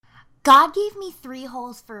God gave me 3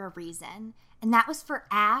 holes for a reason, and that was for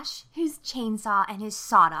Ash, his chainsaw, and his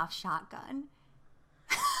sawed-off shotgun.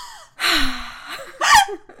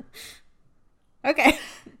 Okay.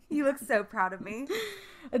 You look so proud of me.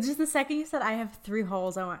 Just the second you said I have 3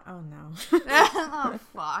 holes, I went, oh no. Oh,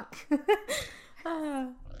 fuck.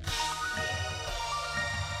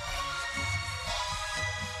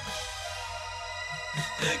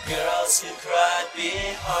 The girls who cried be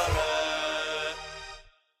horror.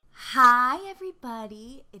 Hi,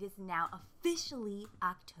 everybody. It is now officially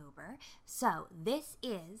October. So this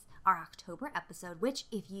is our October episode, which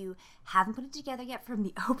if you haven't put it together yet from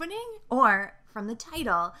the opening or from the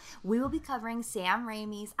title, we will be covering Sam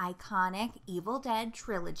Raimi's iconic Evil Dead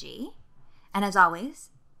trilogy. And as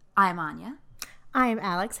always, I'm Anya. I am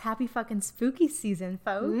Alex. Happy fucking spooky season,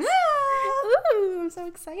 folks. Ooh, I'm so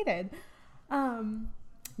excited.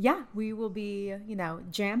 Yeah, we will be,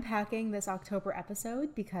 jam-packing this October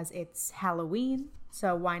episode because it's Halloween.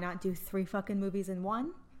 So why not do 3 fucking movies in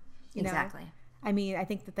one? Exactly. I mean, I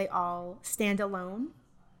think that they all stand alone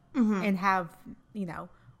and have,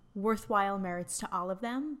 worthwhile merits to all of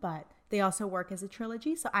them, but they also work as a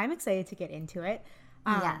trilogy. So I'm excited to get into it.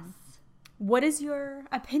 Yes. What is your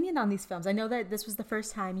opinion on these films? I know that this was the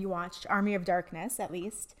first time you watched Army of Darkness, at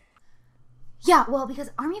least. Yeah, well,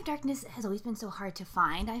 because Army of Darkness has always been so hard to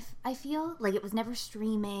find, I feel. Like, it was never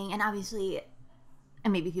streaming, and obviously,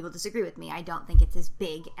 and maybe people disagree with me, I don't think it's as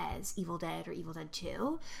big as Evil Dead or Evil Dead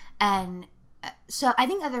 2. And so I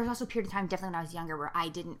think that there was also a period of time, definitely when I was younger, where I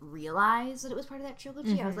didn't realize that it was part of that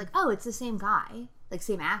trilogy. Mm-hmm. I was like, oh, it's the same guy, like,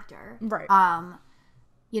 same actor. Right.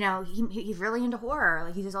 He's really into horror.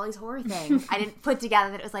 Like, he does all these horror things. I didn't put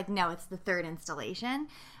together that it was like, no, it's the 3rd installation.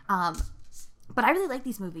 But I really like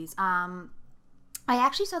these movies. I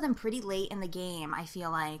actually saw them pretty late in the game, I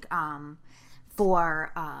feel like,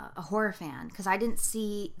 for a horror fan. Because I didn't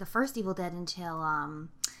see the first Evil Dead until,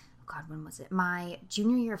 when was it? My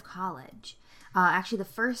junior year of college. Actually, the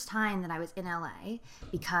first time that I was in LA,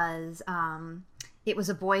 because it was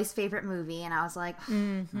a boy's favorite movie, and I was like,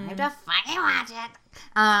 I have to fucking watch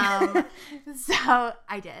it. So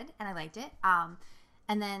I did, and I liked it.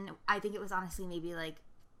 And then I think it was honestly maybe like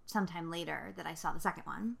sometime later that I saw the second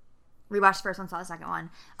one. Rewatched the first one, saw the second one.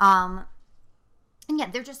 And yeah,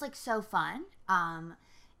 they're just like so fun.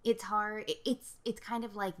 It's hard. It's kind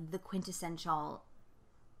of like the quintessential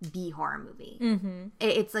B horror movie. Mm-hmm.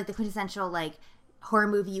 It's like the quintessential like horror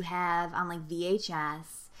movie you have on like VHS.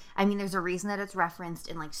 I mean, there's a reason that it's referenced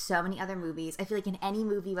in like so many other movies. I feel like in any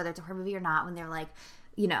movie, whether it's a horror movie or not, when they're like,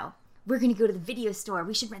 we're going to go to the video store.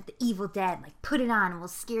 We should rent The Evil Dead. Like, put it on and we'll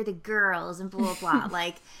scare the girls and blah, blah, blah.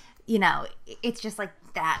 Like, it's just like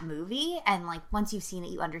that movie. And like, once you've seen it,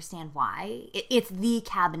 you understand why. It's the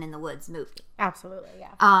Cabin in the Woods movie. Absolutely,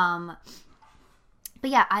 yeah. But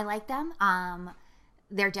yeah, I like them.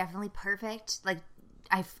 They're definitely perfect. Like,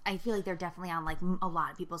 I feel like they're definitely on like a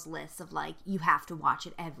lot of people's lists of like, you have to watch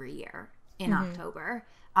it every year in October.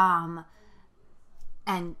 And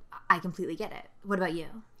I completely get it. What about you?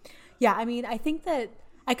 Yeah, I mean, I think that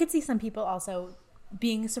I could see some people also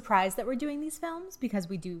being surprised that we're doing these films because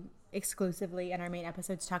we do exclusively in our main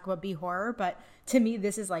episodes talk about B-horror. But to me,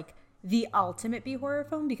 this is like the ultimate B-horror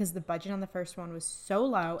film because the budget on the first one was so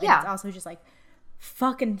low. And it's also just like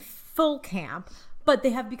fucking full camp. But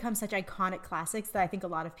they have become such iconic classics that I think a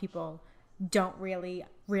lot of people don't really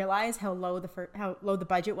realize how low the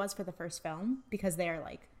budget was for the first film because they are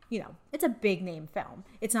like, it's a big name film.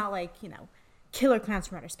 It's not like, Killer Clowns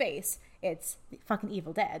from Outer Space. It's fucking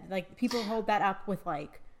Evil Dead. Like, people hold that up with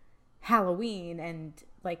like Halloween and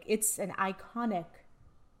like it's an iconic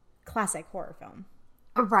classic horror film.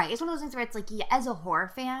 Right. It's one of those things where it's like, yeah, as a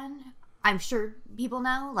horror fan, I'm sure people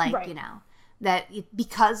know, like, right. That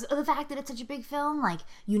because of the fact that it's such a big film, like,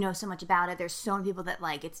 so much about it. There's so many people that,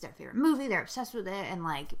 like, it's their favorite movie. They're obsessed with it. And,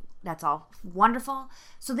 like, that's all wonderful.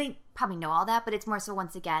 So they probably know all that. But it's more so,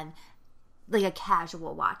 once again, like a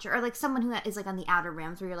casual watcher. Or, like, someone who is, like, on the outer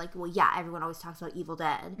rims where you're like, well, yeah, everyone always talks about Evil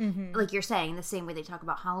Dead. Mm-hmm. Like you're saying, the same way they talk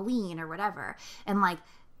about Halloween or whatever. And, like,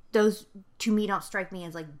 those, to me, don't strike me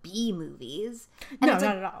as, like, B movies. And no, it's,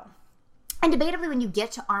 not like, at all. And debatably, when you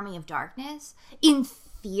get to Army of Darkness, in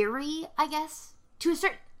theory, I guess, to a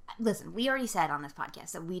certain... Listen, we already said on this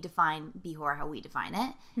podcast that we define B-horror how we define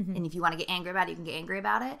it. Mm-hmm. And if you want to get angry about it, you can get angry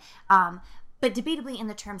about it. But debatably, in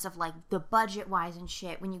the terms of, like, the budget-wise and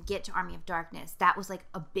shit, when you get to Army of Darkness, that was, like,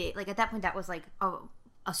 a big... Like, at that point, that was, like,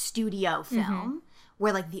 a studio film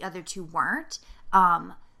where, like, the other two weren't.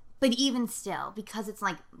 But even still, because it's,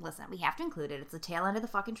 like, listen, we have to include it. It's the tail end of the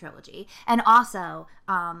fucking trilogy. And also...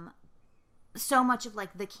 so much of,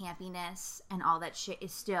 like, the campiness and all that shit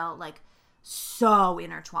is still, like, so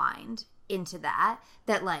intertwined into that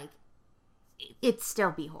like it's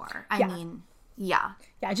still B horror. I mean, yeah.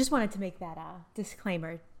 I just wanted to make that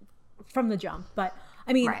disclaimer from the jump. But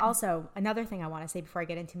I mean, also another thing I want to say before I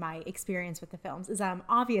get into my experience with the films is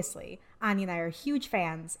obviously Anya and I are huge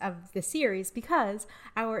fans of the series because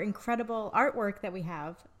our incredible artwork that we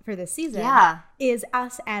have for this season is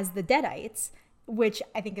us as the deadites, which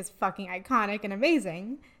I think is fucking iconic and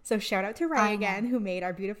amazing. So shout out to Ray again, who made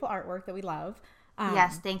our beautiful artwork that we love.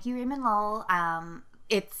 Yes, thank you, Raymond Lowell. I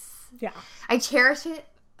cherish it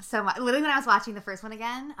so much. Literally, when I was watching the first one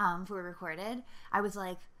again, before we recorded, I was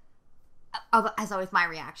like, as always, my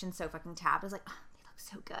reaction so fucking tapped. I was like, oh, they look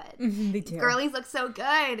so good. They do. Girlies look so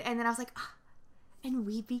good. And then I was like, oh, and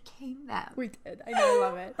we became them. We did. I know, I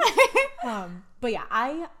love it. But yeah,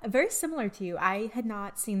 I very similar to you. I had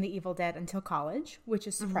not seen The Evil Dead until college, which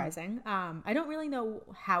is surprising. I don't really know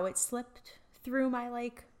how it slipped through my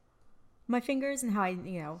fingers and how I,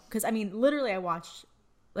 because I mean, literally I watched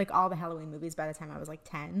like all the Halloween movies by the time I was like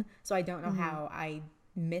 10. So I don't know how I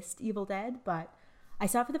missed Evil Dead, but I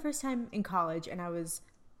saw it for the first time in college and I was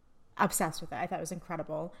obsessed with it. I thought it was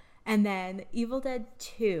incredible. And then Evil Dead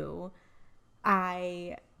 2,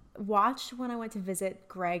 I watched when I went to visit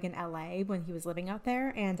Greg in LA when he was living out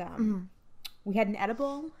there. And we had an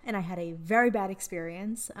edible and I had a very bad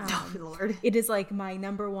experience. Oh, Lord. It is like my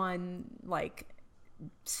number one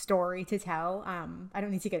story to tell. I don't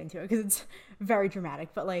need to get into it because it's very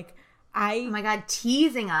dramatic, but oh my God,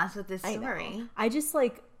 teasing us with this story. It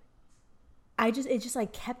just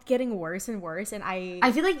kept getting worse and worse, and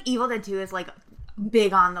I feel like Evil Dead 2 is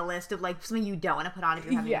big on the list of something you don't want to put on if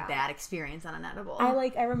you're having a bad experience on an edible.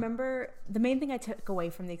 I remember the main thing I took away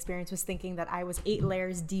from the experience was thinking that I was 8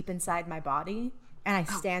 layers deep inside my body, and I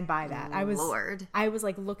stand by that. I was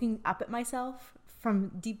looking up at myself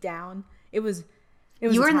from deep down. It was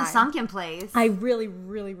you were in the sunken place. I really,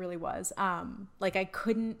 really, really was. I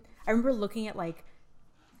remember looking at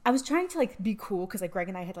I was trying to be cool because Greg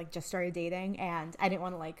and I had just started dating and I didn't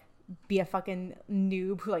want to be a fucking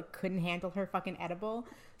noob who couldn't handle her fucking edible.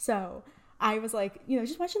 So I was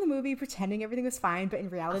just watching the movie, pretending everything was fine, but in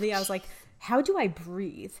reality I was how do I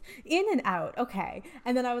breathe? In and out, okay.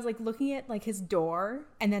 And then I was looking at his door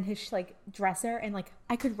and then his dresser, and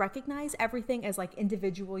I could recognize everything as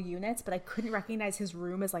individual units, but I couldn't recognize his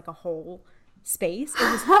room as a whole space.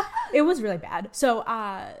 It was really bad. So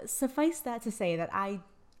suffice that to say that I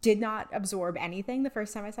did not absorb anything the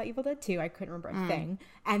first time I saw Evil Dead 2. I couldn't remember a thing.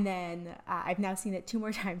 And then I've now seen it 2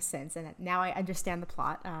 more times since, and now I understand the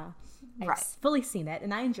plot. I've fully seen it,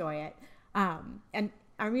 and I enjoy it. And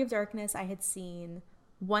Army of Darkness I had seen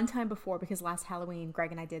one time before because last Halloween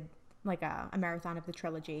Greg and I did a marathon of the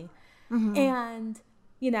trilogy. And,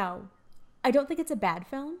 I don't think it's a bad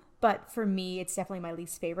film, but for me it's definitely my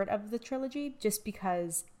least favorite of the trilogy just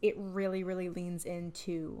because it really, really leans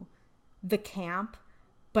into the camp.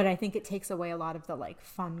 But I think it takes away a lot of the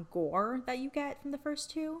fun gore that you get from the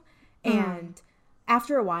first 2. And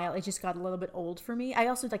after a while, it just got a little bit old for me. I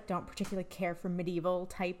also don't particularly care for medieval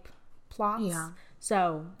type plots. Yeah.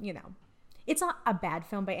 So, it's not a bad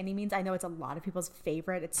film by any means. I know it's a lot of people's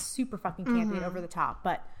favorite. It's super fucking campy and over the top.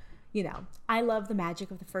 But, I love the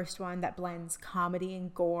magic of the first one that blends comedy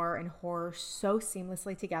and gore and horror so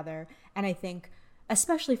seamlessly together. And I think,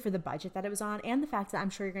 especially for the budget that it was on and the fact that I'm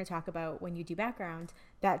sure you're going to talk about when you do background,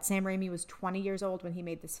 that Sam Raimi was 20 years old when he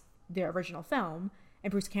made the original film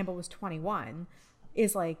and Bruce Campbell was 21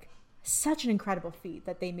 is such an incredible feat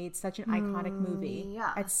that they made such an iconic movie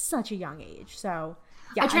at such a young age. So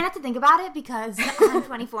yeah, I try not to think about it because I'm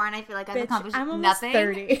 24 and I feel like I've accomplished I'm almost nothing.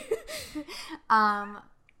 30.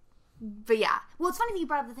 But yeah, well, it's funny that you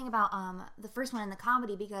brought up the thing about the first one and the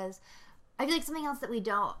comedy because I feel like something else that we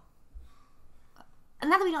don't,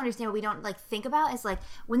 not that we don't understand, but we don't think about is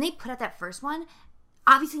when they put out that first one,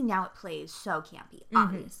 obviously now it plays so campy,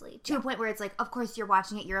 obviously, to a point where it's of course you're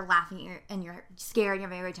watching it, you're laughing, and you're scared, and you're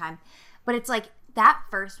having a great time. But it's that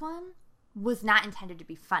first one was not intended to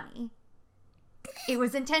be funny. It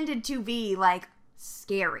was intended to be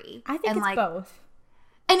scary. I think it's both.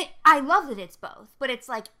 And I love that it's both, but it's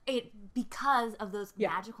because of those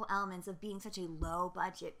magical elements of being such a low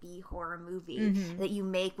budget B horror movie that you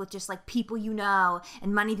make with just people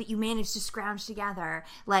and money that you manage to scrounge together.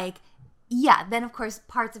 Then of course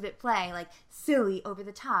parts of it play silly, over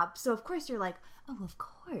the top. So of course you're oh, of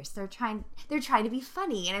course they're trying to be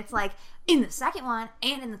funny. And it's in the second one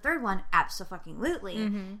and in the third one, absolutely.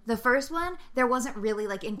 The first one, there wasn't really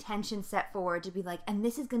intention set forward to be and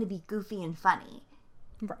this is going to be goofy and funny.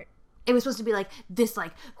 Right. It was supposed to be this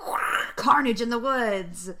carnage in the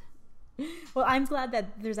woods. Well, I'm glad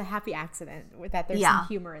that there's a happy accident with that. There's some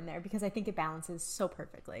humor in there because I think it balances so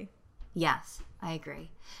perfectly. Yes, I agree.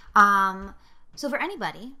 So for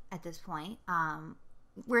anybody at this point,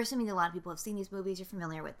 we're assuming that a lot of people have seen these movies, you're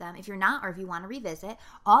familiar with them. If you're not, or if you want to revisit,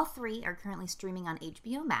 all three are currently streaming on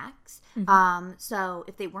HBO Max. So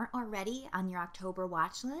if they weren't already on your October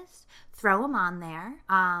watch list, throw them on there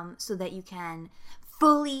so that you can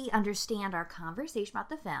fully understand our conversation about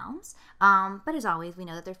the films. But as always, we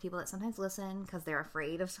know that there's people that sometimes listen because they're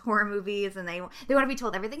afraid of horror movies and they want to be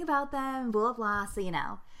told everything about them, blah, blah, blah.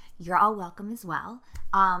 So, you're all welcome as well.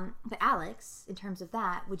 But Alex, in terms of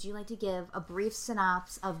that, would you like to give a brief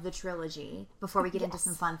synopsis of the trilogy before we get into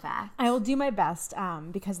some fun facts? I will do my best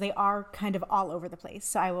because they are kind of all over the place.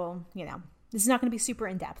 So I will, this is not going to be super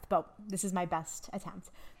in-depth, but this is my best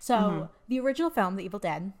attempt. So the original film, The Evil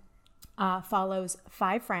Dead, follows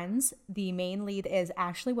 5 friends. The main lead is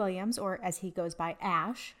Ashley Williams, or as he goes by,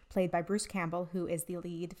 Ash, played by Bruce Campbell, who is the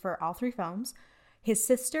lead for all 3 films. His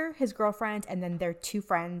sister, his girlfriend, and then their 2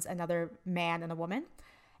 friends, another man and a woman.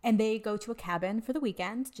 And they go to a cabin for the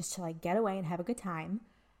weekend just to get away and have a good time.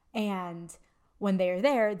 And when they're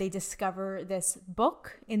there, they discover this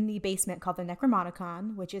book in the basement called the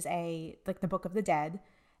Necronomicon, which is the Book of the Dead.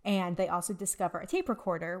 And they also discover a tape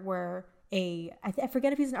recorder where I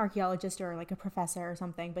forget if he's an archaeologist or a professor or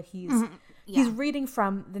something, but he's reading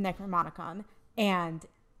from the Necronomicon. And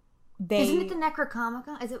Isn't it the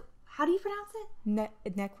Necronomicon? Is it? How do you pronounce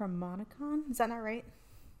it? Necronomicon? Is that not right?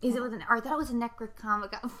 Is it with an? Or I thought it was a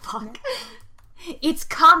Necronomicon. Fuck. It's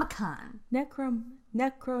Comic-Con.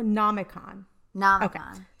 Necronomicon. Nomicon. Okay.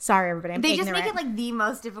 Sorry, everybody. I'm They ignorant. just make it the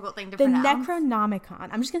most difficult thing to the pronounce. Necronomicon.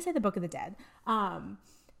 I'm just gonna say the Book of the Dead.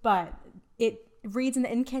 But it reads an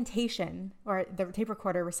incantation, or the tape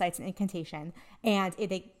recorder recites an incantation, and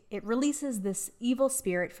it releases this evil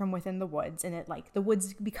spirit from within the woods, and the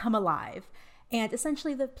woods become alive. And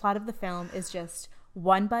essentially the plot of the film is just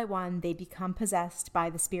one by one they become possessed by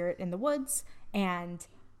the spirit in the woods, and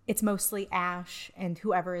it's mostly Ash and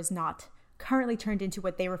whoever is not currently turned into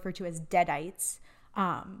what they refer to as deadites,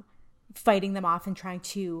 fighting them off and trying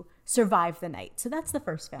to survive the night. So that's the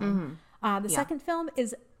first film. The second film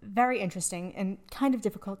is very interesting and kind of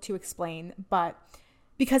difficult to explain, but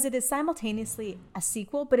because it is simultaneously a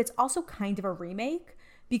sequel, but it's also kind of a remake,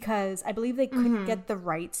 because I believe they couldn't get the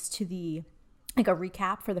rights to a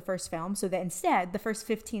recap for the first film, so that instead the first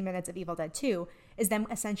 15 minutes of Evil Dead 2 is them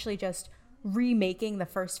essentially just remaking the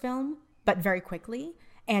first film, but very quickly,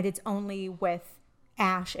 and it's only with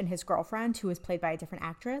Ash and his girlfriend, who is played by a different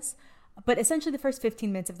actress. But essentially the first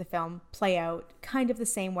 15 minutes of the film play out kind of the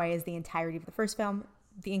same way as the entirety of the first film.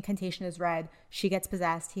 The incantation is read, she gets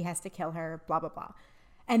possessed, he has to kill her, blah, blah, blah.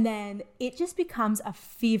 And then it just becomes a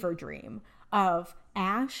fever dream of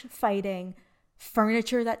Ash fighting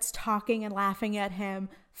furniture that's talking and laughing at him,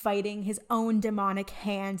 fighting his own demonic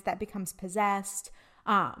hand that becomes possessed.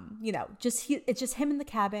 It's just him in the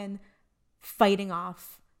cabin fighting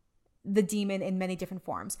off the demon in many different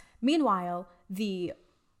forms. Meanwhile, the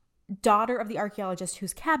daughter of the archaeologist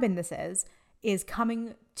whose cabin this is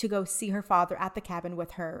coming to go see her father at the cabin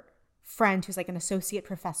with her friend who's an associate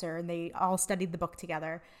professor, and they all studied the book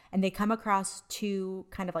together, and they come across 2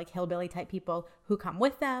 kind of hillbilly type people who come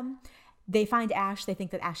with them. They find Ash. They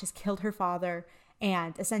think that Ash has killed her father.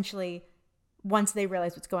 And essentially, once they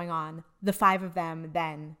realize what's going on, the 5 of them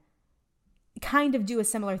then kind of do a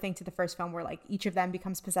similar thing to the first film, where each of them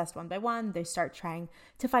becomes possessed one by one. They start trying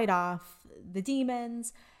to fight off the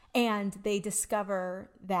demons. And they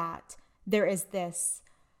discover that there is this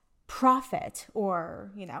prophet,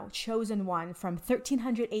 or, chosen one from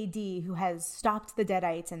 1300 AD who has stopped the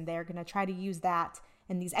deadites, and they're going to try to use that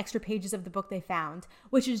in these extra pages of the book they found,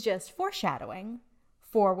 which is just foreshadowing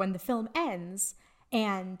for when the film ends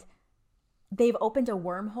and they've opened a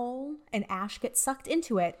wormhole and Ash gets sucked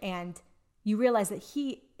into it, and you realize that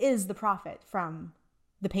he is the prophet from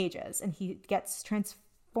the pages, and he gets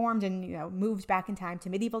transformed and moved back in time to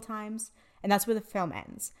medieval times, and that's where the film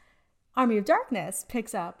ends. Army of Darkness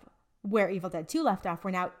picks up where Evil Dead 2 left off,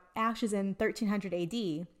 where now Ash is in 1300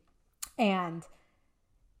 AD, and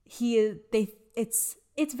it's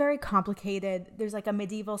very complicated. There's a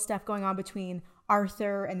medieval stuff going on between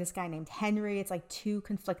Arthur and this guy named Henry. It's 2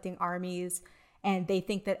 conflicting armies, and they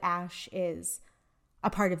think that Ash is a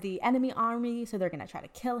part of the enemy army, so they're going to try to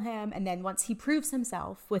kill him. And then once he proves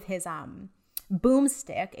himself with his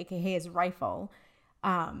boomstick, aka his rifle,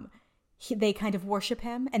 they kind of worship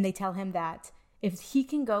him, and they tell him that if he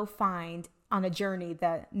can go find on a journey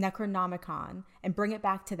the Necronomicon and bring it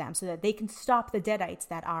back to them so that they can stop the deadites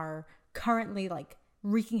that are currently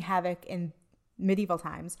wreaking havoc in medieval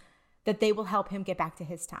times, that they will help him get back to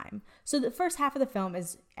his time. So the first half of the film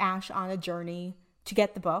is Ash on a journey to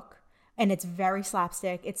get the book, and it's very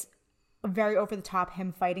slapstick. It's very over the top,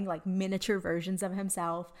 him fighting like miniature versions of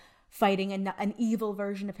himself, fighting an evil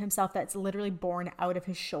version of himself that's literally born out of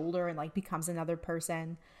his shoulder and like becomes another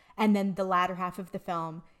person. And then the latter half of the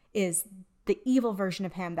film is the evil version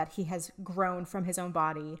of him that he has grown from his own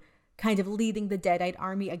body, kind of leading the Deadite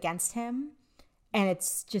army against him. And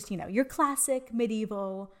it's just, your classic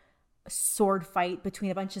medieval sword fight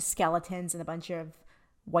between a bunch of skeletons and a bunch of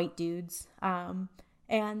white dudes.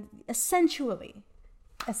 And essentially,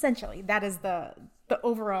 that is the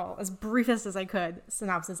overall, as briefest as I could,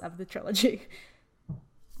 synopsis of the trilogy.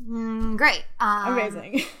 Great.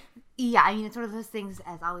 Amazing. Yeah, I mean, it's one of those things,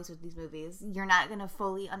 as always with these movies, you're not going to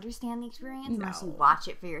fully understand the experience unless you watch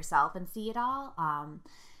it for yourself and see it all.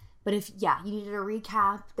 But if, you needed a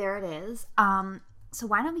recap, there it is. So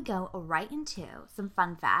why don't we go right into some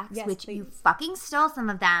fun facts, which please. You fucking stole some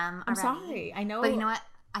of them already. I'm sorry. I know. But you know what?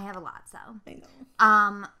 I have a lot, so. I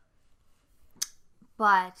know.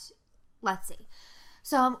 But let's see.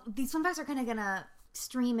 So these fun facts are kind of going to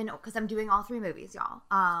stream in, because I'm doing all 3 movies, y'all,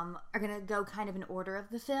 are going to go kind of in order of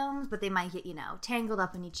the films, but they might get, tangled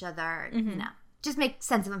up in each other, just make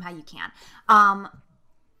sense of them how you can.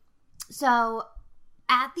 So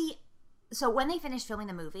when they finished filming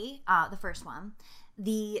the movie, the first one,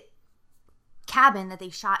 the cabin that they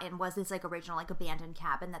shot in was this like original like abandoned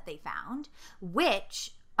cabin that they found,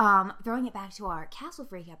 which throwing it back to our Castle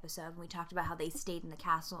Freak episode when we talked about how they stayed in the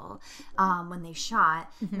castle when they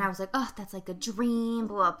shot, and I was like, oh, that's like a dream,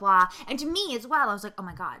 blah blah. And to me as well, I was like, oh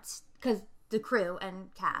my god, because the crew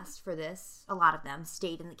and cast for this, a lot of them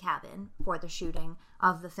stayed in the cabin for the shooting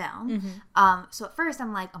of the film. So at first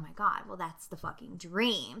I'm like, oh my god, well that's the fucking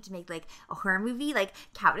dream, to make like a horror movie, like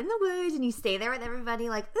cabin in the woods, and you stay there with everybody,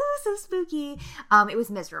 like, ooh, so spooky. It was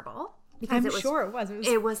miserable. Because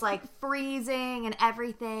it was like freezing and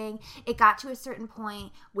everything. It got to a certain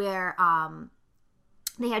point where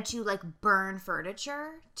they had to like burn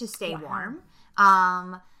furniture to stay warm.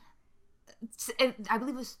 I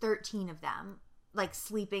believe it was 13 of them, like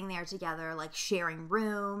sleeping there together, like sharing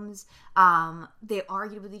rooms. They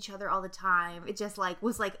argued with each other all the time. It just like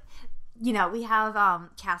was like, we have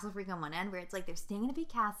Castle Freak on one end where it's like they're staying in a big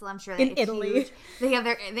castle. I'm sure that in Italy, huge.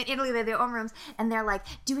 In Italy they have their own rooms, and they're like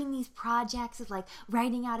doing these projects of like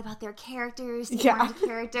writing out about their characters,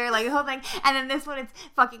 character, like the whole thing. And then this one, it's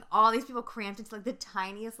fucking all these people cramped into like the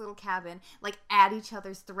tiniest little cabin, like at each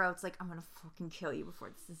other's throats, like I'm gonna fucking kill you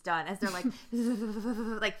before this is done, as they're like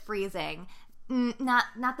like freezing.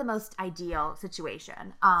 Not the most ideal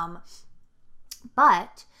situation.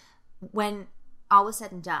 But when all was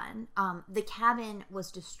said and done, the cabin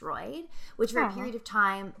was destroyed, which for a period of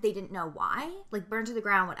time, they didn't know why, like burned to the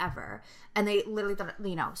ground, whatever. And they literally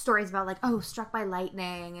thought, stories about like, oh, struck by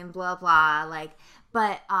lightning and blah, blah, like,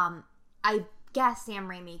 but I guess Sam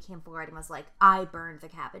Raimi came forward and was like, I burned the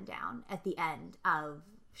cabin down at the end of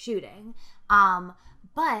shooting.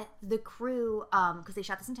 But the crew, because they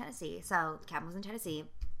shot this in Tennessee, so the cabin was in Tennessee,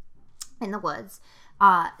 in the woods,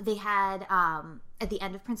 they had, at the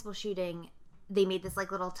end of principal shooting, they made this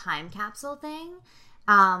like little time capsule thing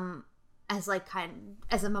as like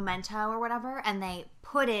as a memento or whatever, and they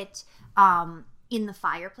put it in the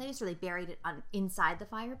fireplace, or they buried it inside the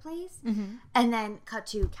fireplace, and then cut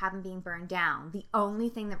to cabin being burned down. The only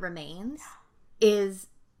thing that remains is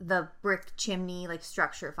the brick chimney like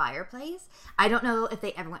structure fireplace. I don't know if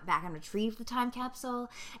they ever went back and retrieved the time capsule.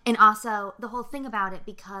 And also the whole thing about it,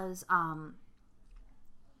 because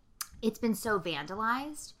it's been so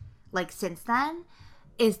vandalized like since then,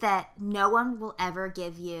 is that no one will ever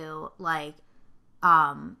give you like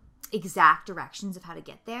exact directions of how to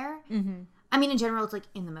get there. I mean, in general, it's like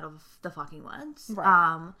in the middle of the fucking woods.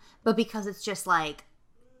 Right. But because it's just like,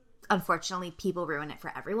 unfortunately, people ruin it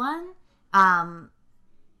for everyone. And,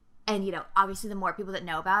 obviously the more people that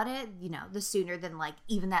know about it, the sooner than like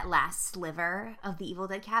even that last sliver of the Evil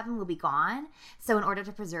Dead cabin will be gone. So in order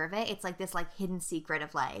to preserve it, it's like this like hidden secret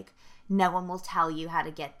of like, no one will tell you how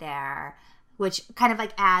to get there, which kind of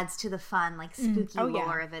like adds to the fun, like spooky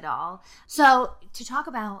lore of it all. So to talk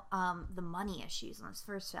about the money issues in this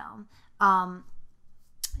first film,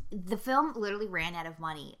 the film literally ran out of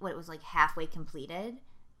money when it was like halfway completed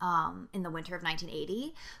in the winter of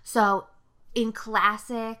 1980. So in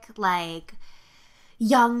classic like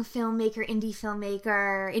young filmmaker, indie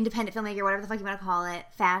filmmaker, independent filmmaker, whatever the fuck you want to call it,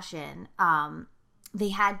 fashion, they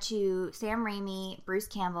had to, Sam Raimi, Bruce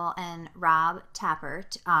Campbell, and Rob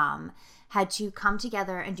Tappert had to come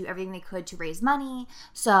together and do everything they could to raise money.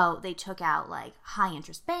 So they took out like high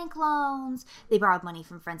interest bank loans. They borrowed money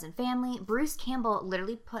from friends and family. Bruce Campbell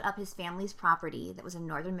literally put up his family's property that was in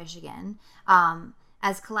northern Michigan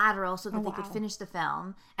as collateral so that they could finish the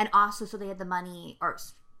film. And also so they had the money, or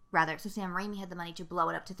rather, so Sam Raimi had the money to blow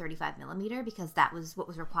it up to 35 millimeter because that was what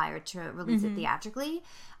was required to release it theatrically.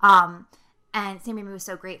 And Sam Raimi was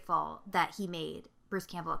so grateful that he made Bruce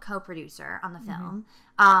Campbell a co-producer on the film.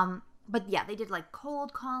 But yeah, they did like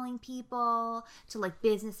cold calling people to like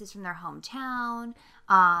businesses from their hometown.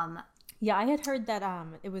 Yeah, I had heard that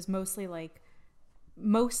it was mostly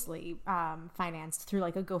financed through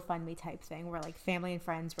like a GoFundMe type thing where like family and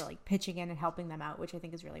friends were like pitching in and helping them out, which I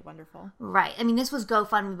think is really wonderful. Right. I mean, this was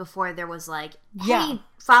GoFundMe before there was like, hey,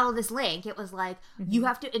 follow this link. It was like, you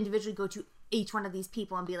have to individually go to each one of these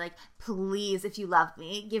people and be like, please, if you love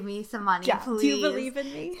me, give me some money, please. Do you believe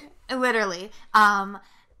in me? Literally.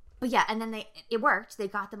 But yeah, and then it worked. They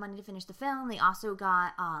got the money to finish the film. They also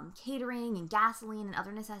got catering and gasoline and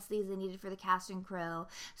other necessities they needed for the cast and crew.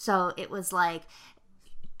 So it was like,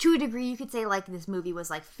 to a degree, you could say like this movie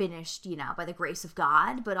was like finished, you know, by the grace of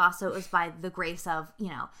God, but also it was by the grace of, you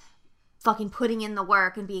know, fucking putting in the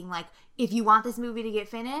work and being like, if you want this movie to get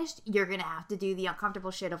finished, you're gonna have to do the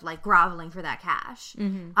uncomfortable shit of like groveling for that cash.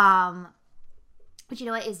 But you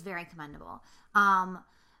know what is very commendable.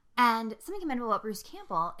 And something commendable about Bruce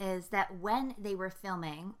Campbell is that when they were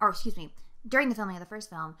filming, or excuse me, during the filming of the first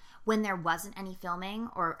film, when there wasn't any filming,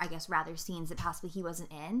 or I guess rather scenes that possibly he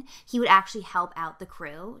wasn't in, he would actually help out the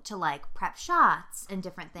crew to like prep shots and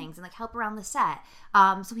different things and like help around the set.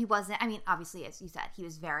 So he wasn't, I mean, obviously, as you said, he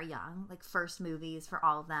was very young, like first movies for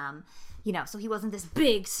all of them, you know, so he wasn't this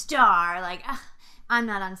big star, like, I'm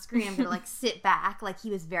not on screen, I'm gonna like sit back. Like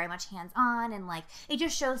he was very much hands-on, and like it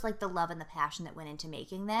just shows like the love and the passion that went into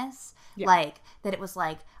making this. Like that it was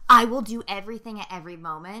like, I will do everything at every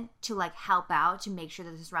moment to like help out to make sure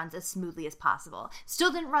that this runs as smoothly as possible.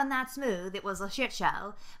 Still didn't run that smooth, it was a shit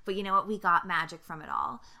show, but you know what, we got magic from it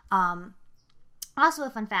all. Also, a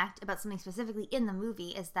fun fact about something specifically in the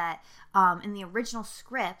movie is that in the original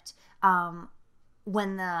script,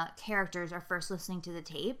 when the characters are first listening to the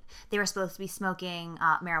tape, they were supposed to be smoking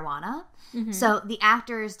marijuana. So the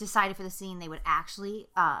actors decided for the scene they would actually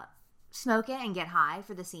smoke it and get high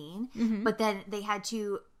for the scene. But then they had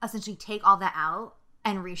to essentially take all that out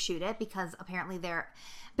and reshoot it because apparently their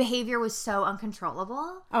behavior was so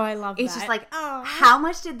uncontrollable. Oh, I love that. It's just like, how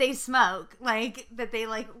much did they smoke? Like, that they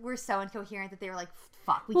like were so incoherent that they were like,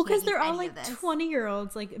 fuck, we can't because use they're all any like of this.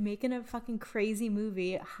 20-year-olds like making a fucking crazy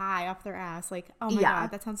movie high off their ass. Like, oh my god,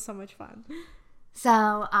 that sounds so much fun.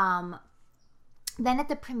 So then at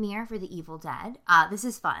the premiere for The Evil Dead, this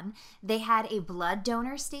is fun, they had a blood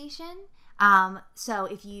donor station. So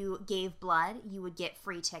if you gave blood, you would get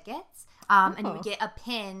free tickets, and you would get a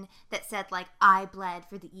pin that said like, I bled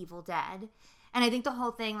for The Evil Dead. And I think the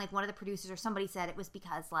whole thing, like one of the producers or somebody said it was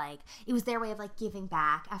because like it was their way of like giving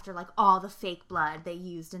back after like all the fake blood they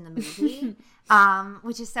used in the movie,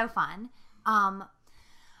 which is so fun.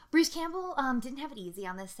 Bruce Campbell didn't have it easy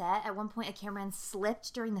on this set. At one point, a cameraman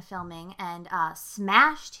slipped during the filming and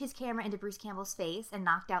smashed his camera into Bruce Campbell's face and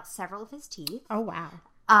knocked out several of his teeth. Oh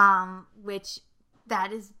wow! Which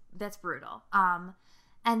that's brutal.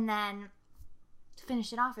 And then to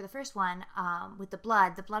finish it off for the first one, with the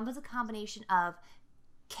blood was a combination of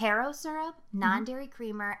Caro syrup, non-dairy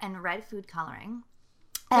creamer, and red food coloring.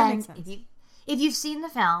 That makes sense. If you've seen the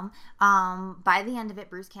film, by the end of it,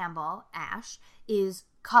 Bruce Campbell, Ash, is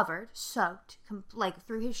covered, soaked, like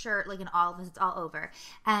through his shirt, like in all of this, it's all over.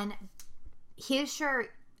 And his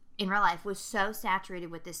shirt in real life was so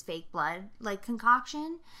saturated with this fake blood like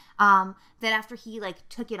concoction that after he like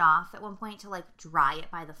took it off at one point to like dry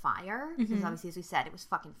it by the fire, because obviously, as we said, it was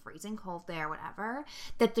fucking freezing cold there, whatever,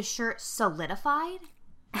 that the shirt solidified.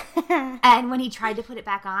 And when he tried to put it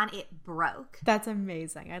back on, it broke. That's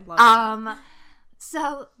amazing. I love it.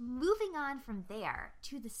 So moving on from there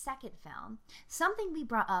to the second film, something we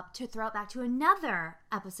brought up to throw it back to another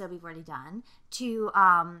episode we've already done, to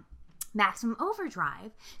Maximum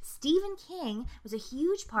Overdrive. Stephen King was a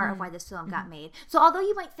huge part of why this film got made. So although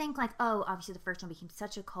you might think like, oh, obviously the first one became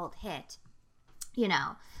such a cult hit, you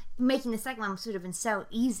know, making the second one would have been so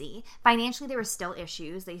easy. Financially, there were still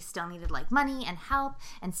issues. They still needed like money and help,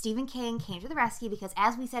 and Stephen King came to the rescue because,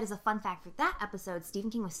 as we said as a fun fact for that episode,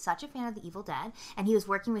 Stephen King was such a fan of The Evil Dead, and he was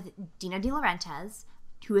working with Dino De Laurentiis,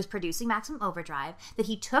 who was producing Maximum Overdrive, that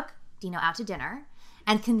he took Dino out to dinner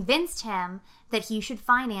and convinced him that he should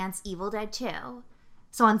finance Evil Dead 2.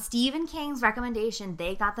 So on Stephen King's recommendation,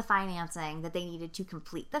 they got the financing that they needed to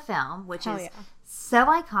complete the film, which is so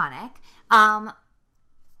iconic.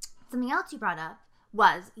 Something else you brought up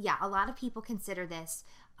was, a lot of people consider this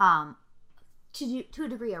to a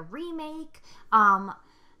degree a remake.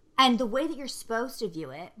 And the way that you're supposed to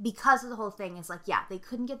view it, because of the whole thing, is like, they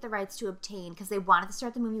couldn't get the rights to obtain, because they wanted to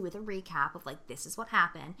start the movie with a recap of, like, this is what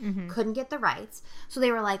happened. Mm-hmm. Couldn't get the rights. So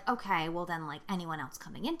they were like, okay, well then, like, anyone else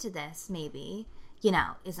coming into this, maybe,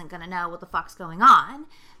 isn't going to know what the fuck's going on.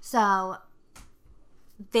 So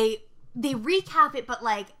they recap it, but,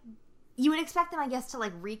 like, you would expect them, I guess, to,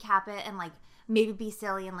 like, recap it and, like, maybe be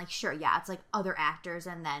silly and, like, sure, it's, like, other actors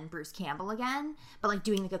and then Bruce Campbell again, but, like,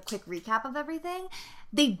 doing, like, a quick recap of everything.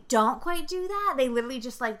 They don't quite do that. They literally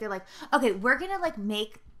just, like, they're like, okay, we're gonna, like,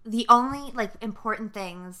 make the only, like, important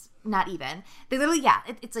things, not even. They literally,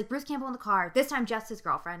 it's, like, Bruce Campbell in the car. This time just his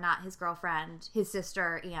girlfriend, not his girlfriend, his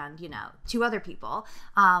sister, and, 2 other people.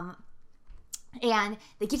 And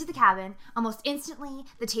they get to the cabin. Almost instantly,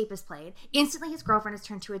 the tape is played. Instantly, his girlfriend is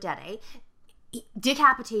turned to a deadite. He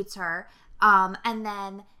decapitates her. And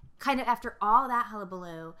then kind of after all that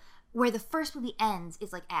hullabaloo, where the first movie ends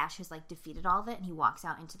is like Ash has like defeated all of it and he walks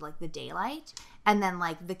out into like the daylight, and then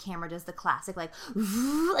like the camera does the classic like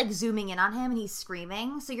zooming in on him and he's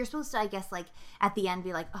screaming. So you're supposed to, I guess, like at the end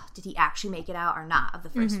be like, oh, did he actually make it out or not of the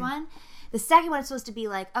first one? The second one is supposed to be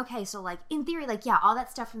like, okay, so like in theory, like all that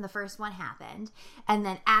stuff from the first one happened, and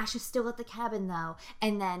then Ash is still at the cabin though,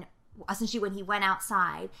 and then essentially when he went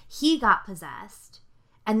outside, he got possessed.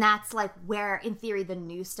 And that's, like, where, in theory, the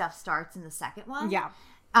new stuff starts in the second one. Yeah.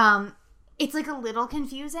 It's, like, a little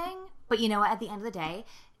confusing. But, you know what? At the end of the day,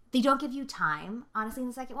 they don't give you time, honestly, in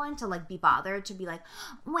the second one to, like, be bothered. To be like,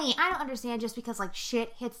 wait, I don't understand, just because, like,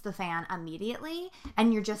 shit hits the fan immediately.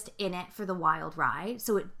 And you're just in it for the wild ride.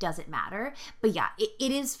 So it doesn't matter. But,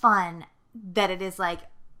 it is fun that it is, like,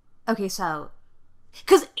 okay, so...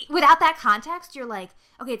 Because without that context, you're like,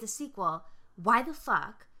 okay, it's a sequel. Why the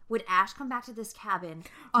fuck would Ash come back to this cabin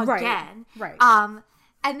again? Right.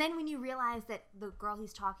 And then when you realize that the girl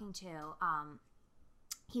he's talking to,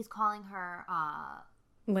 he's calling her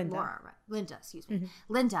Linda. Laura, right? Linda, excuse me. Mm-hmm.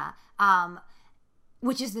 Linda,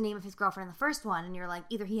 which is the name of his girlfriend in the first one. And you're like,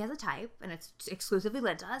 either he has a type, and it's exclusively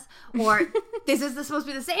Linda's, or this is supposed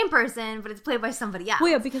to be the same person, but it's played by somebody else.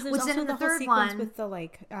 Well, yeah, because there's also the whole sequence with the,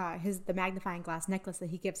 like, the magnifying glass necklace that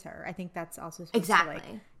he gives her. I think that's also supposed to, like,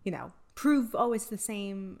 prove, it's the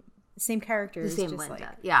same characters. The same just Linda,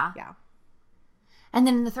 like, yeah. And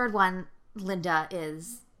then in the third one, Linda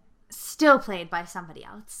is still played by somebody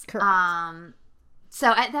else. Correct.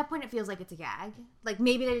 So at that point, it feels like it's a gag. Like,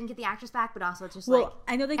 maybe they didn't get the actress back, but also it's just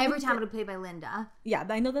I know every time it would be played by Linda. Yeah,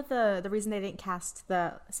 I know that the reason they didn't cast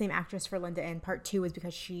the same actress for Linda in part 2 is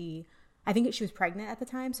because I think she was pregnant at the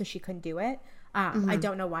time, so she couldn't do it. I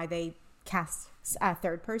don't know why they cast a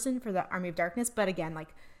third person for the Army of Darkness, but again,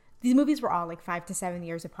 like, these movies were all like 5 to 7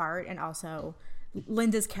 years apart, and also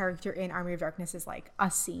Linda's character in Army of Darkness is like a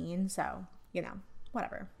scene, so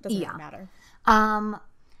whatever, doesn't really matter.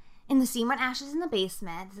 In the scene when Ash is in the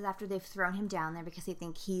basement, this is after they've thrown him down there because they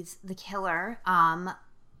think he's the killer.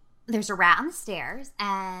 There's a rat on the stairs,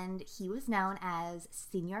 and he was known as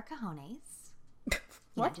Senor Cajones.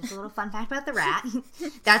 What? Just a little fun fact about the rat.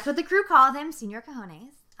 That's what the crew called him, Senor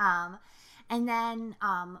Cajones. And then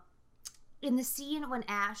in the scene when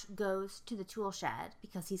Ash goes to the tool shed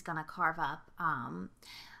because he's gonna carve up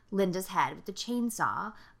Linda's head with the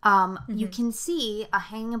chainsaw, you can see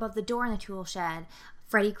hanging above the door in the tool shed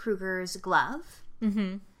Freddy Krueger's glove.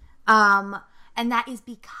 Mm-hmm. And that is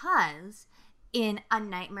because in A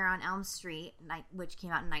Nightmare on Elm Street, which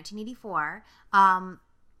came out in 1984,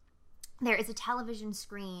 there is a television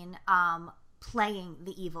screen playing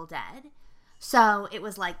The Evil Dead. So it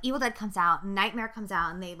was like Evil Dead comes out, Nightmare comes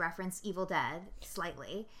out, and they reference Evil Dead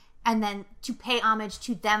slightly. And then to pay homage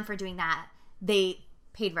to them for doing that, they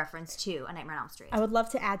paid reference to A Nightmare on Elm Street. I would love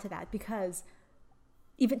to add to that because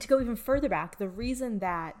even to go even further back, the reason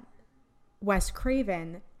that Wes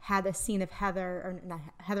Craven had a scene of Heather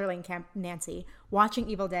Lane Camp Nancy watching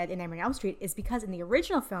Evil Dead in Nightmare on Elm Street is because in the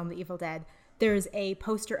original film, The Evil Dead, there's a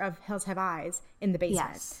poster of Hills Have Eyes in the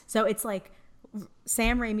basement. Yes. So it's like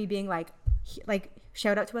Sam Raimi being like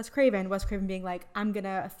shout out to Wes Craven being like, I'm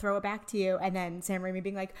gonna throw it back to you, and then Sam Raimi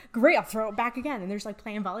being like, great, I'll throw it back again, and they're just like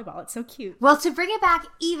playing volleyball. It's so cute. Well, to bring it back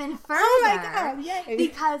even further, oh my god, yay!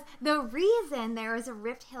 Because the reason there is a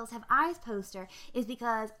ripped Hills Have Eyes poster is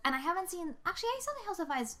because, and I saw the Hills Have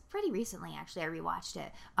Eyes pretty recently. Actually, I rewatched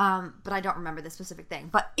it, but I don't remember the specific thing.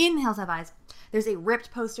 But in Hills Have Eyes, there's a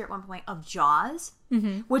ripped poster at one point of Jaws,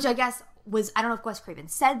 which I guess I don't know if Wes Craven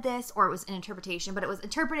said this or it was an interpretation, but it was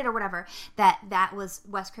interpreted or whatever, that was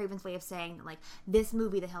Wes Craven's way of saying that, like, this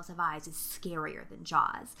movie, The Hills Have Eyes, is scarier than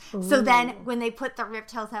Jaws. Ooh. So then when they put The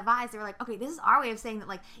Ripped Hills Have Eyes, they were like, okay, this is our way of saying that,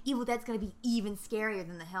 like, Evil Dead's going to be even scarier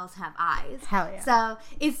than The Hills Have Eyes. Hell yeah. So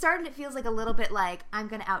it feels like a little bit like, I'm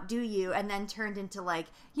going to outdo you, and then turned into, like,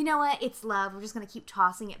 you know what, it's love. We're just going to keep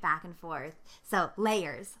tossing it back and forth. So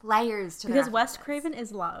layers to because Wes Craven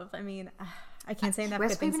is love. I mean, I can't say enough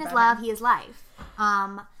good things about Wes Craven is love. him. He is life.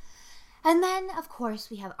 And then, of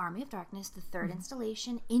course, we have Army of Darkness, the third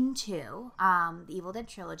installation into the Evil Dead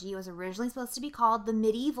trilogy. It was originally supposed to be called The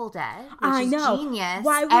Medieval Dead, which is genius.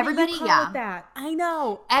 Why would you call it that? I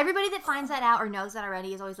know. Everybody that finds that out or knows that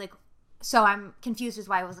already is always like, so I'm confused as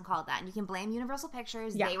why it wasn't called that. And you can blame Universal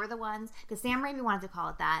Pictures. Yeah. They were the ones, because Sam Raimi wanted to call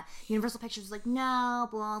it that. Universal Pictures was like, no,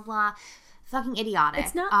 blah, blah. Fucking idiotic.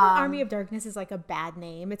 It's not that Army of Darkness is like a bad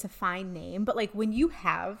name. It's a fine name. But like when you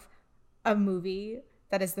have a movie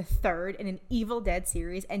that is the third in an Evil Dead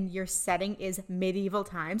series and your setting is medieval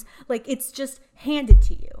times, like it's just handed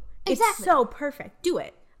to you. Exactly. It's so perfect. Do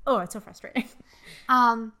it. Oh, it's so frustrating.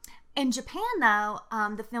 In Japan, though,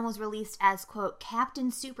 the film was released as, quote,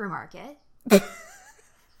 Captain Supermarket.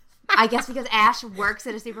 I guess because Ash works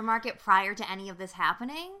at a supermarket prior to any of this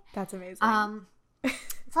happening. That's amazing.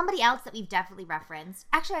 Somebody else that we've definitely referenced.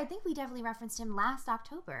 Actually, I think we definitely referenced him last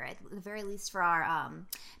October, at the very least for our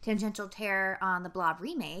Tangential Terror on the Blob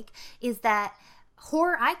remake, is that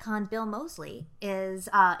horror icon Bill Moseley is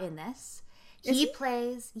in this. He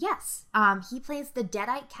plays the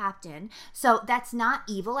Deadite captain. So that's not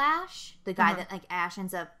evil Ash, the guy that like Ash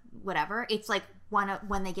ends up whatever. It's like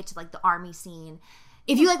when they get to like the army scene.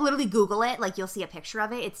 If you like literally Google it, like you'll see a picture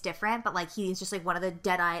of it. It's different, but like he's just like one of the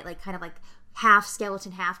Deadite, like kind of like half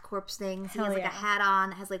skeleton, half corpse things. He has like a hat on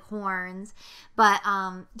that has like horns. But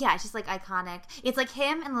yeah, it's just like iconic. It's like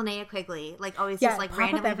him and Linnea Quigley, like always just like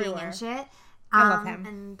randomly being in shit. I love him.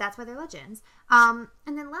 And that's why they're legends. And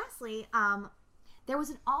then lastly, there was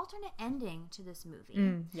an alternate ending to this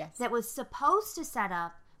movie that was supposed to set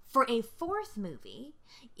up for a fourth movie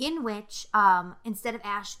in which, instead of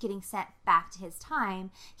Ash getting sent back to his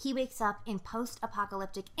time, he wakes up in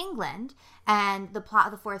post-apocalyptic England, and the plot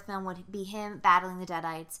of the fourth film would be him battling the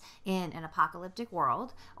Deadites in an apocalyptic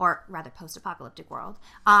world, or rather post-apocalyptic world.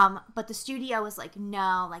 But the studio was like,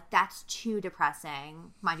 no, like that's too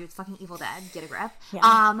depressing. Mind you, it's fucking Evil Dead. Get a grip.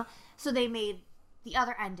 Yeah. So they made the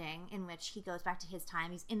other ending in which he goes back to his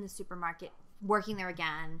time. He's in the supermarket working there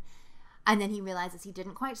again. And then he realizes he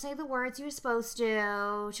didn't quite say the words he was supposed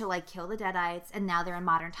to like kill the Deadites, and now they're in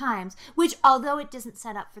modern times, which although it doesn't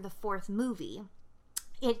set up for the fourth movie,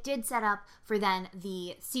 it did set up for then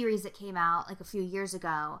the series that came out like a few years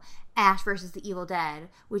ago, Ash versus the Evil Dead,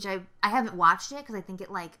 which I haven't watched it because I think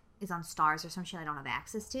it like is on Stars or some shit I don't have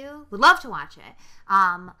access to. Would love to watch it.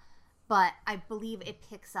 But I believe it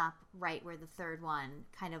picks up right where the third one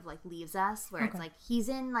kind of like leaves us, where it's like he's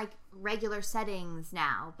in like regular settings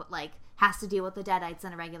now, but like has to deal with the Deadites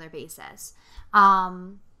on a regular basis.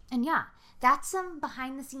 And yeah, that's some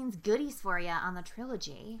behind the scenes goodies for you on the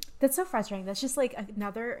trilogy. That's so frustrating. That's just like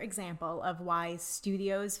another example of why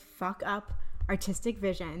studios fuck up artistic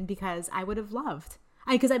vision, because I would have loved.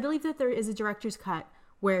 Because I believe that there is a director's cut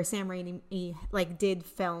where Sam Raimi like did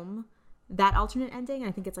film that alternate ending, and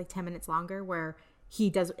I think it's like 10 minutes longer, where he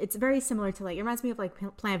does, it's very similar to like, it reminds me of like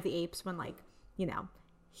Planet of the Apes, when like, you know,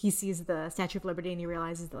 he sees the Statue of Liberty and he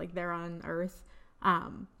realizes that like they're on Earth.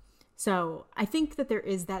 So I think that there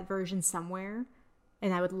is that version somewhere,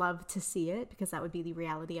 and I would love to see it, because that would be the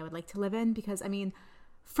reality I would like to live in. Because I mean,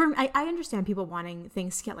 I understand people wanting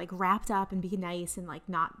things to get like wrapped up and be nice and like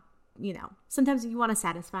not, you know, sometimes you want a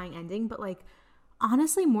satisfying ending, but like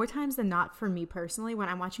honestly, more times than not, for me personally, when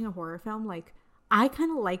I'm watching a horror film, like I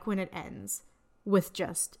kind of like when it ends with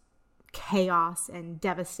just chaos and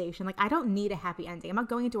devastation. Like I don't need a happy ending. I'm not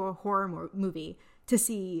going into a horror movie to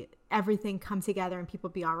see everything come together and people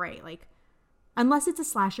be all right. Like unless it's a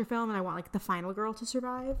slasher film and I want like the final girl to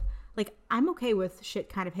survive, like I'm okay with shit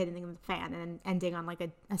kind of hitting the fan and ending on like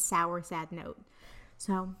a sour, sad note.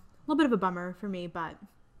 So a little bit of a bummer for me, but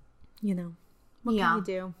you know, what can you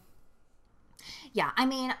do? Yeah, I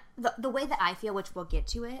mean, the way that I feel, which we'll get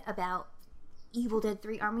to it, about Evil Dead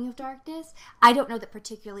 3 Army of Darkness, I don't know that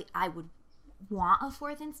particularly I would want a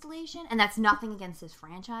fourth installation, and that's nothing against this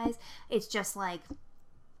franchise. It's just like,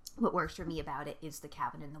 what works for me about it is the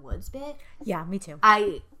cabin in the woods bit. Yeah, me too.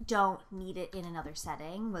 I don't need it in another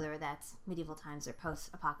setting, whether that's medieval times or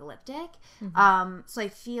post-apocalyptic. Mm-hmm. So I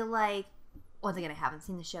feel like, once again, I haven't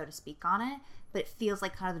seen the show to speak on it, but it feels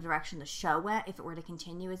like kind of the direction the show went, if it were to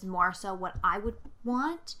continue, is more so what I would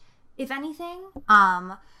want, if anything.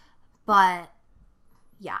 But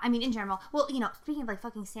yeah, I mean, in general, well, you know, speaking of like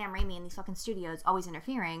fucking Sam Raimi and these fucking studios always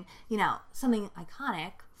interfering, you know, something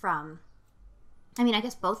iconic from, I mean, I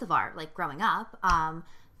guess both of our, like, growing up,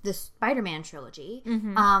 the Spider-Man trilogy.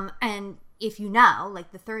 And if you know,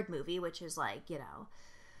 like, the third movie, which is like, you know,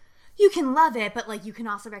 you can love it, but like, you can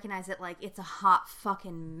also recognize that, like, it's a hot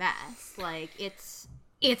fucking mess. Like, it's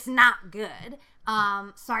not good.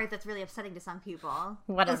 Sorry if that's really upsetting to some people.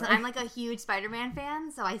 Whatever. Listen, I'm like a huge Spider-Man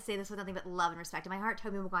fan, so I say this with nothing but love and respect in my heart.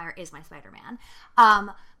 Tobey Maguire is my Spider-Man.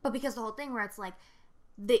 But because the whole thing where it's like,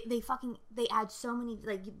 they add so many,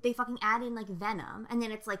 like, they fucking add in, like, Venom, and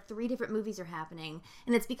then it's like 3 different movies are happening,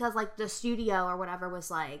 and it's because, like, the studio or whatever was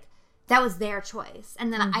like, that was their choice.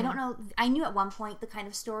 And then I don't know, I knew at one point the kind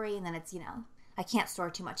of story, and then it's, you know, I can't store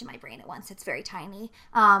too much in my brain at once. It's very tiny.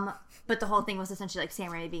 But the whole thing was essentially like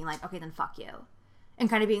Sam Raimi being like, okay, then fuck you. And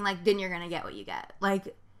kind of being like, then you're going to get what you get.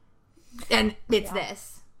 Like, and it's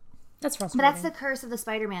this. That's frustrating. But that's the curse of the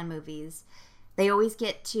Spider-Man movies. They always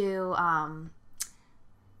get to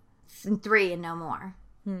 3 and no more.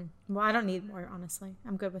 Well, I don't need more, honestly.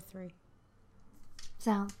 I'm good with 3.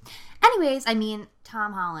 So, anyways, I mean,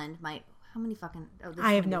 Tom Holland might... How many fucking... Oh, this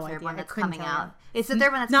I is have the no third idea. one that's Couldn't coming tell out. you. It's the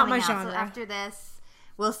third one that's Not coming my out. genre. So after this,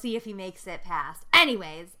 we'll see if he makes it past.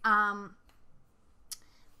 Anyways,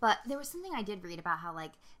 but there was something I did read about how,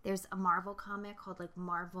 like, there's a Marvel comic called, like,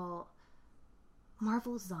 Marvel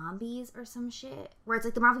Zombies or some shit, where it's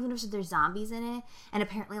like the Marvel Universe, there's zombies in it, and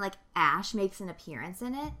apparently, like, Ash makes an appearance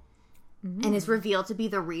in it. And is revealed to be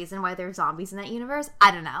the reason why there's zombies in that universe.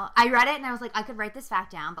 I don't know. I read it and I was like, I could write this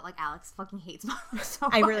fact down, but like Alex fucking hates Marvel so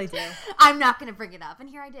much. I really do. I'm not going to bring it up. And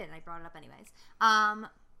here I did. And I brought it up anyways.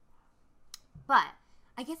 But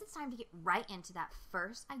I guess it's time to get right into that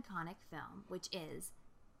first iconic film, which is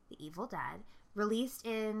The Evil Dead, released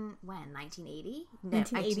in, when? 1980?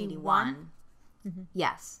 1981.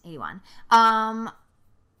 Yes, 81.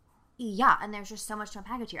 Yeah, and there's just so much to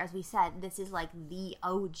unpackage here. As we said, this is like the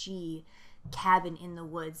OG cabin in the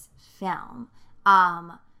woods film,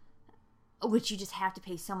 which you just have to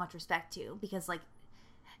pay so much respect to, because, like,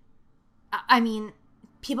 I mean,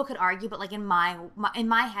 people could argue, but like in my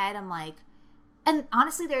head, I'm like, and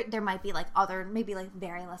honestly, there might be like other, maybe like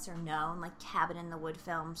very lesser known like cabin in the wood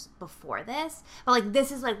films before this, but like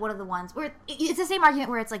this is like one of the ones where it's the same argument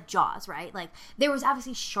where it's like Jaws, right? Like there was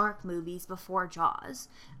obviously shark movies before Jaws.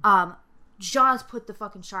 Jaws put the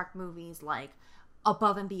fucking shark movies like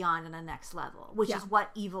above and beyond on the next level, which is what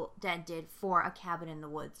Evil Dead did for a cabin in the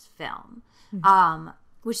woods film.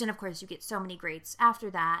 Which then of course you get so many greats after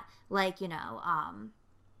that, like, you know,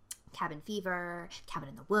 Cabin Fever, Cabin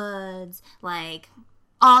in the Woods, like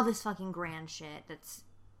all this fucking grand shit that's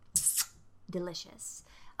delicious.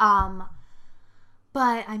 But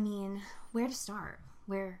I mean, where to start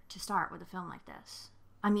with a film like this?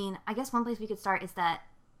 I mean, I guess one place we could start is that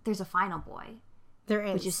there's a final boy. There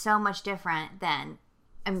is. Which is so much different than,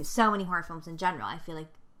 I mean, so many horror films in general. I feel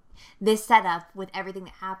like this setup with everything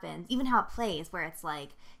that happens, even how it plays, where it's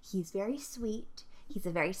like, he's very sweet. He's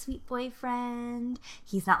a very sweet boyfriend.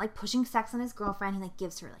 He's not like pushing sex on his girlfriend. He like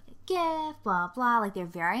gives her like a gift, blah, blah. Like they're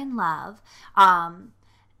very in love. And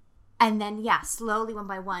then, yeah, slowly, one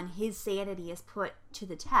by one, his sanity is put to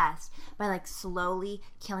the test by like slowly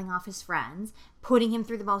killing off his friends, putting him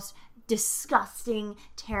through the most disgusting,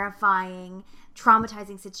 terrifying,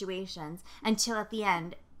 traumatizing situations until at the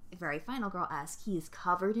end, very Final Girl-esque, he is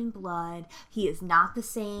covered in blood. He is not the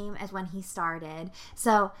same as when he started.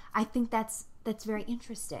 So I think that's very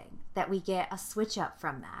interesting that we get a switch up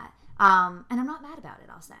from that. And I'm not mad about it,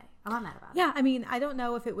 I'll say. I'm not mad about it. Yeah, I mean, I don't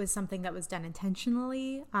know if it was something that was done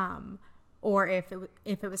intentionally, or if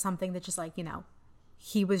it was something that just, like, you know,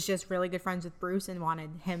 he was just really good friends with Bruce and wanted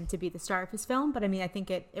him to be the star of his film. But I mean, I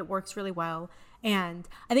think it works really well. And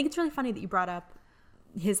I think it's really funny that you brought up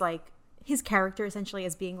his character essentially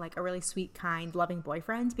as being like a really sweet, kind, loving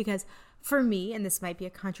boyfriend, because for me, and this might be a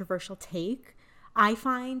controversial take, I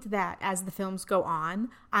find that as the films go on,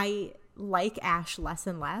 I like Ash less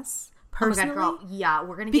and less personally. Oh my God, girl. Yeah,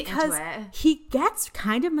 we're going to get into it. Because he gets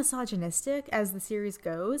kind of misogynistic as the series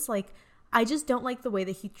goes. Like, I just don't like the way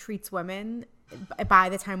that he treats women by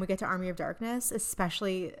the time we get to Army of Darkness,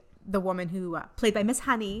 especially the woman who, played by Miss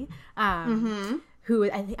Honey,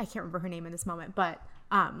 who, I can't remember her name in this moment, but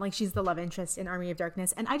like she's the love interest in Army of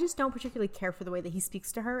Darkness, and I just don't particularly care for the way that he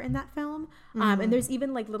speaks to her in that film. And there's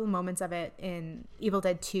even like little moments of it in Evil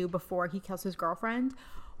Dead 2 before he kills his girlfriend,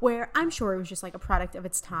 where I'm sure it was just like a product of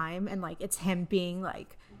its time, and like it's him being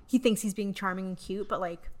like, he thinks he's being charming and cute, but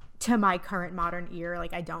like to my current modern ear,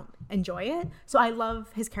 like I don't enjoy it. So I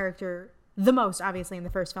love his character the most, obviously, in the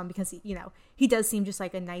first film, because he does seem just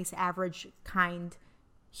like a nice, average, kind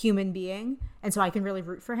human being, and so I can really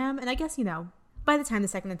root for him. And I guess, you know, by the time the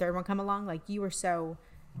second and third one come along, like, you were so,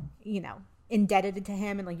 you know, indebted to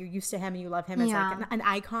him, and like you're used to him and you love him as like an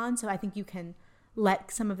icon, so I think you can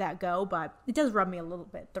let some of that go, but it does rub me a little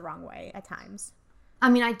bit the wrong way at times. I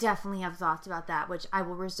mean, I definitely have thoughts about that, which I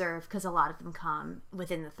will reserve because a lot of them come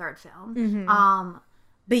within the third film.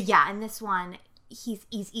 But yeah, in this one, he's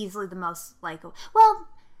easily the most likable. Well,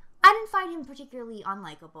 I didn't find him particularly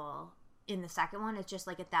unlikable in the second one. It's just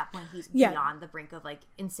like at that point he's beyond the brink of like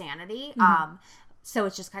insanity. So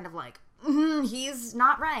it's just kind of like he's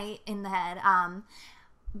not right in the head.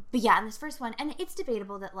 But yeah, in this first one, and it's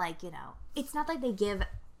debatable that, like, you know, it's not like they give.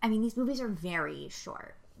 I mean, these movies are very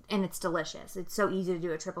short, and it's delicious. It's so easy to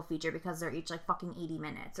do a triple feature because they're each like fucking 80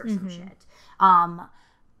 minutes or some shit.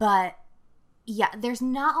 But yeah, there's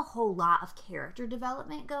not a whole lot of character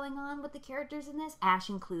development going on with the characters in this, Ash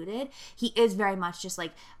included. He is very much just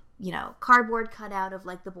like, you know, cardboard cutout of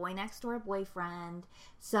like the boy next door boyfriend.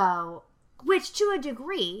 So, which to a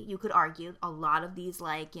degree, you could argue a lot of these,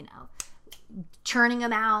 like, you know, churning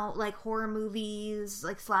them out like horror movies,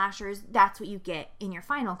 like slashers, that's what you get in your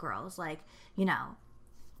final girls, like, you know,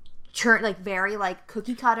 like very like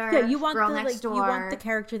cookie cutter. Yeah, you want girl the next like door. you want the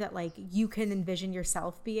character that like you can envision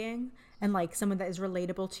yourself being, and like someone that is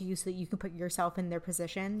relatable to you so that you can put yourself in their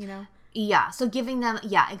position, you know? Yeah, so giving them,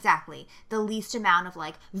 yeah, exactly, the least amount of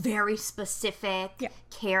like very specific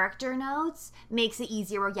character notes makes it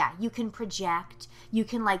easier where, yeah, you can project, you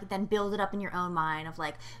can like then build it up in your own mind of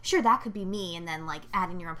like, sure, that could be me, and then like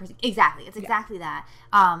add in your own person. Exactly, it's exactly that.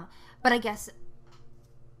 But I guess,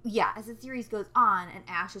 yeah, as the series goes on and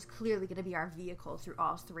Ash is clearly going to be our vehicle through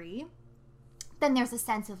all three, then there's a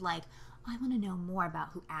sense of like, I want to know more about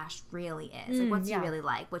who Ash really is. Like, what's he really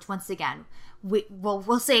like? Which, once again,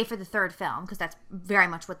 we'll say for the third film, because that's very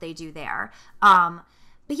much what they do there. But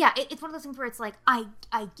yeah, it's one of those things where it's like, I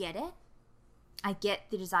get it. I get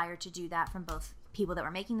the desire to do that from both people that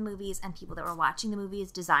were making the movies and people that were watching the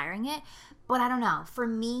movies desiring it. But I don't know. For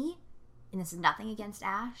me, and this is nothing against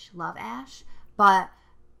Ash, love Ash, but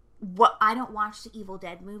I don't watch the Evil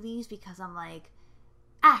Dead movies because I'm like,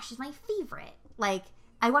 Ash is my favorite. Like,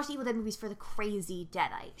 I watch the Evil Dead movies for the crazy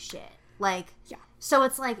deadite shit. Like, so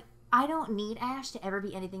it's like, I don't need Ash to ever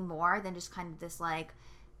be anything more than just kind of this, like,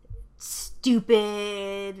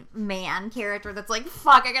 stupid man character that's like,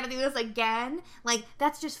 fuck, I gotta do this again. Like,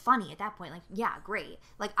 that's just funny at that point. Like, yeah, great.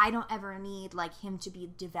 Like, I don't ever need, like, him to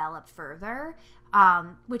be developed further,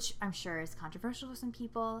 which I'm sure is controversial for some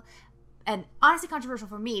people. And honestly controversial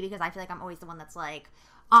for me because I feel like I'm always the one that's like,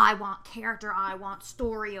 I want character, I want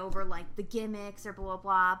story over, like, the gimmicks or blah, blah,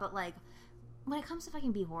 blah. But, like, when it comes to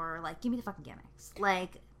fucking B-horror, like, give me the fucking gimmicks.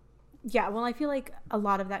 Like... Yeah, well, I feel like a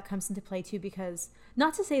lot of that comes into play, too, because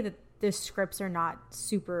not to say that the scripts are not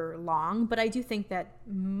super long, but I do think that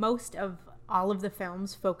most of all of the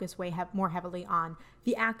films focus more heavily on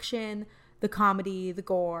the action, the comedy, the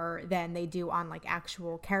gore, than they do on, like,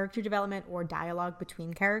 actual character development or dialogue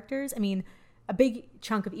between characters. I mean... A big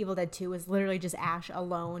chunk of Evil Dead 2 is literally just Ash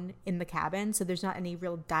alone in the cabin, so there's not any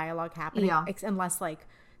real dialogue happening unless, like,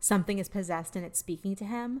 something is possessed and it's speaking to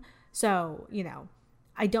him. So, you know,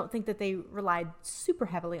 I don't think that they relied super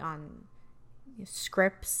heavily on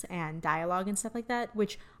scripts and dialogue and stuff like that,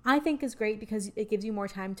 which I think is great because it gives you more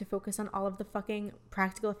time to focus on all of the fucking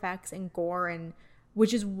practical effects and gore, and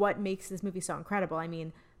which is what makes this movie so incredible. I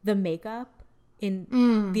mean, the makeup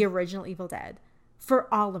in the original Evil Dead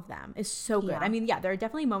for all of them is so good. I mean, yeah, there are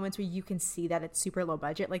definitely moments where you can see that it's super low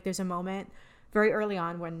budget. Like, there's a moment very early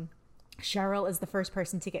on when Cheryl is the first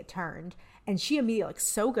person to get turned, and she immediately looks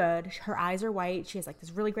so good. Her eyes are white. She has, like,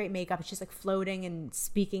 this really great makeup. And she's, like, floating and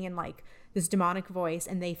speaking in, like, this demonic voice,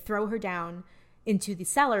 and they throw her down into the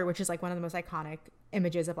cellar, which is, like, one of the most iconic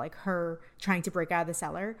images of, like, her trying to break out of the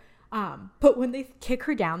cellar. But when they kick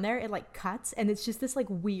her down there, it, like, cuts, and it's just this, like,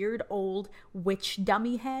 weird old witch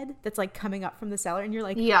dummy head that's, like, coming up from the cellar, and you're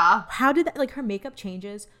like, how did that, like, her makeup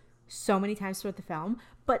changes so many times throughout the film,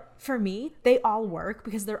 but for me, they all work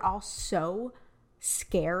because they're all so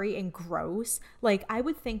scary and gross. Like, I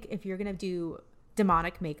would think if you're gonna do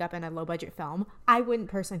demonic makeup in a low budget film, I wouldn't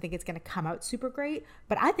personally think it's gonna come out super great,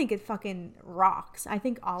 but I think it fucking rocks. I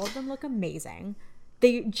think all of them look amazing.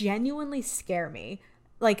 They genuinely scare me.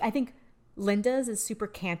 Like, I think Linda's is super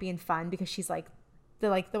campy and fun because she's like the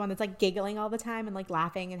one that's like giggling all the time and like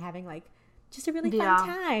laughing and having like just a really fun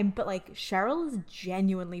time. But like Cheryl is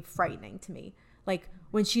genuinely frightening to me. Like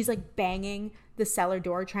when she's like banging the cellar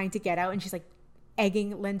door trying to get out and she's like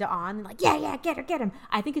egging Linda on and like, yeah, get him.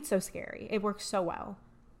 I think it's so scary. It works so well.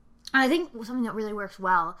 I think something that really works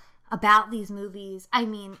well about these movies, I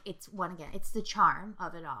mean, it's the charm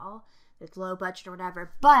of it all. it's low budget or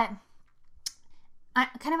whatever. But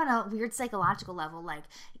kind of on a weird psychological level, like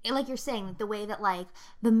you're saying, like the way that like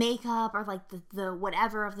the makeup or like the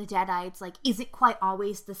whatever of the deadites like isn't quite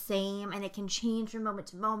always the same, and it can change from moment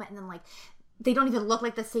to moment, and then like they don't even look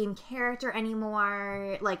like the same character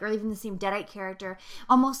anymore, like, or even the same deadite character,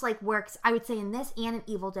 almost like works, I would say, in this and in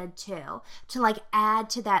Evil Dead 2 to like add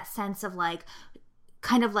to that sense of like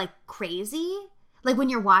kind of like crazy, like when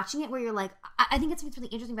you're watching it where you're like, I think it's what's really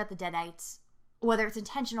interesting about the deadites, whether it's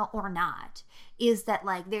intentional or not, is that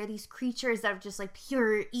like they're these creatures that are just like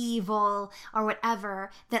pure evil or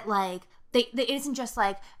whatever, that like they it isn't just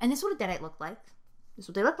like, and this is what a deadite looked like, this is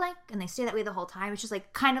what they look like, and they stay that way the whole time. It's just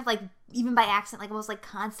like kind of like even by accident, like almost like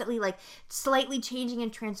constantly like slightly changing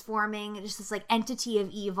and transforming, just this like entity of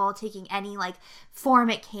evil taking any like form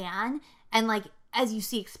it can, and like as you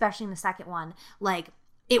see especially in the second one, like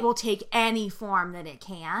it will take any form that it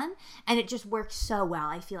can, and it just works so well,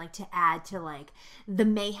 I feel like, to add to like the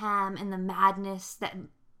mayhem and the madness that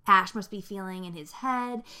Ash must be feeling in his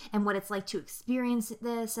head and what it's like to experience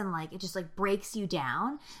this, and like it just like breaks you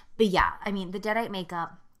down. But yeah, I mean, the deadite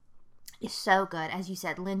makeup is so good. As you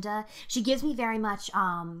said, Linda, she gives me very much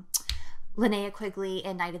Linnea Quigley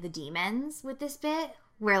in Night of the Demons with this bit,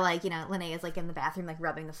 where like, you know, Linnea is like in the bathroom like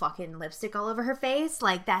rubbing the fucking lipstick all over her face.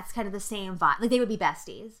 Like that's kind of the same vibe. Like they would be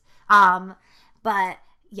besties. But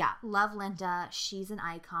yeah, love Linda. She's an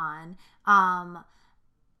icon. I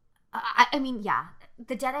mean, yeah,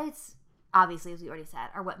 the deadites, obviously, as we already said,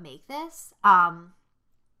 are what make this.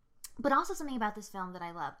 But also something about this film that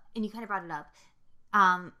I love, and you kind of brought it up,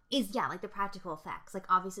 is, yeah, like the practical effects. Like,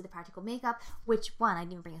 obviously, the practical makeup, which, one, I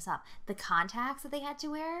didn't even bring this up. The contacts that they had to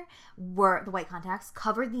wear were, the white contacts,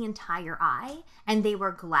 covered the entire eye, and they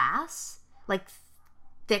were glass, like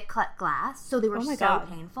thick cut glass, so they were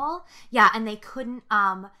painful. Yeah, and they couldn't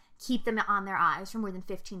keep them on their eyes for more than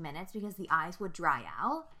 15 minutes because the eyes would dry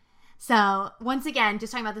out. So, once again,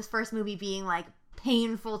 just talking about this first movie being, like,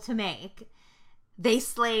 painful to make, they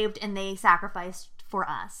slaved and they sacrificed for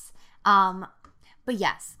us. But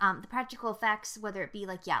yes, the practical effects, whether it be,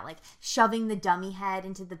 like, yeah, like, shoving the dummy head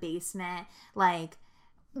into the basement, like,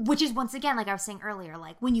 which is, once again, like I was saying earlier,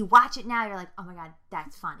 like, when you watch it now, you're like, oh my god,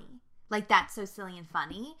 that's funny. Like, that's so silly and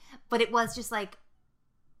funny. But it was just, like,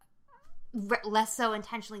 less so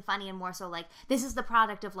intentionally funny and more so like this is the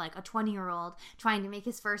product of like a 20-year-old trying to make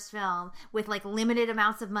his first film with like limited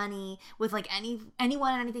amounts of money, with like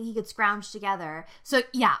anyone and anything he could scrounge together. So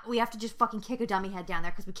yeah, we have to just fucking kick a dummy head down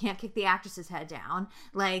there because we can't kick the actress's head down.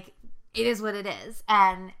 Like, it is what it is.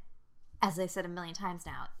 And as I said a million times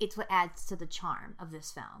now, it's what adds to the charm of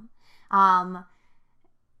this film.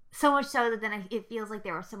 So much so that then it feels like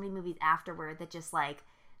there were so many movies afterward that just like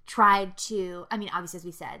tried to, I mean, obviously, as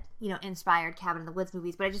we said, you know, inspired Cabin in the Woods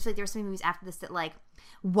movies, but I just like there were so many movies after this that like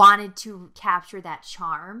wanted to capture that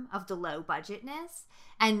charm of the low budgetness,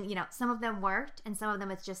 and you know, some of them worked, and some of them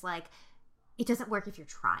it's just like it doesn't work if you're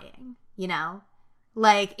trying, you know,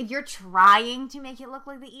 like if you're trying to make it look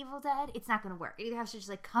like the Evil Dead, it's not going to work. It either has to just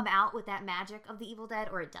like come out with that magic of the Evil Dead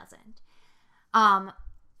or it doesn't. But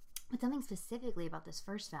something specifically about this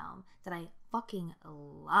first film that I fucking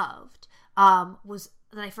loved was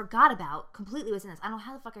that I forgot about completely was in this. I don't know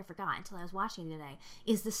how the fuck I forgot until I was watching it today.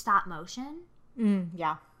 Is the stop motion?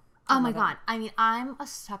 Yeah. Oh my god. I mean, I'm a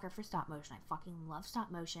sucker for stop motion. I fucking love stop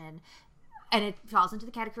motion, and it falls into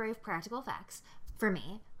the category of practical effects for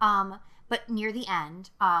me. But near the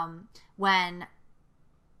end, when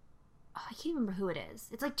I can't remember who it is.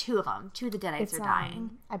 It's like two of them. Two of the deadites are dying.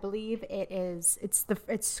 I believe it's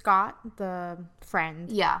Scott, the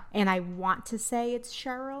friend. Yeah. And I want to say it's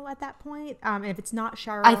Cheryl at that point. And if it's not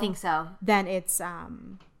Cheryl, I think so. Then it's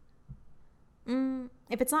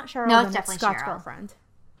if it's not Cheryl, no, then it's definitely Scott's Cheryl. Girlfriend.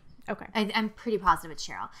 Okay. I'm pretty positive it's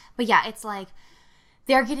Cheryl. But yeah, it's like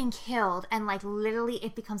they're getting killed, and like literally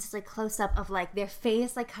it becomes this like close up of like their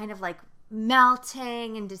face like kind of like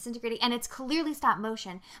melting and disintegrating, and it's clearly stop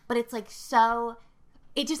motion, but it's like so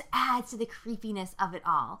it just adds to the creepiness of it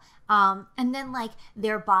all. And then like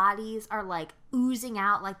their bodies are like oozing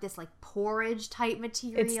out like this like porridge type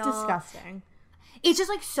material. It's disgusting. It's just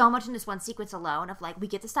like so much in this one sequence alone of like we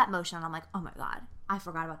get the stop motion and I'm like, oh my god, I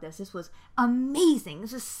forgot about this. This was amazing.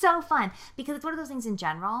 This was so fun because it's one of those things in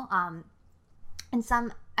general.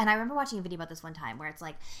 And I remember watching a video about this one time where it's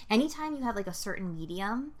like anytime you have like a certain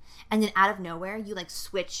medium and then out of nowhere you like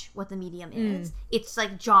switch what the medium is, it's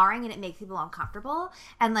like jarring and it makes people uncomfortable.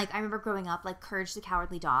 And like I remember growing up, like Courage the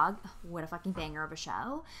Cowardly Dog, what a fucking banger of a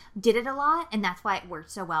show, did it a lot, and that's why it worked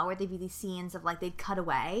so well, where they'd be these scenes of like they'd cut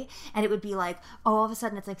away and it would be like, oh, all of a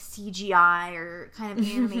sudden it's like CGI or kind of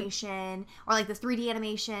animation or like this 3D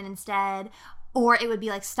animation instead. or it would be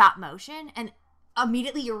like stop motion, and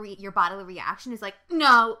immediately your bodily reaction is like,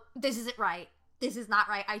 no, this isn't right. This is not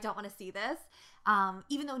right. I don't want to see this.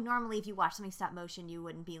 Even though normally if you watch something stop motion, you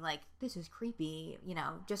wouldn't be like, this is creepy, you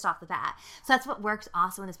know, just off the bat. So that's what works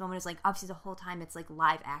also in this moment is like, obviously the whole time it's like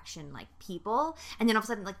live action, like people. And then all of a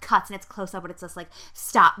sudden like cuts and it's close up, but it's this like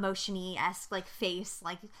stop motion-y-esque like face,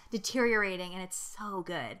 like deteriorating. And it's so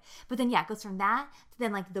good. But then yeah, it goes from that to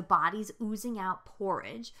then like the body's oozing out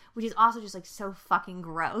porridge, which is also just like so fucking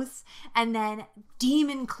gross. And then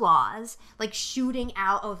demon claws like shooting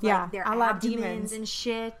out of like their abdomens and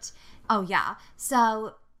shit. Oh, yeah.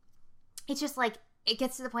 So it's just like, it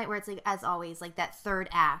gets to the point where it's like, as always, like that third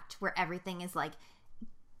act where everything is like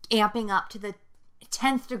amping up to the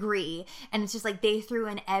 10th degree. And it's just like they threw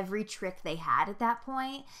in every trick they had at that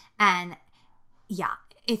point. And yeah,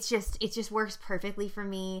 it just works perfectly for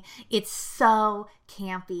me. It's so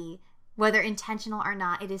campy, whether intentional or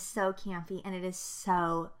not. It is so campy and it is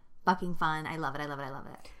so fucking fun. I love it. I love it. I love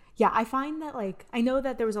it. Yeah, I find that, like, I know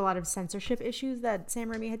that there was a lot of censorship issues that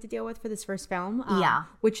Sam Raimi had to deal with for this first film.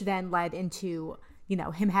 Which then led into, you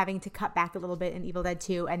know, him having to cut back a little bit in Evil Dead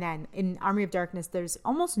 2. And then in Army of Darkness, there's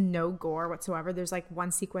almost no gore whatsoever. There's, like,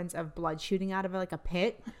 one sequence of blood shooting out of, like, a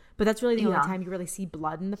pit. But that's really the only time you really see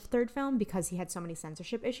blood in the third film because he had so many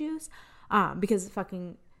censorship issues. Because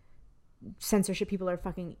fucking censorship people are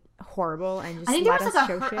fucking horrible and just I think there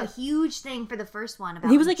was like a huge thing for the first one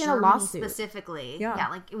about he was like Germany in a lawsuit specifically. Yeah,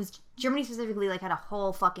 like it was Germany specifically like had a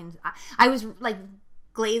whole fucking I was like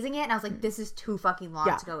glazing it and I was like, this is too fucking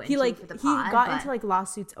long to go into for the pod. He got into like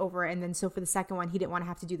lawsuits over it, and then so for the second one he didn't want to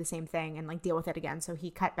have to do the same thing and like deal with it again, so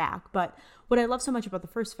he cut back. But what I love so much about the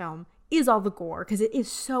first film is all the gore, because it is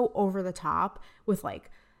so over the top with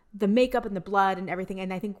like the makeup and the blood and everything.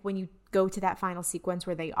 And I think when you go to that final sequence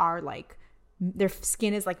where they are like their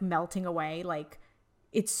skin is like melting away, like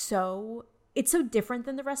it's so different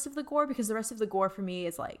than the rest of the gore, because the rest of the gore for me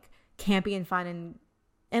is like campy and fun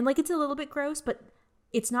and like it's a little bit gross, but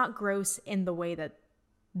it's not gross in the way that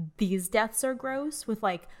these deaths are gross, with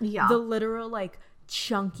like the literal like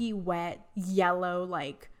chunky wet yellow,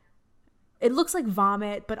 like it looks like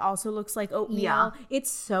vomit but also looks like oatmeal.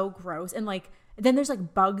 It's so gross. And like then there's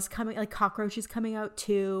like bugs coming, like cockroaches coming out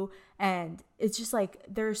too, and it's just like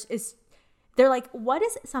they're like, what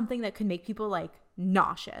is something that could make people like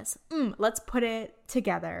nauseous? Let's put it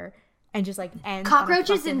together and just like end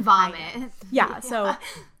cockroaches and vomit. Yeah, so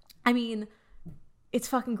I mean, it's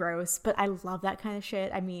fucking gross, but I love that kind of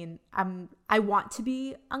shit. I mean, I want to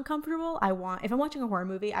be uncomfortable. If I'm watching a horror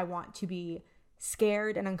movie, I want to be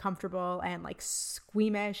scared and uncomfortable and like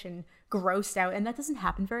squeamish and grossed out, and that doesn't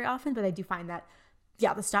happen very often, but I do find that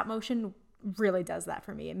the stop motion really does that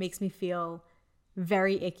for me. It makes me feel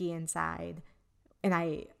very icky inside, and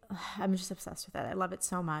I'm just obsessed with it. I love it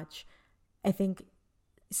so much. I think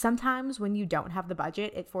sometimes when you don't have the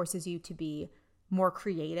budget, it forces you to be more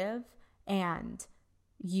creative and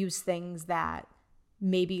use things that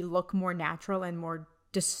maybe look more natural and more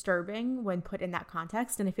disturbing when put in that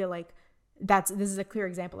context. And I feel like this is a clear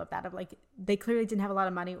example of that, of like they clearly didn't have a lot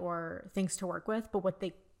of money or things to work with, but what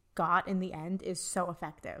they got in the end is so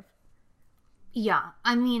effective. Yeah,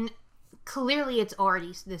 I mean, clearly it's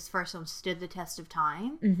already, this first one stood the test of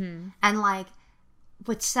time. And like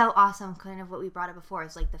what's so awesome, kind of what we brought up before,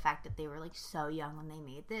 is like the fact that they were like so young when they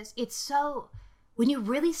made this. It's so, when you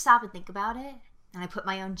really stop and think about it, and I put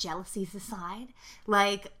my own jealousies aside,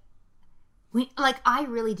 like I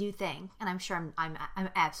really do think, and I'm sure I'm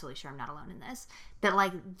absolutely sure I'm not alone in this, that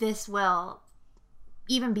like this will,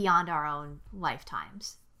 even beyond our own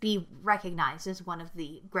lifetimes, be recognized as one of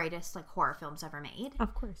the greatest like horror films ever made.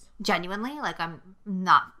 Of course. Genuinely, like I'm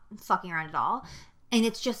not fucking around at all. And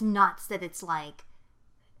it's just nuts that it's like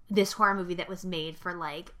this horror movie that was made for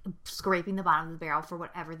like scraping the bottom of the barrel for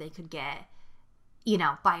whatever they could get, you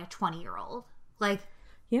know, by a 20-year-old. Like,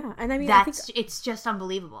 yeah, and I mean, it's just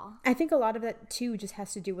unbelievable. I think a lot of that too just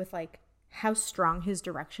has to do with like how strong his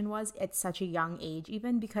direction was at such a young age,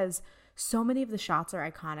 even, because so many of the shots are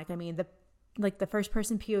iconic. I mean, the first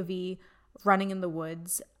person POV running in the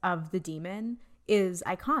woods of the demon is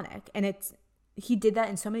iconic, and he did that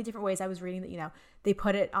in so many different ways. I was reading that, you know, they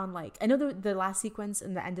put it on like, I know the last sequence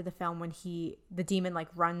in the end of the film when the demon like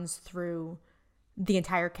runs through the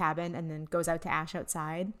entire cabin and then goes out to Ash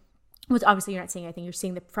outside, which obviously you're not seeing anything, you're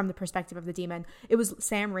seeing from the perspective of the demon. It was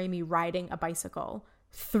Sam Raimi riding a bicycle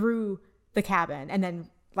through the cabin and then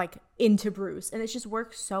like into Bruce, and it just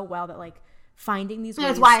works so well that like finding these ways.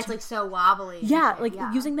 That's why it's like so wobbly. Yeah, like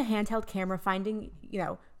using the handheld camera, finding, you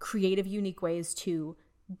know, creative, unique ways to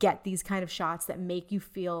get these kind of shots that make you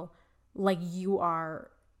feel like you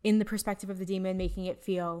are in the perspective of the demon, making it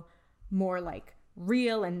feel more like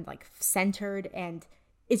real and like centered, and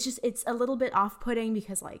it's a little bit off-putting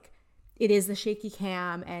because like it is the shaky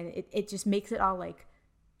cam, and it just makes it all like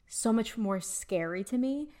so much more scary to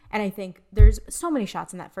me. And I think there's so many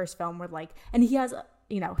shots in that first film where like, and he has,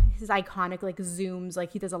 you know, his iconic like zooms,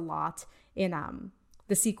 like he does a lot in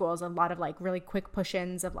the sequels, a lot of like really quick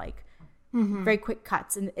push-ins of like very quick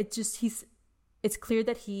cuts, and it's clear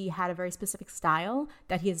that he had a very specific style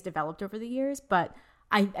that he has developed over the years. But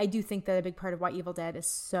I do think that a big part of why Evil Dead is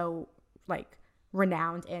so like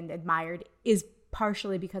renowned and admired is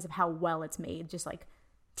partially because of how well it's made, just like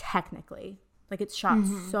technically. Like it's shot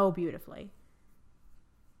so beautifully.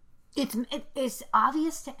 It's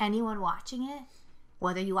obvious to anyone watching it,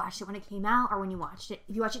 whether you watched it when it came out or when you watched it,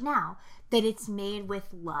 if you watch it now, that it's made with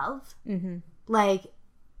love. Like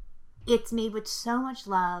it's made with so much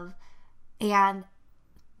love, and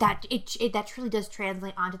that that truly does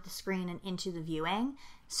translate onto the screen and into the viewing.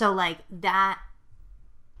 So like that,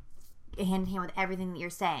 hand in hand with everything that you're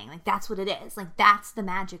saying, like that's what it is. Like that's the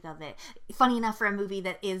magic of it. Funny enough, for a movie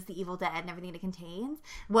that is the Evil Dead and everything it contains,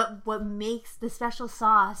 what makes the special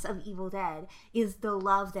sauce of Evil Dead is the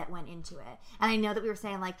love that went into it. And I know that we were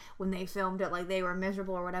saying like when they filmed it, like they were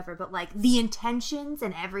miserable or whatever, but like the intentions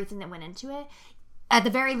and everything that went into it, at the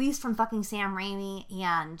very least from fucking Sam Raimi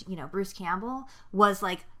and, you know, Bruce Campbell, was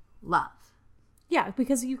like love. Yeah,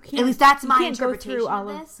 because you can't. At least that's my interpretation of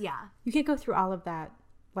this. Yeah, you can't go through all of that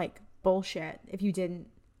like bullshit if you didn't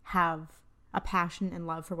have a passion and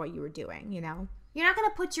love for what you were doing, you know? You're not gonna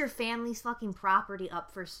put your family's fucking property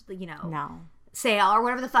up for, you know, sale or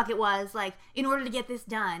whatever the fuck it was, like, in order to get this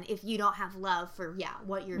done if you don't have love for,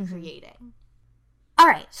 what you're creating.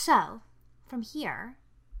 Alright, so, from here,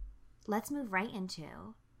 let's move right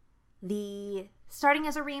into the starting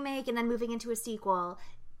as a remake and then moving into a sequel,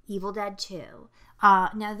 Evil Dead 2.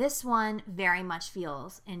 Now this one very much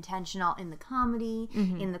feels intentional in the comedy,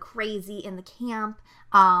 in the crazy, in the camp.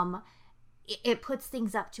 It puts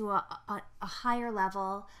things up to a higher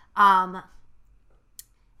level.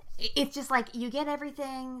 It's just like you get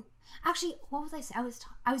everything. Actually, what was I saying?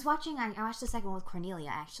 I watched the second one with Cornelia.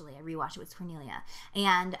 Actually, I rewatched it with Cornelia,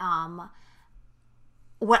 and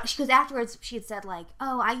because afterwards she had said like,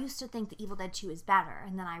 oh, I used to think the Evil Dead 2 is better,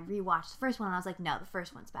 and then I rewatched the first one and I was like, no, the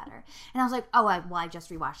first one's better. And I was like, oh, I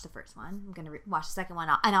just rewatched the first one, I'm gonna watch the second one,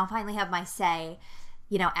 and I'll finally have my say,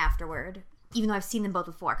 you know, afterward, even though I've seen them both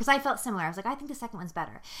before, because I felt similar. I was like, I think the second one's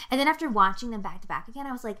better. And then after watching them back to back again,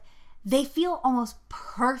 I was like, they feel almost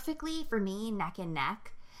perfectly for me neck and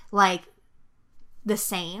neck, like the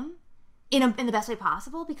same in the best way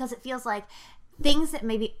possible, because it feels like things that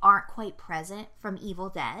maybe aren't quite present from Evil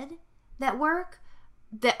Dead that work,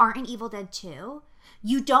 that aren't in Evil Dead 2,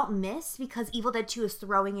 you don't miss, because Evil Dead 2 is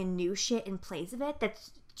throwing in new shit in place of it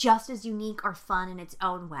that's just as unique or fun in its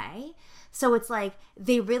own way. So it's like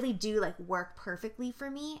they really do like work perfectly for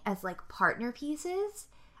me as like partner pieces.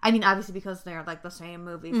 I mean, obviously because they're like the same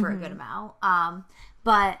movie for a good amount.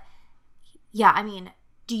 But yeah, I mean,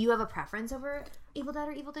 do you have a preference over Evil Dead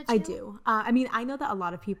or Evil Dead 2? I do. I mean, I know that a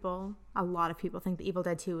lot of people think that Evil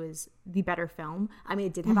Dead 2 is the better film. I mean,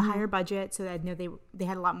 it did have a higher budget, so I know they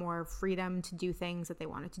had a lot more freedom to do things that they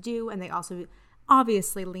wanted to do, and they also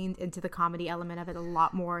obviously leaned into the comedy element of it a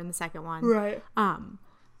lot more in the second one. Right.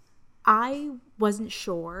 I wasn't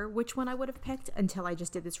sure which one I would have picked until I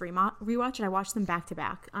just did this rewatch, and I watched them back to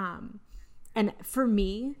back. And for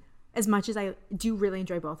me, as much as I do really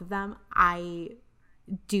enjoy both of them, I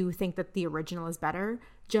do think that the original is better,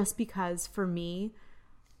 just because for me,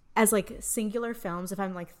 as like singular films, if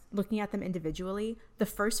I'm like looking at them individually, the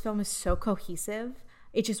first film is so cohesive.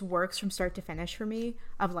 It just works from start to finish for me,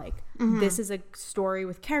 of like, this is a story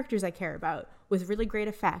with characters I care about, with really great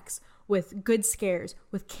effects, with good scares,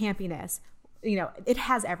 with campiness. You know, it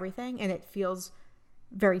has everything, and it feels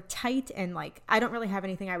very tight, and like I don't really have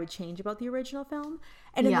anything I would change about the original film.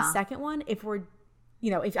 And in the second one, if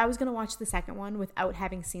I was going to watch the second one without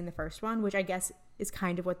having seen the first one, which I guess is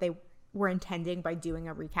kind of what they were intending by doing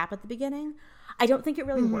a recap at the beginning, I don't think it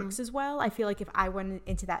really works as well. I feel like if I went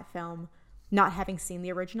into that film not having seen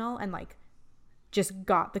the original and like just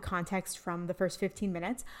got the context from the first 15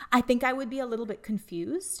 minutes, I think I would be a little bit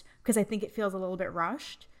confused, because I think it feels a little bit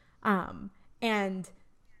rushed. And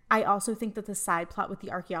I also think that the side plot with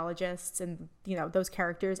the archaeologists and, you know, those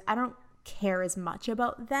characters, I don't care as much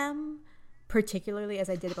about them particularly as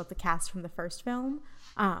I did about the cast from the first film.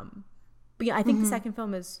 But yeah, I think the second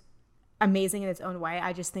film is amazing in its own way.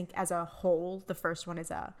 I just think as a whole, the first one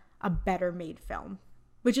is a better made film,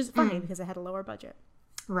 which is funny because it had a lower budget.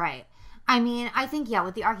 Right. I mean, I think,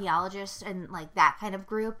 with the archaeologists and, like, that kind of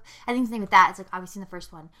group, I think the thing with that is, like, obviously in the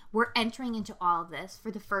first one, we're entering into all of this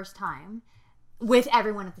for the first time with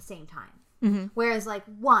everyone at the same time. Mm-hmm. Whereas, like,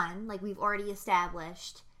 one, like, we've already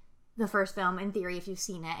established the first film, in theory, if you've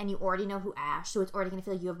seen it, and you already know who Ash, so it's already going to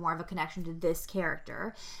feel like you have more of a connection to this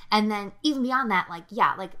character. And then, even beyond that, like,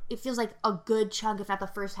 it feels like a good chunk, if not the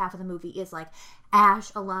first half of the movie, is, like,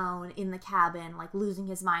 Ash alone in the cabin, like, losing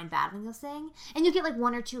his mind, battling this thing. And you get, like,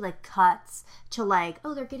 one or two, like, cuts to, like,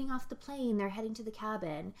 oh, they're getting off the plane, they're heading to the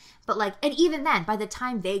cabin. But, like, and even then, by the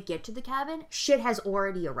time they get to the cabin, shit has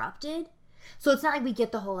already erupted. So it's not like we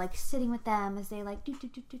get the whole, like, sitting with them as they, like,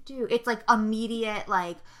 do. It's, like, immediate,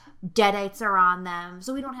 like, deadites are on them.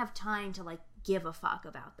 So we don't have time to, like, give a fuck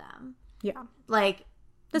about them. Yeah. Like,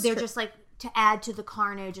 they're just, like, to add to the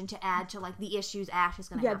carnage and to add to, like, the issues Ash is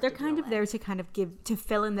going to have to deal with. Yeah, they're kind of there to kind of to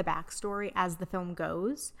fill in the backstory as the film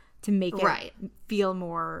goes, to make it feel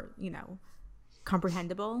more, you know,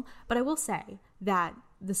 comprehensible. But I will say that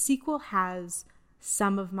the sequel has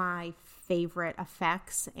some of my favorite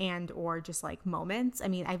effects and or just, like, moments. I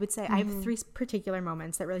mean, I would say I have 3 particular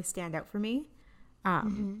moments that really stand out for me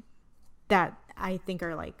that I think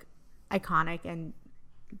are, like, iconic and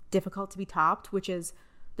difficult to be topped, which is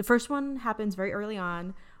the first one happens very early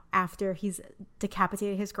on after he's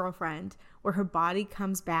decapitated his girlfriend, where her body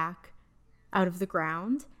comes back out of the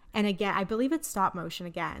ground. And again, I believe it's stop motion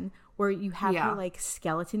again, where you have her, like,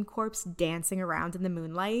 skeleton corpse dancing around in the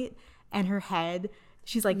moonlight, and her head,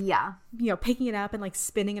 she's, like, you know, picking it up and, like,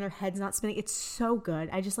 spinning, and her head's not spinning. It's so good.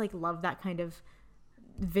 I just, like, love that kind of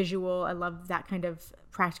visual. I love that kind of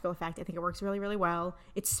practical effect. I think it works really, really well.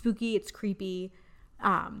 It's spooky. It's creepy.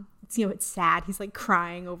 It's, you know, it's sad. He's, like,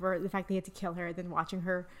 crying over the fact that he had to kill her, then watching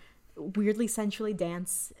her weirdly sensually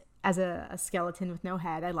dance as a skeleton with no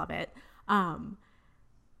head. I love it.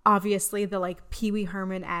 Obviously the, like, Pee Wee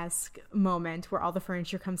Herman-esque moment where all the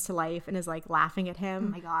furniture comes to life and is, like, laughing at him.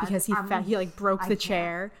 Oh my God. Because he like broke the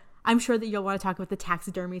chair. I'm sure that you'll want to talk about the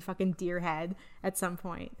taxidermy fucking deer head at some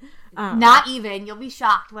point. Not even. You'll be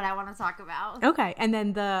shocked what I want to talk about. Okay. And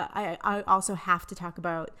then I also have to talk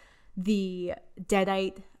about the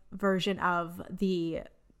deadite version of the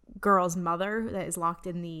girl's mother that is locked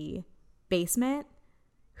in the basement,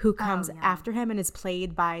 who comes after him and is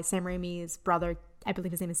played by Sam Raimi's brother. I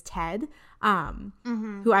believe his name is Ted,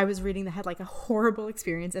 who I was reading that had, like, a horrible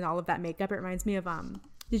experience in all of that makeup. It reminds me of,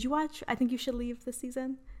 did you watch I Think You Should Leave this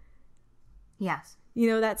season? Yes. You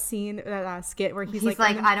know that scene, that skit where he's like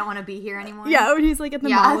I don't want to be here anymore? Yeah, when he's, like, at the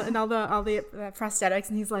mall and all the prosthetics,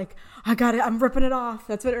 and he's like, I got it, I'm ripping it off.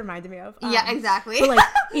 That's what it reminded me of. Yeah, exactly. But, like,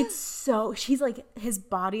 it's so, she's, like, his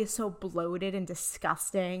body is so bloated and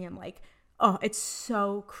disgusting, and, like, oh, it's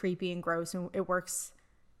so creepy and gross, and it works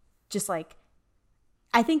just, like,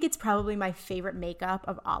 I think it's probably my favorite makeup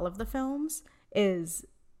of all of the films is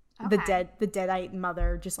the deadite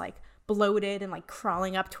mother just, like, bloated and, like,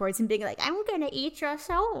 crawling up towards him being like, I'm gonna eat your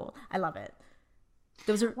soul. I love it.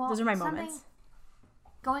 Those are my moments.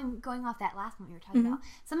 Going off that last one we were talking about,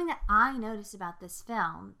 something that I noticed about this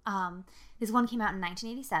film, this one came out in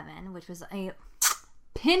 1987, which was a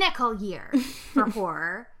pinnacle year for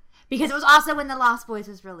horror, because it was also when The Lost Boys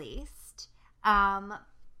was released.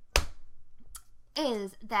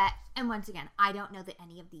 Is that, and once again, I don't know that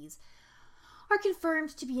any of these are confirmed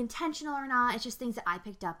to be intentional or not. It's just things that I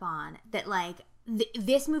picked up on, that, like,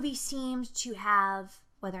 this movie seemed to have,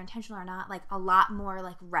 whether intentional or not, like, a lot more,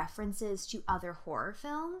 like, references to other horror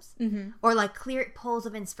films, or, like, clear pulls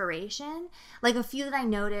of inspiration. Like, a few that I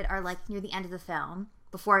noted are, like, near the end of the film,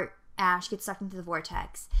 before Ash gets sucked into the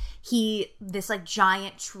vortex, this, like,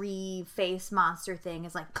 giant tree face monster thing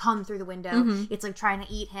is, like, come through the window. It's, like, trying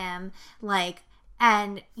to eat him, like.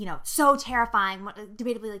 And, you know, so terrifying,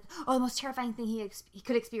 debatably, like, the most terrifying thing he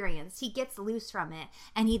could experience. He gets loose from it,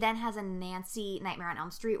 and he then has a Nancy Nightmare on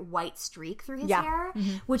Elm Street white streak through his hair,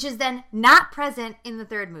 which is then not present in the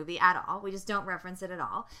third movie at all. We just don't reference it at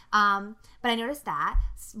all. But I noticed that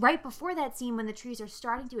right before that scene, when the trees are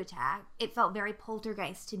starting to attack, it felt very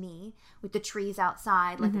Poltergeist to me, with the trees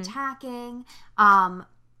outside, like, attacking.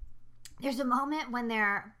 There's a moment when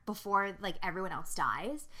they're, before, like, everyone else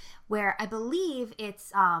dies, where I believe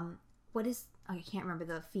it's, I can't remember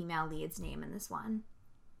the female lead's name in this one.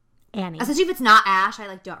 Annie. Especially if it's not Ash, I,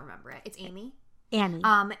 like, don't remember it. It's Amy. Annie.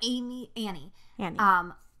 Annie.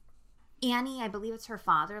 Annie, I believe it's her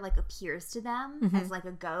father, like, appears to them as, like,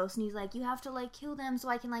 a ghost, and he's like, you have to, like, kill them so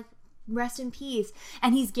I can, like, rest in peace.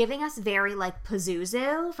 And he's giving us very like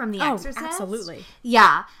Pazuzu from The Exorcist. Absolutely.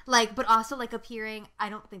 Yeah, like, but also like appearing, I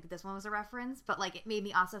don't think that this one was a reference, but like it made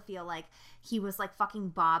me also feel like he was like fucking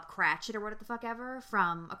Bob Cratchit or what the fuck ever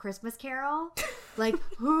from A Christmas Carol. Like,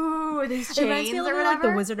 ooh, these chains or whatever. Like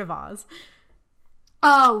the Wizard of Oz.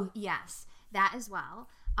 Oh, yes, that as well.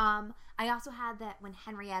 I also had that when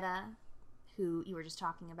Henrietta, who you were just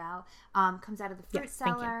talking about, comes out of the fruit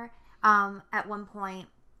cellar, at one point,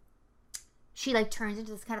 she like turns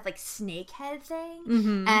into this kind of like snake head thing.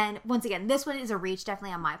 Mm-hmm. And once again, this one is a reach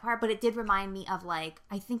definitely on my part, but it did remind me of like,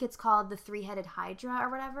 I think it's called the three-headed Hydra or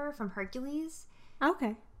whatever from Hercules.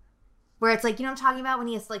 Okay. Where it's like, you know what I'm talking about when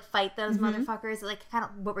he has to like fight those motherfuckers? Like, kind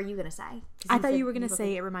of, what were you going to say? I thought you were going to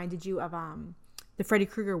say it reminded you of the Freddy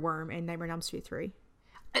Krueger worm in Nightmare on Elm Street 3.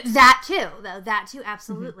 That too, though. That too,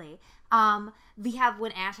 absolutely. We have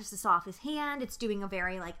when Ash has to saw off his hand. It's doing a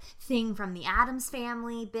very like thing from the Addams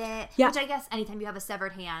Family bit, which I guess anytime you have a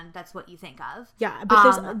severed hand, that's what you think of. Yeah,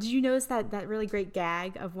 but did you notice that really great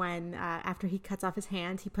gag of when after he cuts off his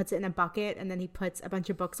hand, he puts it in a bucket and then he puts a bunch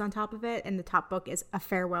of books on top of it, and the top book is A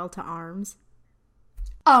Farewell to Arms.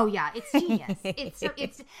 Oh yeah, it's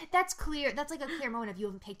genius. That's clear. That's like a clear moment if you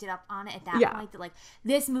haven't picked it up on it at that point that like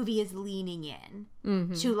this movie is leaning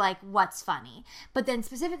in to like what's funny. But then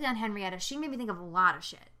specifically on Henrietta, she made me think of a lot of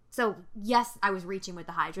shit. So yes, I was reaching with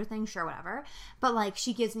the Hydra thing, sure, whatever. But like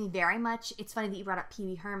she gives me very much. It's funny that you brought up Pee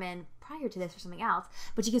Wee Herman prior to this or something else,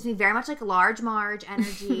 but she gives me very much like Large Marge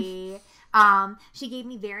energy. She gave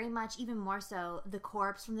me very much, even more so, the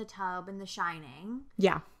corpse from the tub in The Shining.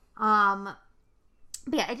 Yeah.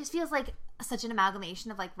 But yeah, it just feels like such an amalgamation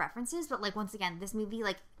of like references. But like once again, this movie,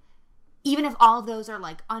 like even if all of those are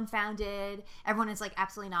like unfounded, everyone is like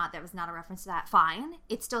absolutely not. That was not a reference to that. Fine,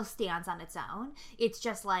 it still stands on its own. It's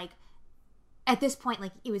just like at this point,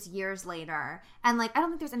 like it was years later, and like I don't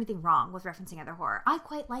think there's anything wrong with referencing other horror. I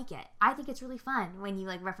quite like it. I think it's really fun when you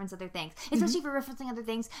like reference other things, especially for referencing other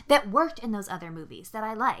things that worked in those other movies that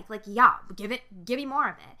I like. Like yeah, give me more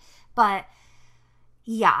of it. But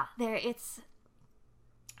yeah,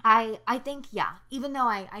 I think, yeah, even though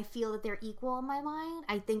I feel that they're equal in my mind,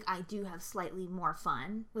 I think I do have slightly more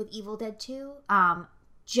fun with Evil Dead 2,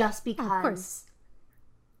 just because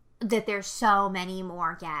that there's so many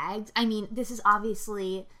more gags. I mean, this is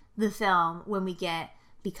obviously the film when we get,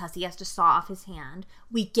 because he has to saw off his hand,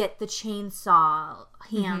 we get the chainsaw,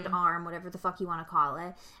 hand, arm, whatever the fuck you want to call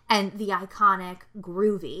it, and the iconic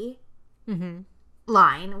Groovy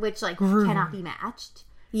line, which, like, cannot be matched.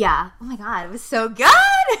 Yeah. Oh my god, it was so good.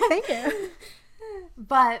 Thank you.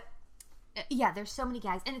 But yeah, there's so many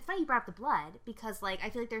gags, and it's funny you brought up the blood because like I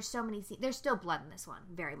feel like there's so many scenes. There's still blood in this one,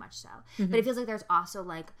 very much so. But it feels like there's also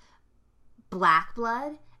like black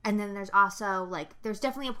blood, and then there's also like there's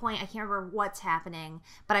definitely a point, I can't remember what's happening,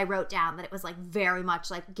 but I wrote down that it was like very much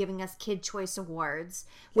like giving us Kid Choice Awards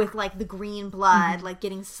with like the green blood like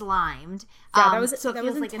getting slimed. Yeah, that was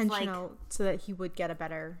like intentional so that he would get a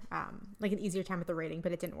better like an easier time with the rating,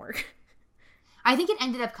 but it didn't work. I think it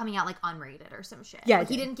ended up coming out like unrated or some shit. Yeah, like,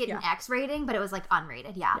 he didn't get an X rating, but it was like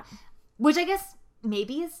unrated. Yeah, which I guess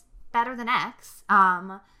maybe is better than X.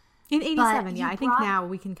 In 87, I think now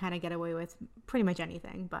we can kind of get away with pretty much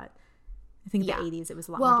anything, but I think in the 80s it was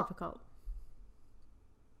a lot more difficult.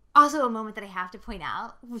 Also, a moment that I have to point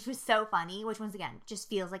out, which was so funny, which once again just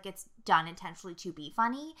feels like it's done intentionally to be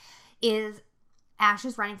funny, is Ash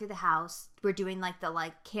is running through the house. We're doing like the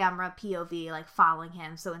like camera POV, like following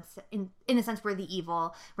him. So in a sense, we're the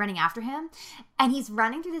evil running after him. And he's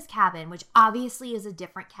running through this cabin, which obviously is a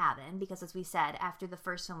different cabin because as we said, after the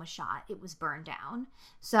first film was shot, it was burned down.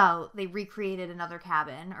 So they recreated another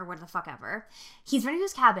cabin or what the fuck ever. He's running through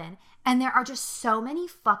this cabin and there are just so many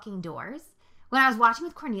fucking doors. When I was watching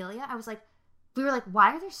with Cornelia, I was like, we were like,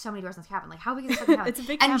 why are there so many doors in this cabin? Like, how big is this fucking cabin? It's a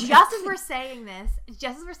big cabin. And just as we're saying this,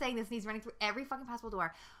 and he's running through every fucking possible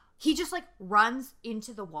door, he just, like, runs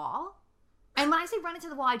into the wall. And when I say run into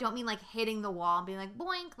the wall, I don't mean, like, hitting the wall and being like,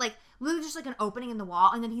 boink. Like, literally just, like, an opening in the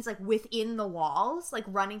wall. And then he's, like, within the walls, like,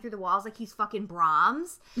 running through the walls like he's fucking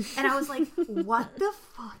Brahms. And I was like, what the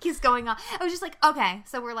fuck is going on? I was just like, okay,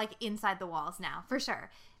 so we're, like, inside the walls now, for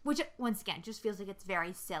sure. Which, once again, just feels like it's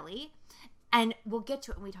very silly. And we'll get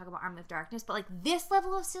to it when we talk about Army of Darkness, but, like, this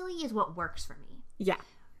level of silly is what works for me. Yeah.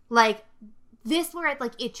 Like, this where,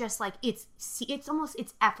 like, it just, like, it's almost,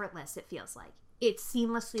 it's effortless, it feels like. It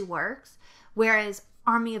seamlessly works, whereas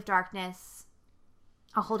Army of Darkness,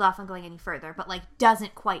 I'll hold off on going any further, but, like,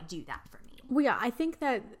 doesn't quite do that for me. Well, yeah, I think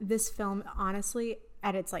that this film, honestly,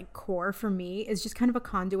 at its, like, core for me, is just kind of a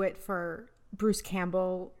conduit for Bruce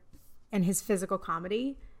Campbell and his physical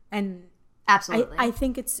comedy, and Absolutely. I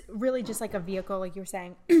think it's really just like a vehicle, like you were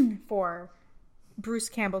saying, for Bruce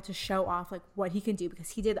Campbell to show off like what he can do,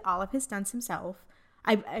 because he did all of his stunts himself.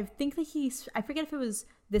 I think that I forget if it was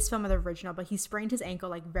this film or the original, but he sprained his ankle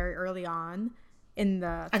like very early on in the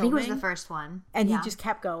filming. I think it was the first one. And he just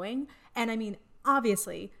kept going. And I mean,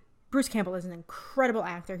 obviously, Bruce Campbell is an incredible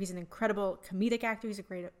actor. He's an incredible comedic actor. He's a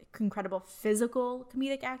great, incredible physical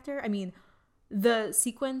comedic actor. I mean, the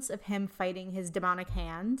sequence of him fighting his demonic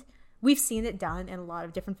hand, we've seen it done in a lot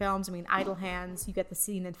of different films. I mean, Idle Hands, you get the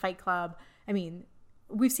scene in Fight Club. I mean,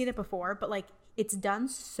 we've seen it before, but like it's done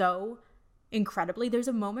so incredibly. There's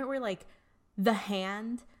a moment where like the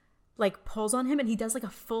hand like pulls on him and he does like a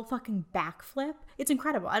full fucking backflip. It's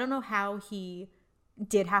incredible. I don't know how he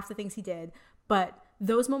did half the things he did, but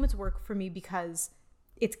those moments work for me because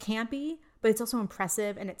it's campy, but it's also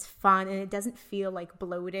impressive and it's fun, and it doesn't feel like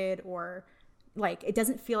bloated, or like it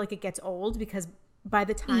doesn't feel like it gets old, because by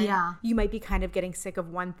the time you might be kind of getting sick of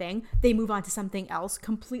one thing, they move on to something else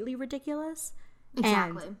completely ridiculous.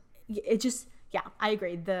 Exactly. And it just, I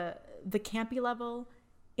agree. The campy level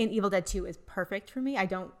in Evil Dead 2 is perfect for me. I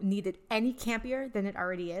don't need it any campier than it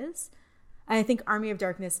already is. And I think Army of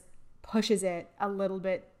Darkness pushes it a little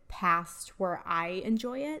bit past where I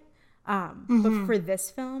enjoy it. But for this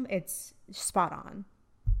film, it's spot on.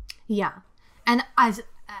 Yeah. And as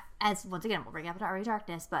once again, we'll bring up to Army of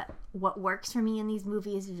Darkness, but what works for me in these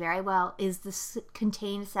movies very well is the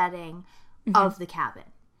contained setting of the cabin.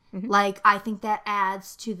 Like, I think that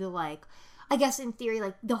adds to the, like, I guess in theory,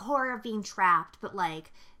 like, the horror of being trapped, but,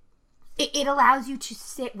 like, it allows you to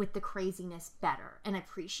sit with the craziness better and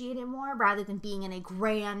appreciate it more, rather than being in a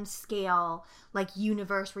grand scale, like,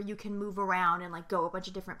 universe where you can move around and, like, go a bunch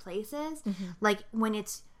of different places. Like, when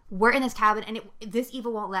we're in this cabin and this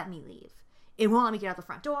evil won't let me leave. It won't let me get out the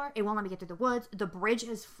front door. It won't let me get through the woods. The bridge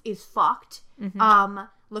is fucked.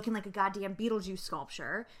 Looking like a goddamn Beetlejuice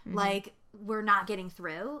sculpture. Like, we're not getting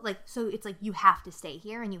through. Like, so it's like you have to stay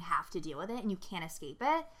here and you have to deal with it and you can't escape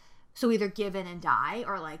it. So either give in and die,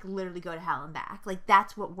 or like literally go to hell and back. Like,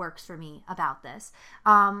 that's what works for me about this.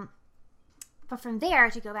 But from there,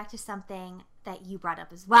 to go back to something that you brought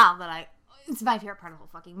up as well, it's my favorite part of the whole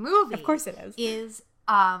fucking movie. Of course it is. Is,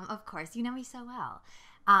 of course, you know me so well.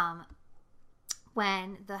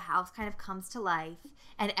 When the house kind of comes to life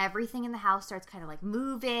and everything in the house starts kind of like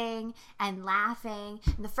moving and laughing.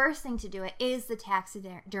 And the first thing to do it is the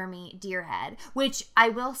taxidermy deer head, which I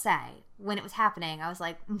will say, when it was happening, I was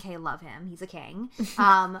like, okay, love him. He's a king.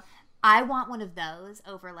 I want one of those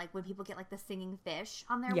over like when people get like the singing fish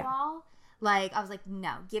on their wall. Like, I was like,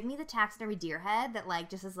 no, give me the taxidermy deer head that, like,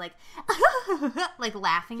 just is, like, like,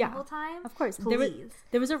 laughing the whole time. Of course. Please.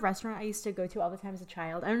 There was a restaurant I used to go to all the time as a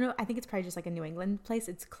child. I don't know. I think it's probably just, like, a New England place.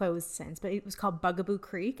 It's closed since. But it was called Bugaboo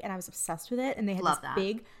Creek, and I was obsessed with it. And they had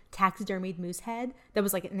big taxidermied moose head that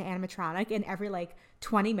was, like, an animatronic. And every, like,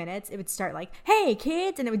 20 minutes, it would start, like, hey,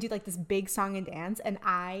 kids! And it would do, like, this big song and dance. And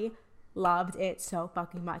I loved it so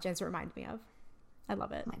fucking much. As it reminded me of. I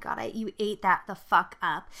love it. Oh my God, you ate that the fuck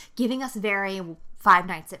up. Giving us very Five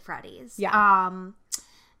Nights at Freddy's. Yeah.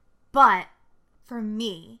 But for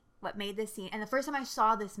me, what made this scene, and the first time I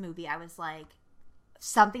saw this movie, I was like,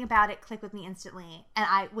 something about it clicked with me instantly.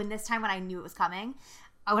 And when I knew it was coming,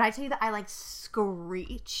 when I tell you that I like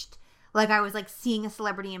screeched, like I was like seeing a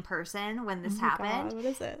celebrity in person when this happened. God, what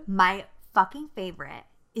is it? My fucking favorite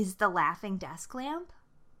is the laughing desk lamp.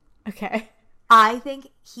 Okay. I think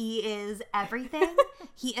he is everything.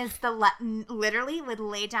 He is literally would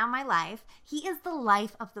lay down my life. He is the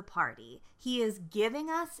life of the party. He is giving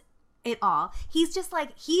us it all. He's just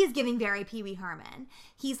like, he is giving very Pee Wee Herman.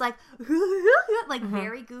 He's like, like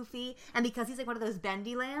very goofy. And because he's like one of those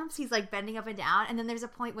bendy lamps, he's like bending up and down. And then there's a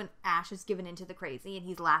point when Ash is given into the crazy and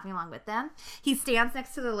he's laughing along with them. He stands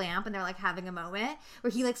next to the lamp and they're like having a moment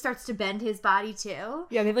where he like starts to bend his body too.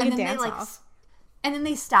 Yeah, they have like a dance off. And then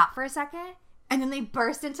they stop for a second. And then they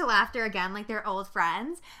burst into laughter again like they're old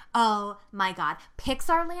friends. Oh my God.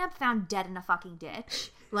 Pixar lamp found dead in a fucking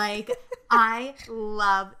ditch. Like, I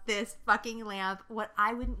love this fucking lamp. What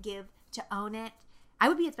I wouldn't give to own it. I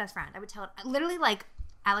would be its best friend. I would tell it, literally like,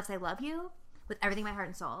 Alex, I love you with everything in my heart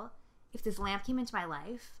and soul. If this lamp came into my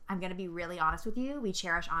life, I'm going to be really honest with you. We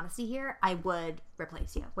cherish honesty here. I would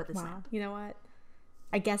replace you with this lamp. You know what?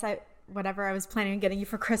 I guess whatever I was planning on getting you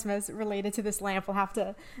for Christmas related to this lamp will have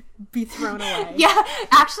to be thrown away. Yeah,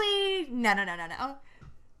 actually, no. I'm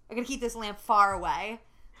gonna keep this lamp far away.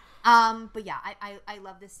 But yeah, I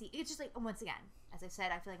love this scene. It's just like, once again, as I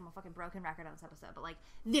said, I feel like I'm a fucking broken record on this episode, but like,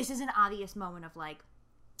 this is an obvious moment of like,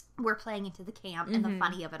 we're playing into the camp and the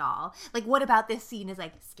funny of it all. Like, what about this scene is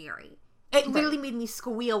like scary? It literally made me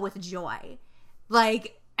squeal with joy.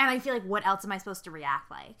 Like, And I feel like, what else am I supposed to react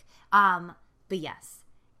like? But yes,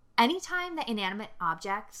 anytime that inanimate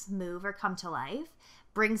objects move or come to life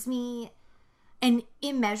brings me an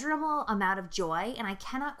immeasurable amount of joy, and I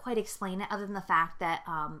cannot quite explain it other than the fact that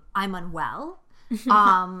I'm unwell.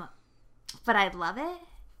 But I love it,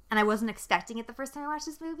 and I wasn't expecting it the first time I watched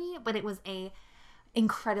this movie, but it was a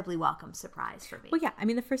incredibly welcome surprise for me. Well, yeah, I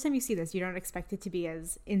mean, the first time you see this, you don't expect it to be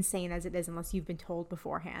as insane as it is unless you've been told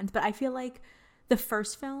beforehand. But I feel like the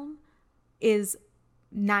first film is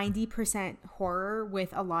 90% horror with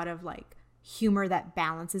a lot of like humor that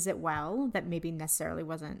balances it well, that maybe necessarily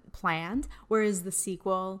wasn't planned, whereas the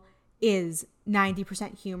sequel is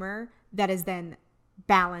 90% humor that is then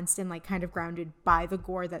balanced and like kind of grounded by the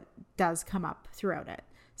gore that does come up throughout it.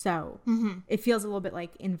 So it feels a little bit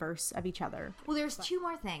like inverse of each other. Well, there's two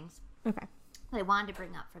more things that I wanted to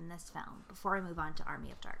bring up from this film before I move on to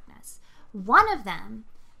Army of Darkness. One of them,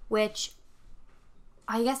 which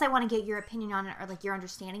I guess I want to get your opinion on it, or like your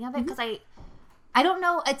understanding of it, because I don't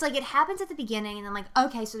know. It's like it happens at the beginning, and I'm like,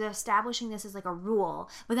 okay, so they're establishing this as like a rule,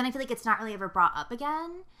 but then I feel like it's not really ever brought up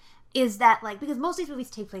again. Is that like, because most of these movies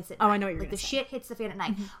take place at night. I know what you're like the say. Shit hits the fan at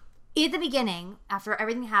night. At the beginning, after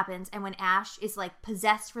everything happens, and when Ash is like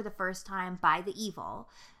possessed for the first time by the evil,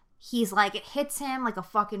 he's like, it hits him like a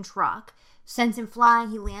fucking truck, sends him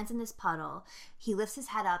flying. He lands in this puddle. He lifts his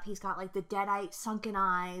head up. He's got like the deadite sunken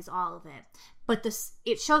eyes, all of it. But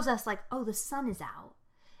it shows us like, oh, the sun is out.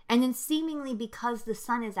 And then seemingly because the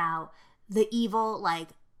sun is out, the evil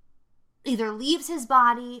like either leaves his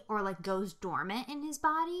body or like goes dormant in his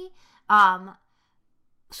body.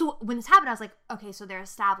 So when this happened, I was like, okay, so they're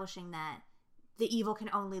establishing that the evil can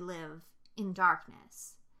only live in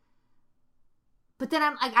darkness. But then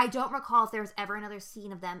I'm like, I don't recall if there was ever another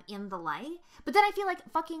scene of them in the light. But then I feel like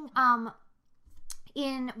fucking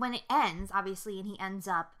when it ends, obviously, and he ends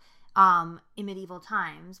up in medieval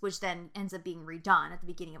times, which then ends up being redone at the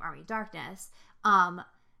beginning of Army of Darkness.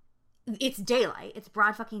 It's daylight. It's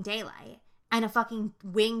broad fucking daylight. And a fucking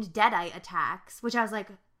winged deadite attacks, which I was like,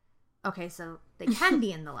 okay, so they can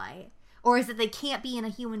be in the light. Or is it they can't be in a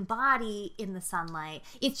human body in the sunlight?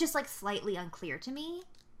 It's just like slightly unclear to me.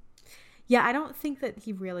 Yeah, I don't think that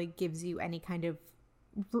he really gives you any kind of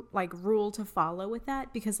like rule to follow with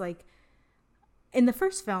that, because like in the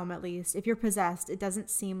first film, at least, if you're possessed, it doesn't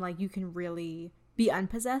seem like you can really be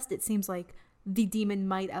unpossessed. It seems like the demon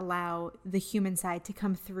might allow the human side to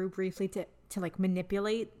come through briefly to like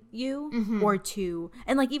manipulate you or to,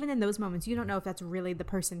 and like even in those moments, you don't know if that's really the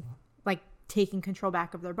person like taking control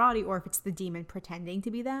back of their body or if it's the demon pretending to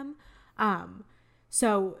be them.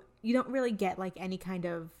 So you don't really get like any kind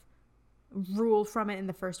of rule from it in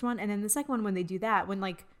the first one. And then the second one, when they do that, when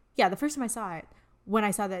like, yeah, the first time I saw it, when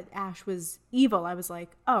I saw that Ash was evil, I was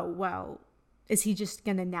like, oh, well, is he just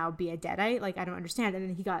gonna now be a deadite? Like, I don't understand. And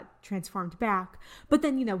then he got transformed back. But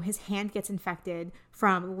then, you know, his hand gets infected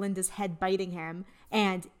from Linda's head biting him,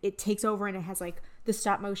 and it takes over, and it has like the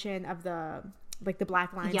stop motion of the like the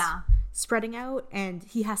black lines spreading out, and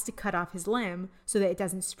he has to cut off his limb so that it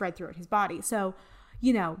doesn't spread throughout his body. So,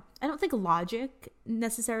 you know, I don't think logic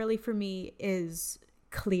necessarily for me is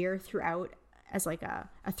clear throughout as like a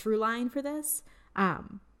through line for this.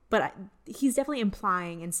 But he's definitely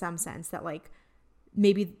implying in some sense that like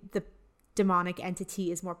maybe the demonic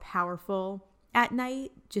entity is more powerful at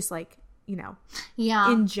night, just like, you know,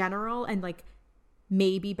 in general. And like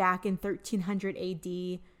maybe back in 1300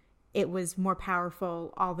 AD, it was more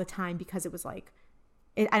powerful all the time because it was like,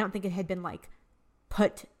 I don't think it had been like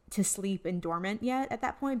put to sleep and dormant yet at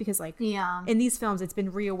that point, because like in these films it's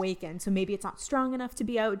been reawakened, so maybe it's not strong enough to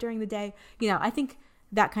be out during the day. You know, I think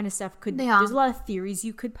that kind of stuff could there's a lot of theories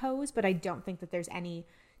you could pose, but I don't think that there's any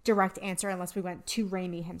direct answer unless we went to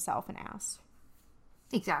Raimi himself and asked.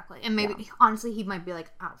 Exactly. And maybe honestly he might be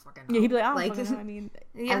like, I don't fucking know. Yeah, he'd be like, I don't fucking know. I mean,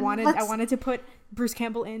 I wanted to put Bruce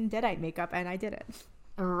Campbell in deadite makeup, and I did it.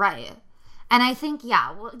 Right. And I think,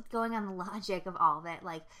 going on the logic of all of it,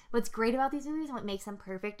 like, what's great about these movies and what makes them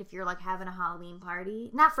perfect if you're, like, having a Halloween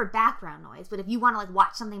party, not for background noise, but if you want to, like,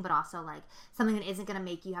 watch something, but also, like, something that isn't going to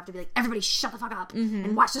make you have to be like, everybody shut the fuck up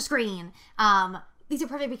and watch the screen. These are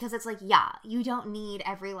perfect because it's like, you don't need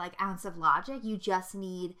every, like, ounce of logic. You just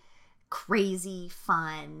need crazy,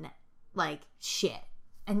 fun, like, shit.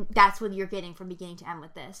 And that's what you're getting from beginning to end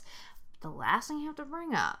with this. The last thing I have to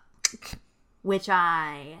bring up, which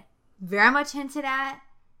I very much hinted at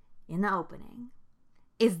in the opening,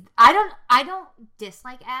 is I don't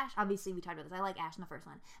dislike Ash. Obviously we talked about this. I like Ash in the first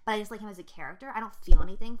one, but I just like him as a character. I don't feel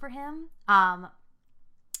anything for him.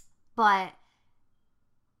 But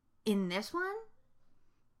in this one,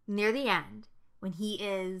 near the end, when he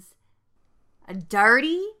is a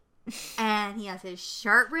dirty and he has his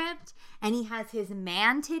shirt ripped, and he has his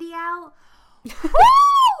man titty out.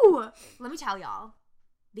 Woo! Let me tell y'all,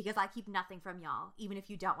 because I keep nothing from y'all, even if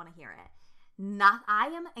you don't want to hear it.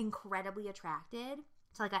 I am incredibly attracted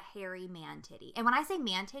to like a hairy man titty. And when I say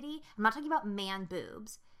man titty, I'm not talking about man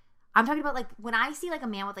boobs. I'm talking about like when I see like a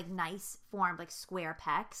man with like nice formed like square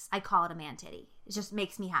pecs, I call it a man titty. It just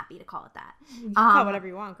makes me happy to call it that. You can call it whatever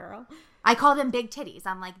you want, girl. I call them big titties.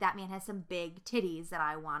 I'm like, that man has some big titties that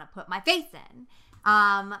I want to put my face in.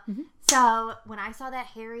 So when I saw that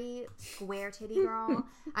hairy square titty girl,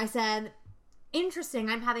 I said, interesting,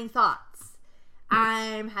 I'm having thoughts.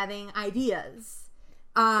 I'm having ideas.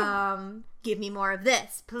 Give me more of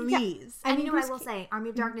this, please. Yeah. And you know what I will say? Army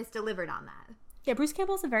of Darkness delivered on that. Yeah, Bruce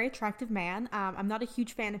Campbell's a very attractive man. I'm not a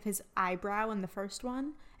huge fan of his eyebrow in the first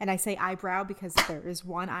one. And I say eyebrow because there is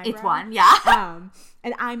one eyebrow. It's one, yeah.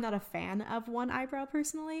 And I'm not a fan of one eyebrow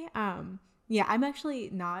personally. Yeah, I'm actually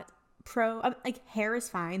not pro. Like, hair is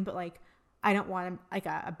fine, but like, I don't want like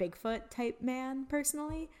a Bigfoot type man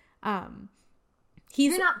personally.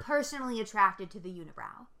 You're not personally attracted to the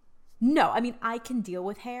unibrow. No, I mean, I can deal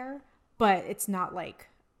with hair, but it's not like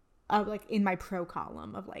in my pro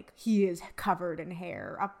column of like, he is covered in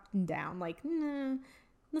hair up and down. Like, nah,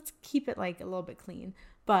 let's keep it like a little bit clean.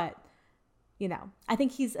 But, you know, I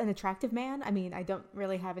think he's an attractive man. I mean, I don't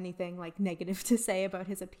really have anything like negative to say about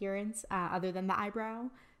his appearance other than the eyebrow.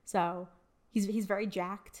 So he's very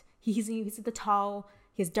jacked. He's the tall,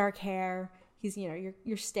 he has dark hair. He's, you know,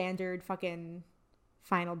 your standard fucking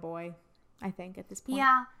final boy, I think, at this point.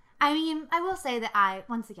 Yeah. I mean, I will say that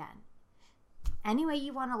once again, any way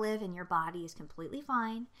you want to live in your body is completely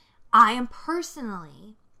fine. I am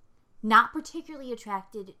personally not particularly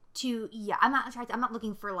attracted to, I'm not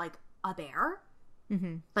looking for like a bear.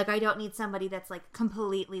 Mm-hmm. Like, I don't need somebody that's like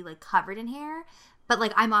completely like covered in hair, but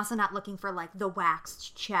like, I'm also not looking for like the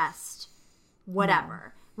waxed chest,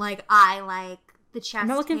 whatever. No. Like, I like the chest. I'm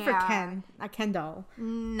not looking hair. For a Ken doll.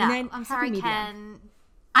 No, I'm sorry, Ken.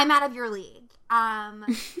 I'm out of your league.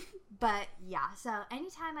 But yeah, so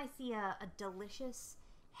anytime I see a delicious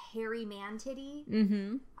hairy man titty,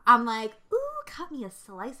 I'm like, ooh, cut me a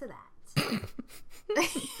slice of that.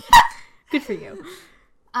 Good for you.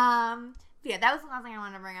 Yeah, that was the last thing I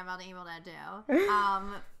wanted to bring up about Evil Dead 2.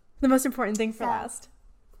 The most important thing for last.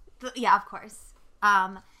 Yeah, of course.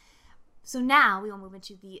 So now we will move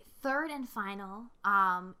into the third and final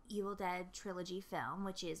Evil Dead trilogy film,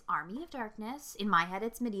 which is Army of Darkness. In my head,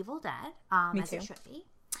 it's Medieval Dead, Me as too. it should be.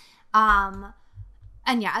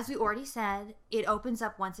 And yeah, as we already said, it opens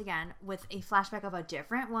up once again with a flashback of a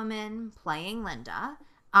different woman playing Linda.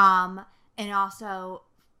 And also,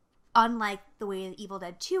 unlike the way Evil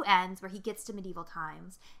Dead 2 ends, where he gets to medieval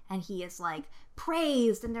times and he is like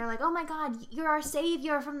praised and they're like, oh my god, you're our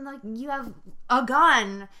savior from like, you have a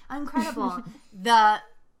gun, incredible. The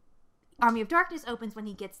Army of Darkness opens when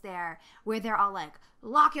he gets there, where they're all like,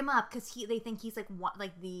 lock him up, because they think he's like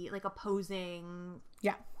the opposing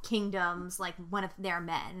kingdoms, like one of their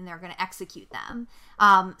men, and they're going to execute them.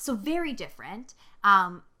 So very different.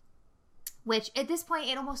 Which at this point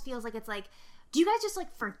it almost feels like it's like, do you guys just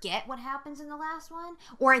like forget what happens in the last one?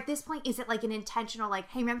 Or at this point, is it like an intentional like,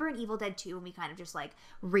 hey, remember in Evil Dead 2 when we kind of just like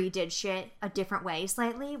redid shit a different way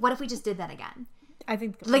slightly? What if we just did that again? I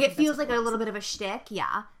think like it feels like a little bit of a shtick,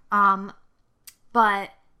 yeah. But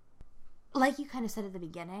like you kind of said at the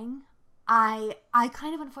beginning, I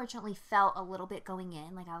kind of unfortunately felt a little bit going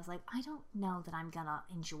in. Like I was like, I don't know that I'm gonna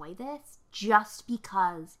enjoy this, just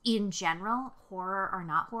because in general, horror or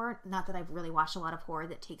not horror, not that I've really watched a lot of horror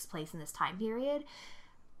that takes place in this time period,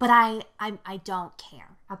 but I don't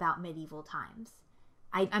care about medieval times.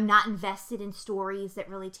 I'm not invested in stories that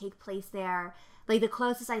really take place there. Like the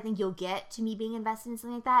closest I think you'll get to me being invested in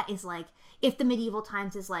something like that is like if the medieval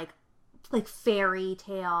times is like fairy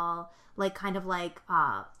tale, like kind of like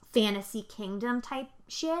fantasy kingdom type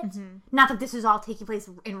shit. Not that this is all taking place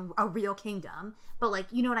in a real kingdom, but like,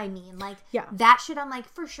 you know what I mean? Like that shit, I'm like,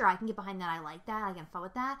 for sure I can get behind that. I like that. I can fun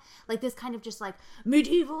with that. Like this kind of just like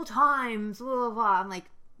medieval times, blah, blah, blah. I'm like,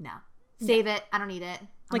 no, save it. I don't need it.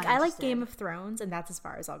 Like I like Game of Thrones, and that's as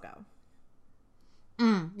far as I'll go.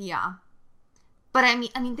 Yeah. But I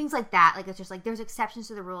mean things like that, like it's just like there's exceptions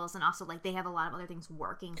to the rules, and also like they have a lot of other things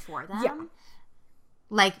working for them. Yeah.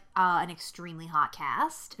 Like an extremely hot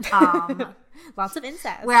cast. Lots of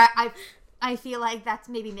incest. Where I feel like that's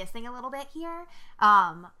maybe missing a little bit here.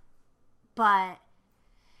 But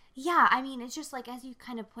yeah, I mean, it's just like, as you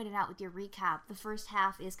kind of pointed out with your recap, the first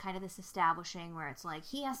half is kind of this establishing where it's like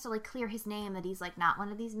he has to like clear his name that he's like not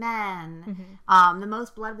one of these men. The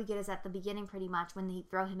most blood we get is at the beginning pretty much when they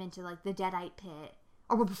throw him into like the deadite pit,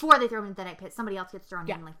 or before they throw him in the deadite pit, somebody else gets thrown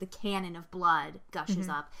in, like the cannon of blood gushes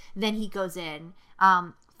up. Then he goes in,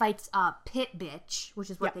 fights a pit bitch, which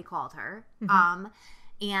is what they called her,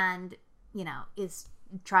 and, you know, is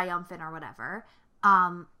triumphant or whatever.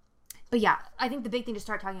 But yeah, I think the big thing to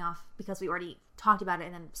start talking off, because we already talked about it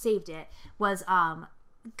and then saved it, was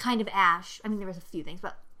kind of Ash. I mean, there was a few things,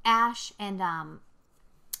 but Ash and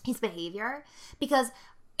his behavior, because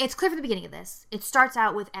it's clear from the beginning of this, it starts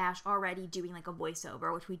out with Ash already doing like a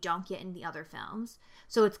voiceover, which we don't get in the other films.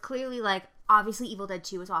 So it's clearly like, obviously Evil Dead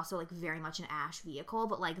 2 is also like very much an Ash vehicle,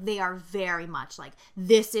 but like they are very much like,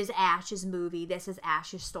 this is Ash's movie, this is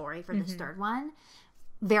Ash's story for this third one.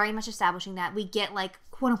 Very much establishing that. We get like,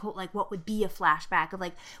 quote unquote, like what would be a flashback of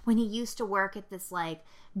like when he used to work at this like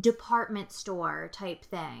department store type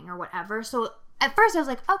thing or whatever. So at first I was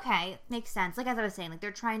like, okay, makes sense. Like as I was saying, like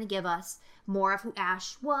they're trying to give us more of who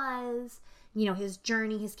Ash was, you know, his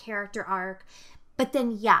journey, his character arc. But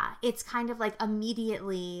then, yeah, it's kind of like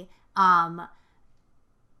immediately,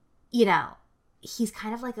 you know, he's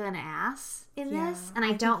kind of like an ass in this, and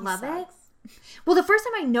I don't love it. Well, the first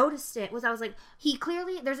time I noticed it was I was like, he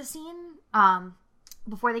clearly, there's a scene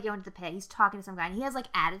before they go into the pit, he's talking to some guy, and he has like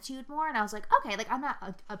attitude more, and I was like, okay, like I'm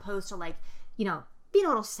not opposed to like, you know, being a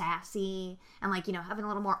little sassy and like, you know, having a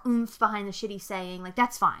little more oomph behind the shit he's saying, like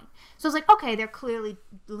that's fine. So I was like, okay, they're clearly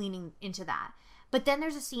leaning into that. But then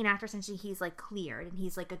there's a scene after essentially he's like cleared and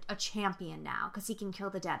he's like a champion now because he can kill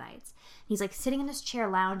the deadites. He's like sitting in this chair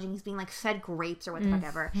lounging, he's being like fed grapes or what the fuck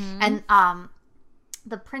ever. And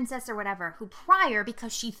the princess or whatever, who prior,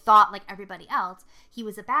 because she thought like everybody else he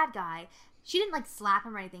was a bad guy, she didn't like slap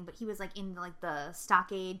him or anything, but he was like in like the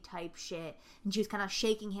stockade type shit, and she was kind of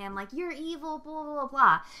shaking him like, you're evil, blah blah blah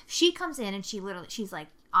blah. She comes in and she's like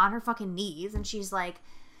on her fucking knees and she's like,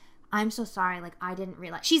 I'm so sorry, like I didn't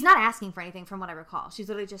realize. She's not asking for anything from what I recall. She's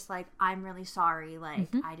literally just like, I'm really sorry, like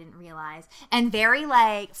I didn't realize. And very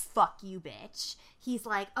like, fuck you bitch. He's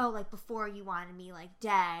like, oh, like before you wanted me like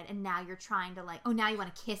dead, and now you're trying to like, oh, now you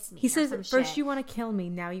want to kiss me. He says first you want to kill me,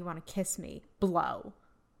 now you want to kiss me. Blow.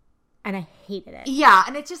 And I hated it. Yeah,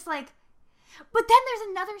 and it's just like, but then there's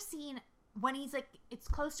another scene when he's like, it's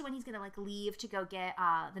close to when he's gonna like leave to go get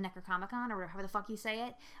the Necronomicon or however the fuck you say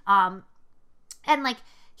it, and like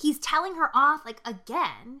he's telling her off like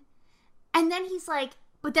again, and then he's like,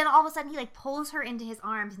 but then all of a sudden he like pulls her into his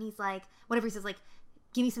arms and he's like, whatever he says, like,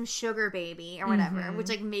 give me some sugar, baby, or whatever, which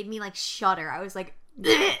like made me like shudder. I was like,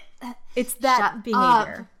 it's that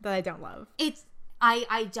behavior that I don't love. It's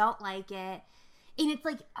I don't like it. And it's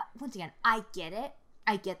like, once again, I get it.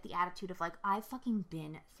 I get the attitude of like, I've fucking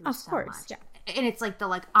been through so much. Yeah. And it's like the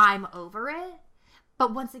like, I'm over it.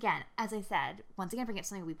 But once again, as I said, bringing up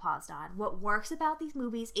something we paused on, what works about these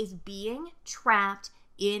movies is being trapped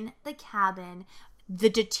in the cabin, the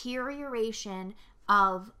deterioration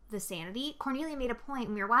of the sanity. Cornelia made a point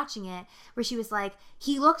when we were watching it where she was like,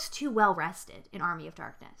 he looks too well rested in Army of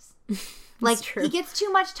Darkness. Like he gets too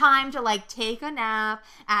much time to like take a nap,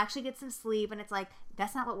 actually get some sleep, and it's like,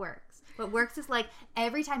 that's not what works. What works is like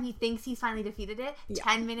every time he thinks he's finally defeated it,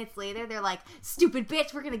 10 minutes later they're like, stupid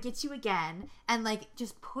bitch, we're gonna get you again, and like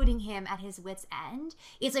just putting him at his wit's end.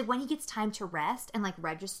 It's like when he gets time to rest and like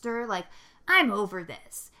register, like, I'm over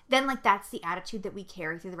this, then like that's the attitude that we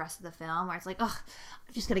carry through the rest of the film, where it's like, ugh,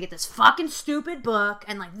 I'm just gonna get this fucking stupid book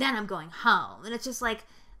and like then I'm going home. And it's just like,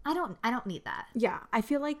 I don't need that. Yeah, I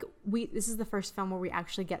feel like this is the first film where we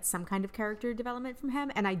actually get some kind of character development from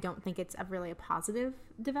him, and I don't think it's really a positive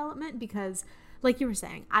development because, like you were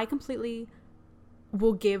saying, I completely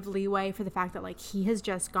will give leeway for the fact that like he has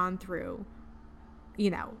just gone through, you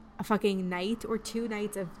know, a fucking night or 2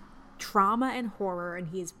 nights of trauma and horror, and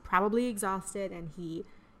he's probably exhausted, and he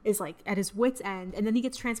is like at his wit's end, and then he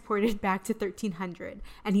gets transported back to 1300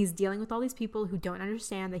 and he's dealing with all these people who don't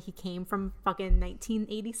understand that he came from fucking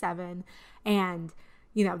 1987, and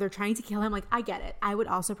you know, they're trying to kill him. Like, I get it. I would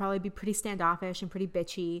also probably be pretty standoffish and pretty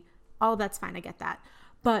bitchy. All of that's fine, I get that.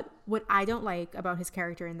 But what I don't like about his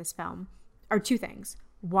character in this film are 2 things.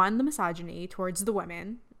 One, the misogyny towards the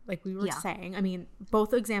women, like we were saying. I mean,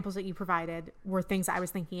 both examples that you provided were things I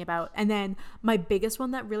was thinking about. And then my biggest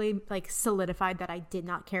one that really like solidified that I did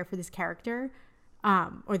not care for this character,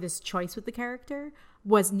 or this choice with the character,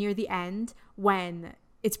 was near the end when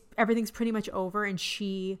everything's pretty much over and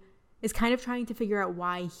she is kind of trying to figure out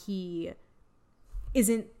why he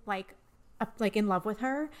isn't like in love with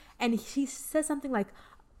her. And she says something like,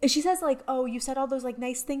 oh, you said all those like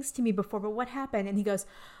nice things to me before, but what happened? And he goes,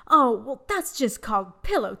 oh, well, that's just called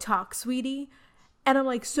pillow talk, sweetie. And I'm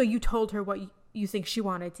like, so you told her what you think she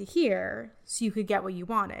wanted to hear so you could get what you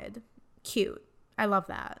wanted. Cute. I love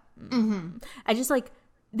that. I just like,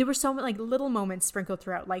 there were so many like little moments sprinkled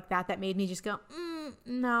throughout like that made me just go,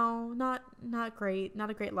 no, not great, not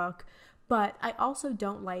a great look. But I also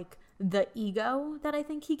don't like the ego that I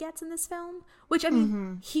think he gets in this film, which I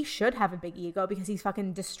mean, he should have a big ego because he's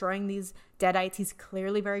fucking destroying these deadites. He's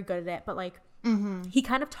clearly very good at it, but like he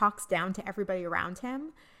kind of talks down to everybody around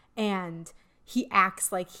him, and he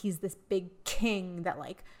acts like he's this big king that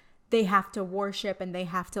like they have to worship and they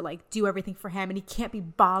have to like do everything for him, and he can't be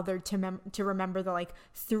bothered to remember the like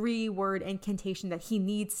 3-word incantation that he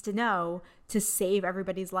needs to know to save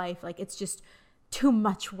everybody's life. Like it's just too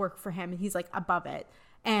much work for him, and he's like above it.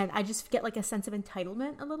 And I just get like a sense of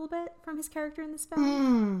entitlement a little bit from his character in this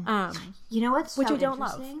film. You know what's which so I don't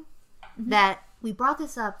interesting? That we brought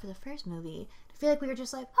this up for the first movie. I feel like we were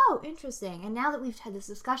just like, oh, interesting. And now that we've had this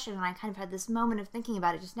discussion, and I kind of had this moment of thinking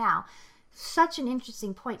about it just now, such an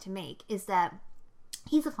interesting point to make is that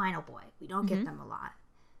he's a final boy. We don't get them a lot.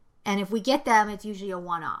 And if we get them, it's usually a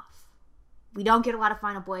one-off. We don't get a lot of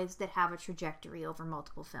final boys that have a trajectory over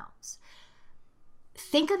multiple films.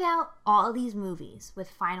 Think about all of these movies with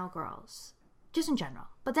final girls, just in general.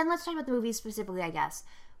 But then let's talk about the movies specifically, I guess,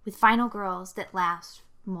 with final girls that last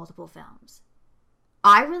multiple films.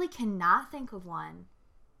 I really cannot think of one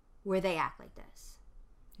where they act like this.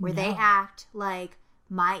 Where they act like,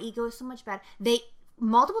 my ego is so much better.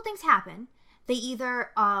 Multiple things happen. They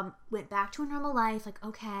either went back to a normal life, like,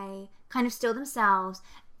 okay, kind of still themselves.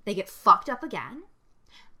 They get fucked up again.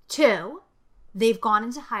 2, they've gone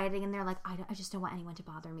into hiding and they're like, I just don't want anyone to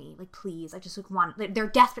bother me. Like, please, I just want... They're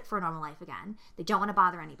desperate for a normal life again. They don't want to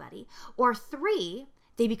bother anybody. Or 3,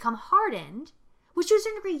 they become hardened, which to a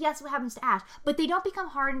certain degree, yes, what happens to Ash, but they don't become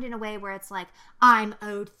hardened in a way where it's like, I'm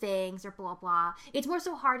owed things or blah, blah. It's more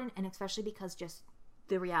so hardened, and especially because just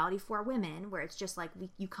the reality for women, where it's just like,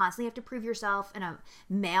 you constantly have to prove yourself in a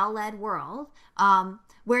male-led world,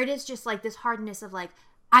 where it is just like this hardness of like,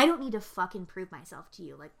 I don't need to fucking prove myself to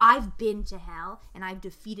you. Like, I've been to hell and I've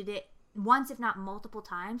defeated it once, if not multiple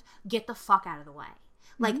times. Get the fuck out of the way.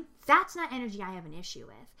 Like, that's not energy I have an issue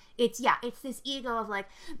with. It's this ego of like,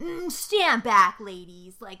 stand back,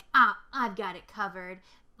 ladies. Like, I've got it covered.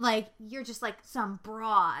 Like, you're just like some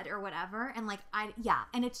broad or whatever. And like,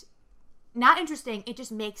 and it's not interesting. It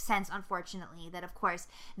just makes sense, unfortunately, that of course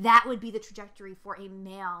that would be the trajectory for a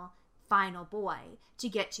male final boy to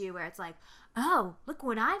get to, where it's like, oh, look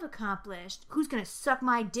what I've accomplished. Who's going to suck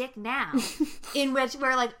my dick now? In which,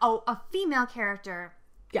 where like, oh, a female character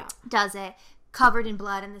does it, covered in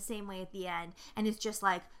blood in the same way at the end. And it's just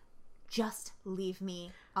like, just leave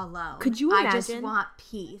me alone. Could you imagine? I just want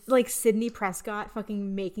peace. Like Sidney Prescott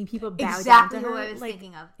fucking making people bow exactly down to her. What I was like,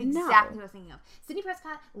 thinking of. Exactly what I was thinking of. Sidney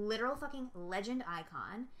Prescott, literal fucking legend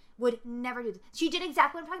icon, would never do this. She did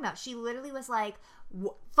exactly what I'm talking about. She literally was like,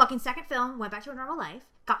 fucking second film, went back to her normal life,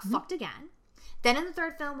 got fucked again. Then in the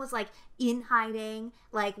third film was like in hiding,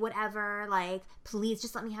 like whatever, like please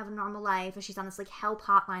just let me have a normal life. Or she's on this like help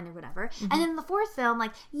hotline or whatever. And then in the fourth film,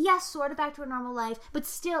 like yes, sort of back to a normal life, but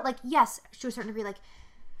still like yes, to a certain degree, like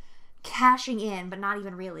cashing in, but not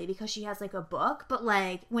even really, because she has like a book. But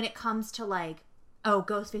like when it comes to like, oh,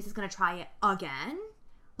 Ghostface is gonna try it again.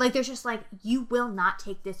 Like, there's just, like, you will not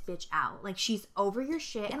take this bitch out. Like, she's over your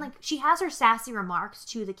shit. And, like, she has her sassy remarks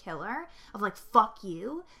to the killer of, like, fuck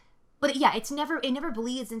you. But, yeah, it never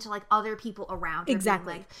bleeds into, like, other people around her.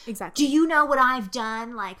 Exactly. Being like, exactly. Do you know what I've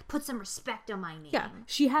done? Like, put some respect on my name. Yeah.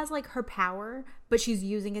 She has, like, her power, but she's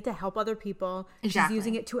using it to help other people. Exactly. She's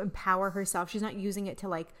using it to empower herself. She's not using it to,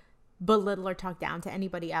 like, belittle or talk down to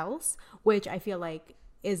anybody else, which I feel like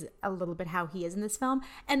is a little bit how he is in this film.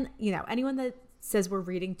 And, you know, anyone that says we're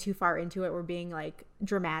reading too far into it, we're being like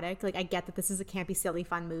dramatic, like I get that this is a campy, silly,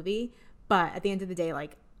 fun movie, but at the end of the day,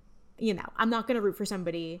 like, you know, I'm not gonna root for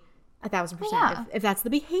somebody 1,000% if that's the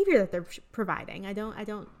behavior that they're providing. I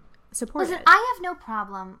don't support it. I have no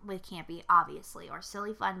problem with campy, obviously, or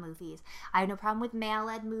silly, fun movies. I have no problem with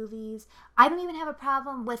male-led movies. I don't even have a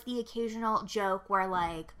problem with the occasional joke where,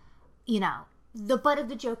 like, you know, the butt of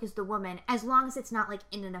the joke is the woman, as long as it's not like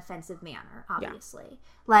in an offensive manner, obviously.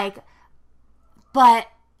 Like, but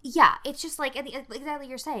yeah, it's just like exactly what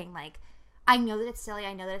you're saying. Like, I know that it's silly.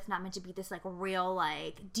 I know that it's not meant to be this like real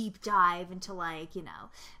like deep dive into like, you know,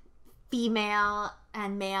 female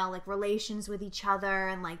and male like relations with each other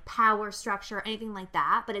and like power structure or anything like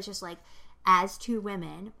that. But it's just like, as two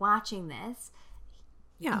women watching this,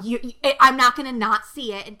 I'm not gonna not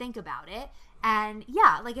see it and think about it. And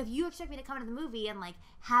yeah, like if you expect me to come into the movie and like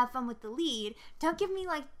have fun with the lead, don't give me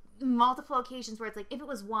like multiple occasions where it's like, if it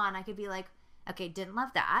was one, I could be like, okay, didn't love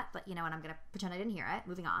that, but you know what, I'm gonna pretend I didn't hear it.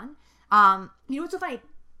 Moving on. You know what's so funny?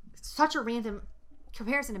 Such a random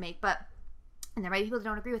comparison to make, but and there might be people that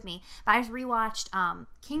don't agree with me, but I just rewatched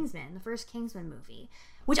Kingsman, the first Kingsman movie,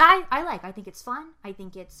 which I like. I think it's fun. I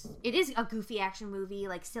think it is a goofy action movie,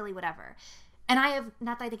 like silly, whatever. And I have,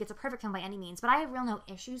 not that I think it's a perfect film by any means, but I have real no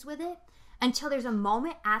issues with it until there's a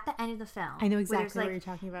moment at the end of the film. I know exactly what you're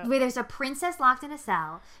talking about. Where there's a princess locked in a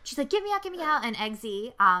cell. She's like, get me out. And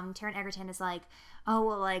Eggsy, Taron Egerton is like, oh,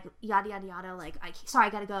 well, like, yada, yada, yada. Like, sorry, I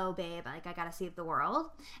gotta go, babe. Like, I gotta save the world.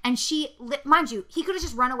 And mind you, he could have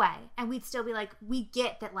just run away. And we'd still be like, we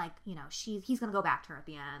get that, like, you know, he's gonna go back to her at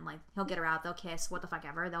the end. Like, he'll get her out. They'll kiss. What the fuck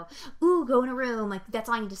ever. They'll, go in a room. Like, that's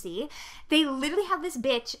all I need to see. They literally have this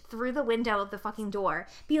bitch through the window of the fucking door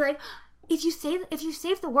be like, if you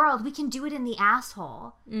save the world, we can do it in the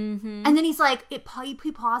asshole. Mm-hmm. And then he's like,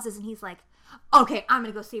 he pauses and he's like, okay, I'm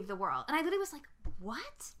gonna go save the world. And I literally was like,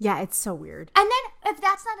 what? Yeah, it's so weird. And then if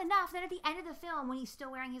that's not enough, then at the end of the film, when he's still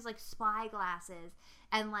wearing his like spy glasses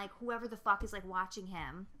and like whoever the fuck is like watching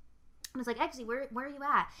him, and it's like, Eggsy, where are you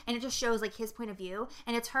at? And it just shows like his point of view,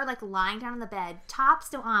 and it's her like lying down on the bed, top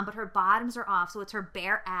still on, but her bottoms are off, so it's her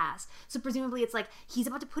bare ass. So presumably it's like he's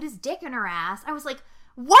about to put his dick in her ass. I was like,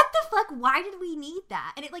 what the fuck? Why did we need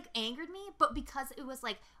that? And it like angered me, but because it was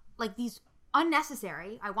like these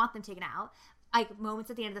unnecessary, I want them taken out, like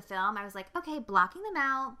moments at the end of the film, I was like, okay, blocking them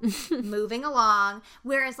out, moving along.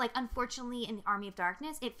 Whereas like unfortunately in Army of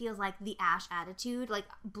Darkness, it feels like the Ash attitude like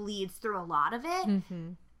bleeds through a lot of it. Mm-hmm.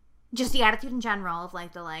 Just the attitude in general of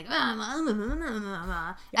like the like, and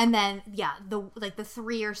then the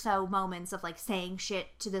 3 or so moments of like saying shit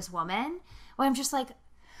to this woman, where I'm just like,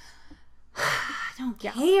 I don't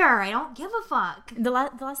care. I don't give a fuck. The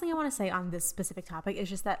last thing I want to say on this specific topic is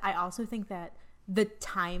just that I also think that the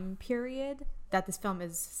time period that this film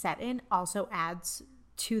is set in also adds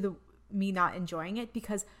to me not enjoying it,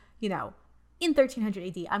 because, you know, in 1300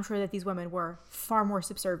 AD, I'm sure that these women were far more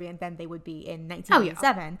subservient than they would be in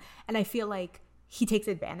 1987. Oh, yeah. And I feel like he takes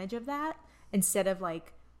advantage of that instead of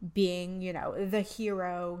like being, you know, the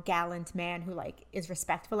hero, gallant man who like is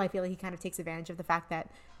respectful. I feel like he kind of takes advantage of the fact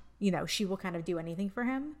that, you know, she will kind of do anything for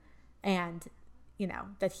him, and, you know,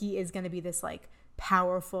 that he is going to be this like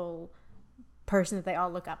powerful person that they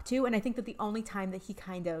all look up to. And I think that the only time that he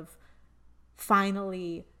kind of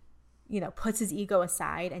finally, you know, puts his ego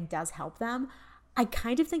aside and does help them, I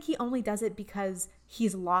kind of think he only does it because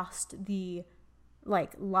he's lost the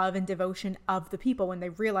like love and devotion of the people when they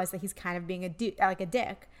realize that he's kind of being a dick,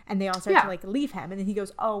 and they all start to like leave him, and then he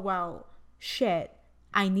goes, oh well, shit,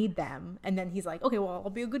 I need them. And then he's like, okay, well, I'll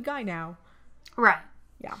be a good guy now. Right.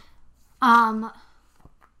 Yeah.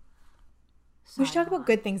 We should talk about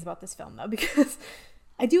good things about this film, though, because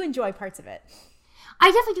I do enjoy parts of it.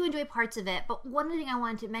 I definitely do enjoy parts of it, but one thing I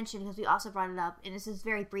wanted to mention, because we also brought it up, and this is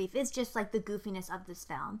very brief, is just like the goofiness of this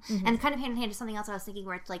film. Mm-hmm. And kind of hand in hand to something else I was thinking,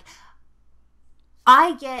 where it's like,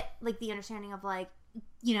 I get like the understanding of like,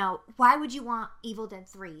 you know, why would you want Evil Dead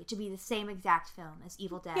 3 to be the same exact film as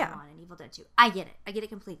Evil Dead 1 and Evil Dead 2? I get it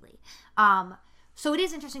completely. So it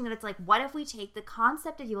is interesting that it's like, what if we take the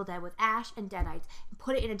concept of Evil Dead with Ash and deadites and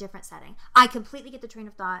put it in a different setting? I completely get the train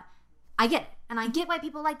of thought. I get it. And I get why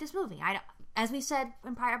people like this movie. As we said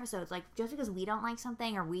in prior episodes, like, just because we don't like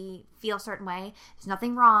something or we feel a certain way, there's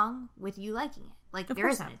nothing wrong with you liking it. Like, there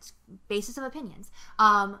isn't. It's basis of opinions.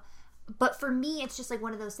 But for me, it's just like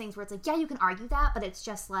one of those things where it's like, yeah, you can argue that, but it's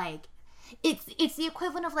just like, it's the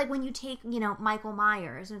equivalent of like when you take, you know, Michael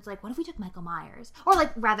Myers, and it's like, what if we took Michael Myers? Or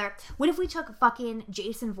like, rather, what if we took fucking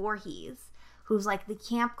Jason Voorhees, who's like the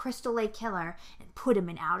Camp Crystal Lake killer, and put him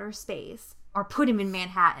in outer space, or put him in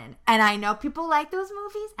Manhattan? And I know people like those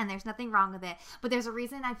movies, and there's nothing wrong with it, but there's a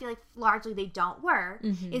reason I feel like largely they don't work,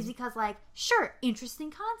 is because like, sure,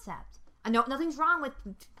 interesting concept. No, nothing's wrong with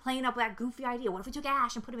playing up that goofy idea. What if we took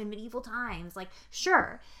Ash and put him in medieval times? Like,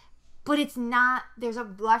 sure. But it's not, there's a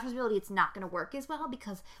large possibility it's not going to work as well,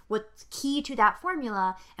 because what's key to that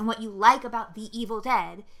formula and what you like about The Evil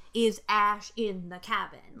Dead is Ash in the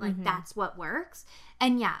cabin. Like, that's what works.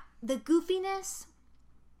 And yeah, the goofiness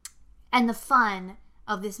and the fun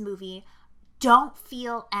of this movie don't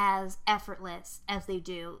feel as effortless as they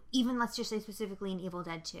do, even, let's just say, specifically in Evil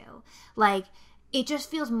Dead 2. Like, it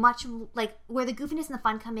just feels much like where the goofiness and the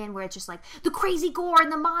fun come in, where it's just like the crazy gore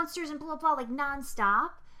and the monsters and blah, blah, blah, like nonstop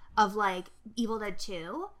of like Evil Dead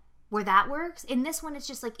 2, where that works. In this one, it's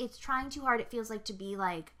just like, it's trying too hard, it feels like, to be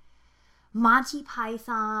like Monty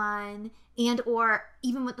Python, and or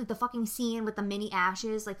even with like the fucking scene with the mini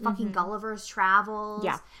Ashes, like fucking Gulliver's Travels.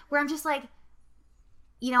 Yeah. Where I'm just like,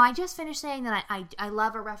 you know, I just finished saying that I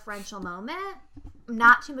love a referential moment,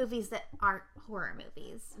 not to movies that aren't horror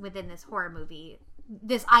movies within this horror movie,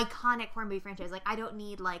 this iconic horror movie franchise. Like, I don't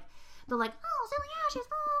need like the like, oh, silly Ashes,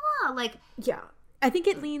 blah, blah, blah. Like, yeah. I think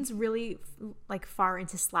it leans really like far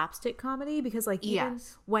into slapstick comedy because like even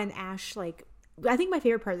when Ash like I think my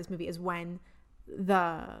favorite part of this movie is when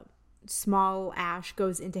the small Ash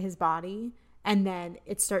goes into his body and then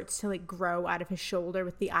it starts to like grow out of his shoulder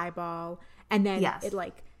with the eyeball and then it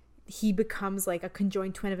like he becomes like a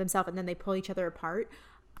conjoined twin of himself and then they pull each other apart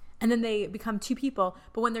and then they become two people,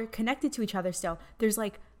 but when they're connected to each other still there's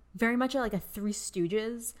like very much like a Three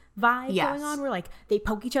Stooges vibe going on where like they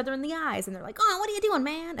poke each other in the eyes and they're like, oh, what are you doing,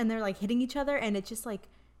 man? And they're like hitting each other and it just like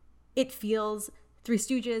it feels Three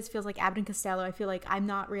Stooges, feels like Abbott and Costello. I feel like I'm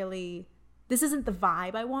not really this isn't the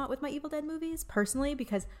vibe I want with my Evil Dead movies personally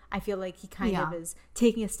because I feel like he kind of is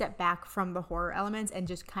taking a step back from the horror elements and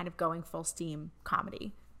just kind of going full steam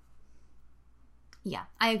comedy. Yeah,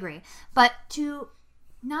 I agree. But to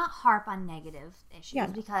not harp on negative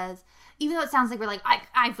issues because even though it sounds like we're like,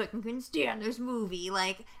 I fucking couldn't stand this movie,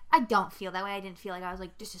 like, I don't feel that way. I didn't feel like I was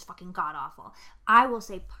like, this is fucking god-awful. I will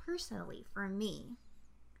say personally, for me,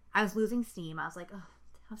 I was losing steam. I was like, oh,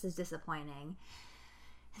 this is disappointing.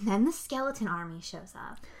 And then the skeleton army shows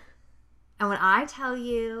up. And when I tell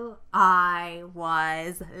you I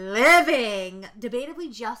was living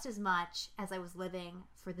debatably just as much as I was living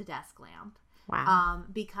for the desk lamp. Wow.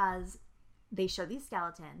 Because they show these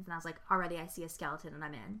skeletons and I was like, already I see a skeleton and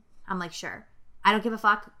I'm in. I'm like, sure. I don't give a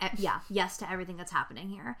fuck. Yes to everything that's happening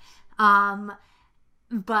here.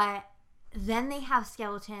 But then they have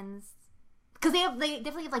skeletons because they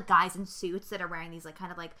definitely have like guys in suits that are wearing these like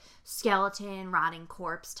kind of like skeleton rotting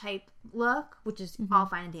corpse type look, which is all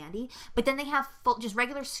fine and dandy. But then they have just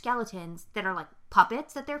regular skeletons that are like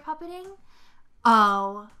puppets that they're puppeting.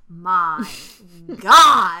 Oh my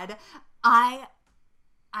god! I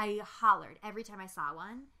hollered every time I saw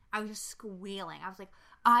one. I was just squealing. I was like,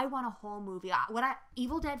 I want a whole movie.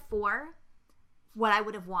 Evil Dead 4, what I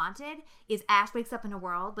would have wanted is Ash wakes up in a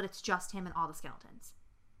world, but it's just him and all the skeletons.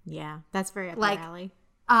 Yeah, that's very up your alley.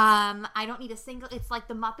 I don't need a single... It's like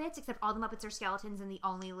the Muppets, except all the Muppets are skeletons and the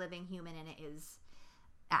only living human in it is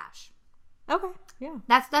Ash. Okay, yeah.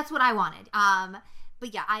 That's what I wanted.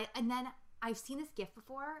 But yeah, I've seen this GIF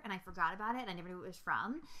before and I forgot about it and I never knew who it was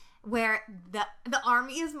from, where the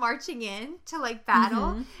army is marching in to like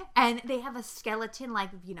battle and they have a skeleton like,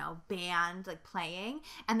 you know, band like playing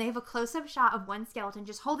and they have a close-up shot of one skeleton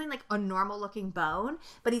just holding like a normal looking bone,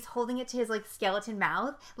 but he's holding it to his like skeleton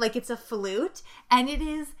mouth like it's a flute and it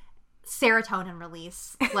is serotonin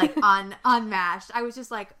release like unmatched. I was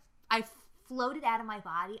just like, I floated out of my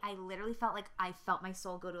body. I literally felt like I felt my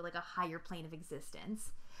soul go to like a higher plane of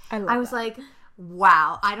existence. I was like,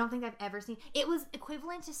 wow, I don't think I've ever seen... It was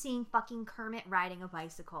equivalent to seeing fucking Kermit riding a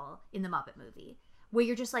bicycle in the Muppet movie, where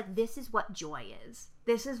you're just like, this is what joy is.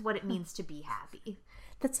 This is what it means to be happy.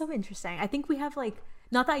 That's so interesting. I think we have like...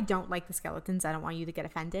 Not that I don't like the skeletons. I don't want you to get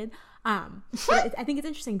offended. But I think it's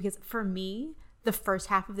interesting because for me, the first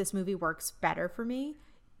half of this movie works better for me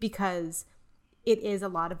because it is a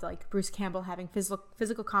lot of like Bruce Campbell having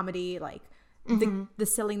physical comedy, like the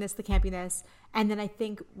silliness, the campiness. And then I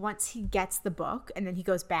think once he gets the book and then he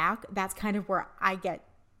goes back, that's kind of where I get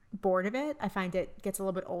bored of it. I find it gets a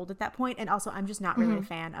little bit old at that point. And also I'm just not really a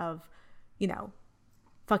fan of, you know,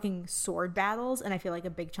 fucking sword battles. And I feel like a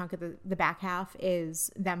big chunk of the back half is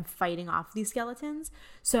them fighting off these skeletons.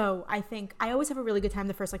 So I think I always have a really good time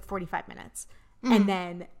the first like 45 minutes. And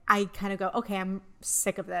then I kind of go, okay, I'm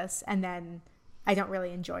sick of this. And then I don't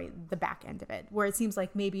really enjoy the back end of it, where it seems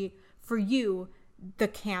like maybe for you, the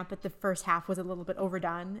camp at the first half was a little bit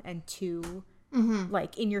overdone and too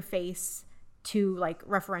like in your face, too like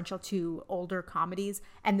referential to older comedies,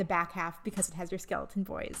 and the back half, because it has your skeleton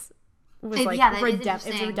boys, was like it was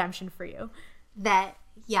a redemption for you. That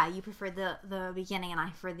you prefer the beginning and I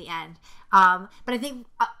prefer the end. But I think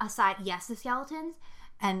aside, yes, the skeletons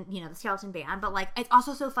and, you know, the skeleton band, but like it's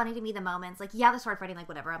also so funny to me the moments like, the sword fighting, like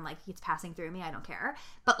whatever, I'm like, it's passing through me, I don't care.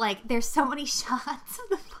 But like there's so many shots of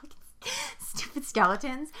the fucking stupid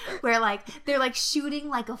skeletons where like they're like shooting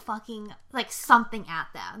like a fucking like something at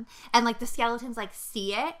them and like the skeletons like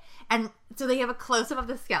see it, and so they have a close-up of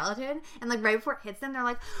the skeleton and like right before it hits them they're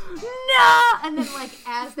like, no, and then like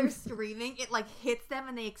as they're screaming it like hits them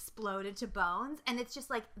and they explode into bones. And it's just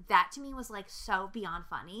like, that to me was like so beyond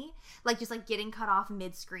funny, like just like getting cut off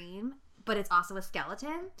mid-scream, but it's also a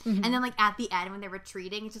skeleton. And then like at the end when they're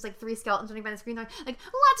retreating, it's just like three skeletons running by the screen, they're like,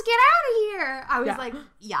 let's get out of here. I was like,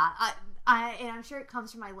 and I'm sure it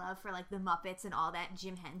comes from my love for like the Muppets and all that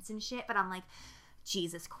Jim Henson shit, but I'm like,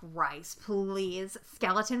 Jesus Christ, please,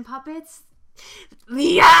 skeleton puppets,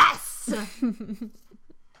 yes.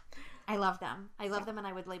 I love them and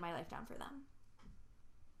I would lay my life down for them.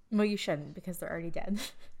 Well, you shouldn't, because they're already dead.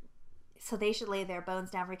 so they should lay their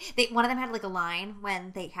bones down for one of them had like a line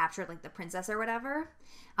when they captured like the princess or whatever,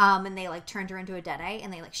 and they like turned her into a deadite,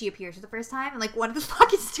 and they like she appears for the first time, and like one of the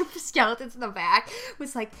fucking stupid skeletons in the back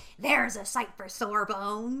was like, "There's a sight for sore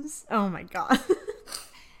bones." Oh my god.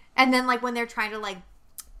 And then like when they're trying to like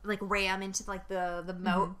ram into like the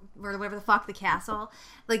moat or whatever the fuck, the castle,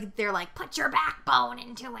 like they're like, "Put your backbone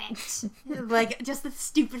into it." Like just the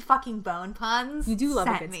stupid fucking bone puns. You do love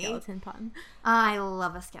a good skeleton pun. I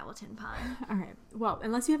love a skeleton pun. All right. Well,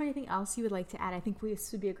 unless you have anything else you would like to add, I think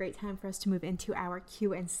this would be a great time for us to move into our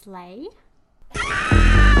Q and Slay.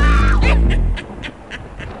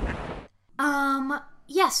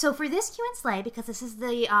 Yeah, so for this Q and Slay, because this is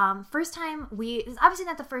the first time it's obviously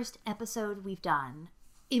not the first episode we've done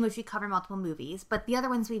in which we cover multiple movies, but the other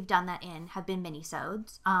ones we've done that in have been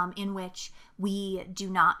minisodes, in which we do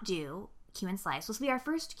not do Q and Slay. So this will be our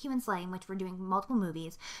first Q and Slay in which we're doing multiple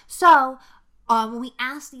movies. So when we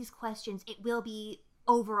ask these questions, it will be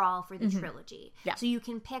overall for the trilogy. Yeah. So you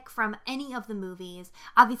can pick from any of the movies.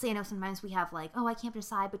 Obviously, I know sometimes we have like, I can't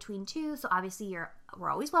decide between two. So obviously we're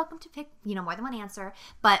always welcome to pick, more than one answer.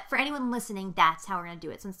 But for anyone listening, that's how we're going to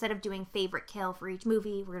do it. So instead of doing favorite kill for each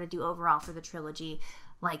movie, we're going to do overall for the trilogy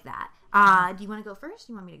like that. Do you want to go first?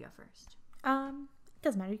 Do you want me to go first?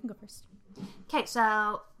 Doesn't matter. You can go first. Okay.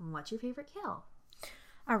 So what's your favorite kill?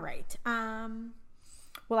 All right.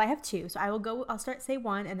 Well, I have two, so I'll say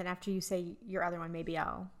one, and then after you say your other one, maybe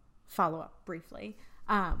I'll follow up briefly.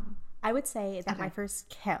 I would say that my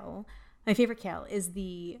favorite kill is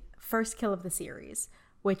the first kill of the series,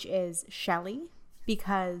 which is Shelley,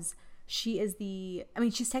 because she is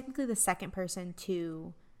she's technically the second person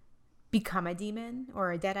to become a demon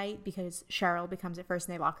or a deadite, because Cheryl becomes it first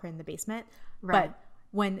and they lock her in the basement. Right. But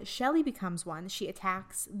when Shelley becomes one, she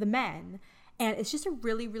attacks the men, and it's just a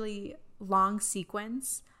really, really long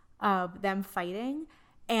sequence of them fighting,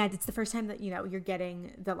 and it's the first time that you're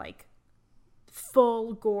getting the like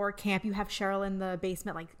full gore camp. You have Cheryl in the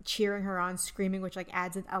basement like cheering her on, screaming, which like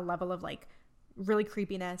adds a level of like really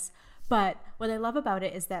creepiness. But what I love about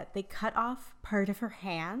it is that they cut off part of her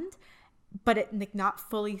hand, but it like not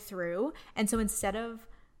fully through, and so instead of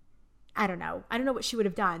I don't know what she would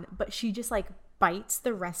have done, but she just like bites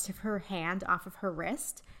the rest of her hand off of her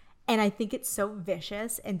wrist. And I think it's so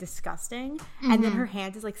vicious and disgusting. Mm-hmm. And then her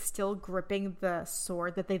hand is like still gripping the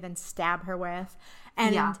sword that they then stab her with.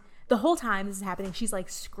 And the whole time this is happening, she's like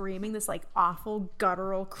screaming this like awful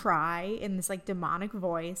guttural cry in this like demonic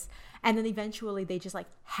voice. And then eventually they just like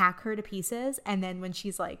hack her to pieces. And then when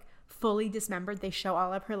she's like fully dismembered, they show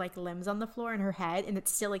all of her like limbs on the floor and her head. And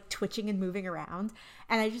it's still like twitching and moving around.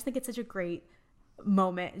 And I just think it's such a great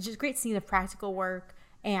moment. It's just a great scene of practical work.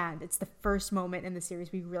 And it's the first moment in the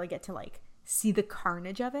series we really get to like see the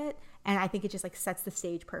carnage of it, and I think it just like sets the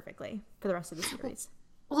stage perfectly for the rest of the series.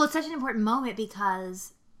 Well, it's such an important moment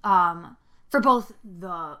because for both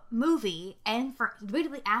the movie and for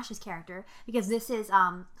admittedly Ash's character, because this is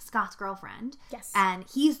Scott's girlfriend. Yes. And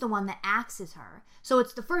he's the one that axes her. So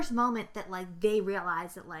it's the first moment that like they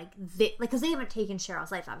realize that like because they haven't taken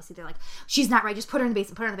Cheryl's life, obviously they're like, she's not right, just put her in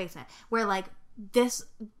the basement. Where like this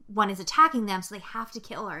one is attacking them, so they have to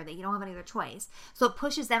kill her. They don't have any other choice. So it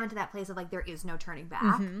pushes them into that place of like there is no turning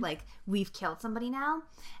back. Mm-hmm. Like we've killed somebody now.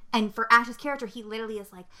 And for Ash's character, he literally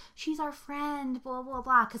is like, she's our friend, blah blah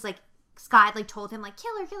blah, because like Scott like told him like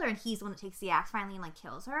kill her, and he's the one that takes the axe finally and like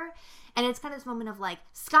kills her. And it's kind of this moment of like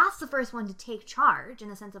Scott's the first one to take charge in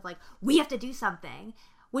the sense of like we have to do something.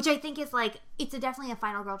 Which I think is like, it's definitely a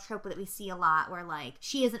final girl trope that we see a lot, where like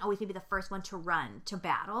she isn't always maybe the first one to run to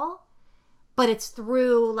battle. But it's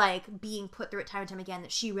through, like, being put through it time and time again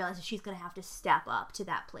that she realizes she's going to have to step up to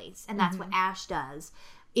that place. And that's what Ash does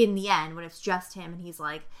in the end when it's just him. And he's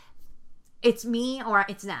like, it's me or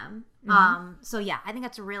it's them. So, yeah, I think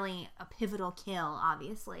that's really a pivotal kill,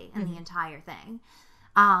 obviously, in the entire thing.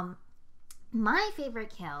 My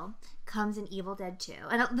favorite kill comes in Evil Dead 2.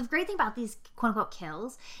 And the great thing about these quote-unquote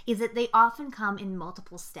kills is that they often come in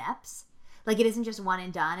multiple steps. Like, it isn't just one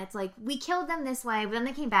and done. It's like, we killed them this way, but then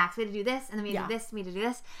they came back, so we had to do this, and then we had to do this, and we had to do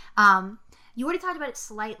this. You already talked about it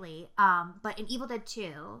slightly, but in Evil Dead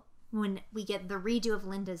 2, when we get the redo of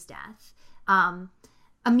Linda's death,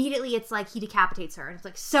 immediately it's like he decapitates her, and it's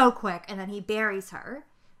like so quick, and then he buries her.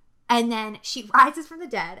 And then she rises from the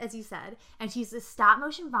dead, as you said, and she's this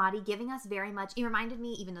stop-motion body giving us very much... It reminded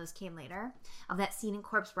me, even though this came later, of that scene in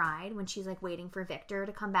Corpse Bride when she's, like, waiting for Victor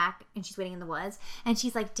to come back, and she's waiting in the woods, and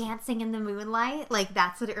she's, like, dancing in the moonlight. Like,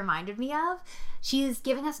 that's what it reminded me of. She's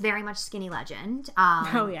giving us very much Skinny Legend.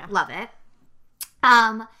 Oh, yeah. Love it.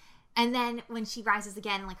 And then when she rises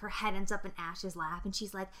again, like, her head ends up in Ash's lap, and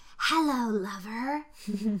she's like, hello, lover.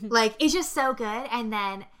 Like, it's just so good. And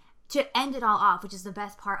then... to end it all off, which is the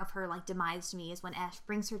best part of her like demise to me, is when Ash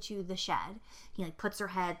brings her to the shed. He like puts her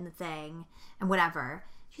head in the thing and whatever.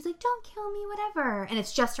 She's like, don't kill me, whatever. And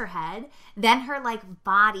it's just her head. Then her like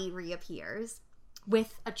body reappears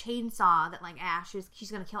with a chainsaw that like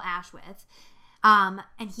she's gonna kill Ash with.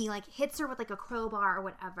 And he like hits her with like a crowbar or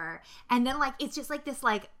whatever. And then like it's just like this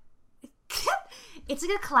like it's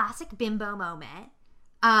like a classic bimbo moment.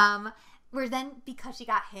 Where then, because she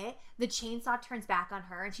got hit, the chainsaw turns back on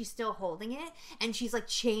her and she's still holding it. And she's like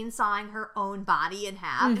chainsawing her own body in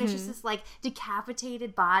half. And it's just this like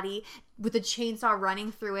decapitated body with a chainsaw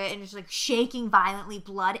running through it and just like shaking violently,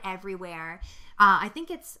 blood everywhere. I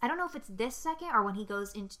don't know if it's this second or when he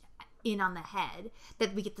goes in on the head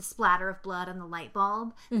that we get the splatter of blood on the light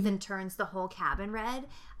bulb that then turns the whole cabin red.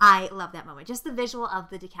 I love that moment. Just the visual of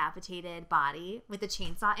the decapitated body with the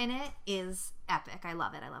chainsaw in it is epic. I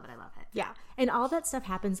love it. Yeah. And all that stuff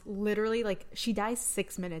happens literally like she dies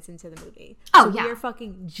 6 minutes into the movie. Oh, so yeah. We are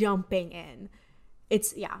fucking jumping in.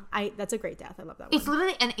 It's, that's a great death. I love that one. It's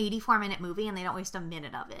literally an 84-minute movie and they don't waste a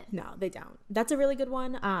minute of it. No, they don't. That's a really good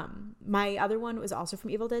one. My other one was also from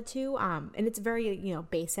Evil Dead 2. And it's very,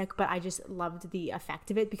 basic, but I just loved the effect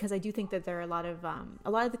of it because I do think that there are a lot of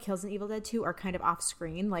the kills in Evil Dead 2 are kind of off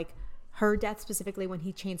screen. Like her death specifically when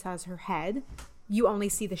he chainsaws her head, you only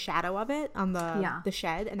see the shadow of it on the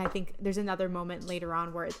shed. And I think there's another moment later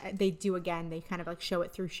on where they do again, they kind of like show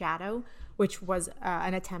it through shadow, which was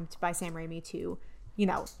an attempt by Sam Raimi to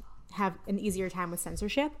have an easier time with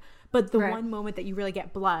censorship. But the one moment that you really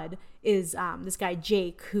get blood is this guy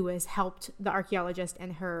Jake, who has helped the archaeologist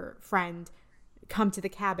and her friend come to the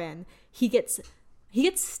cabin. He gets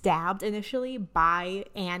stabbed initially by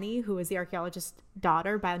Annie, who is the archaeologist's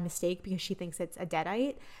daughter, by mistake because she thinks it's a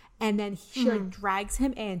deadite. And then she like drags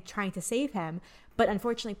him in trying to save him, but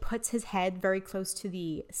unfortunately puts his head very close to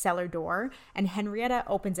the cellar door, and Henrietta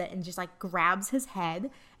opens it and just like grabs his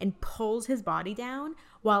head and pulls his body down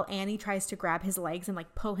while Annie tries to grab his legs and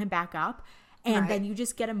like pull him back up. And then you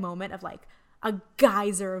just get a moment of like a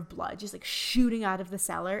geyser of blood just like shooting out of the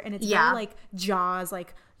cellar. And it's very like Jaws,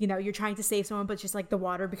 like, you're trying to save someone, but just like the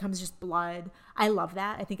water becomes just blood. I love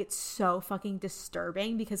that. I think it's so fucking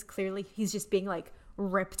disturbing because clearly he's just being like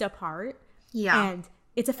ripped apart. Yeah. And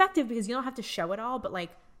it's effective because you don't have to show it all, but like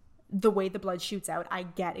the way the blood shoots out, I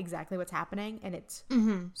get exactly what's happening. And it's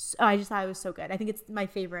I just thought it was so good. I think it's my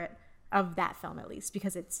favorite of that film, at least,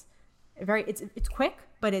 because it's quick,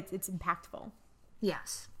 but it's impactful.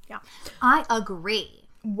 Yes. Yeah. I agree.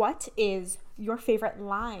 What is your favorite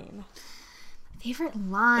line? Favorite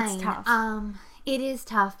line? It's tough. It is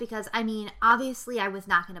tough because, I mean, obviously I was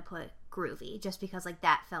not going to put Groovy just because, like,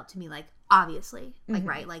 that felt to me like, obviously, like,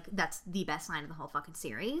 right? Like, that's the best line of the whole fucking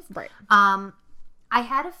series. Right. I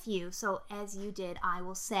had a few, so as you did, I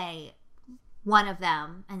will say one of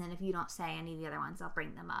them, and then if you don't say any of the other ones, I'll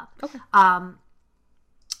bring them up. Okay.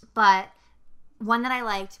 But one that I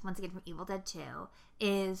liked, once again from Evil Dead 2,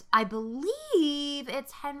 is, I believe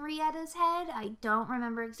it's Henrietta's head. I don't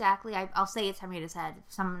remember exactly. I'll say it's Henrietta's head.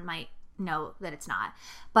 Someone might know that it's not.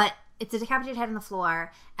 But it's a decapitated head on the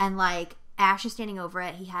floor, and, like, Ash is standing over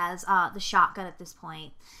it. He has the shotgun at this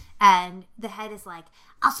point, and the head is like,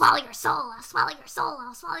 I'll swallow your soul, I'll swallow your soul,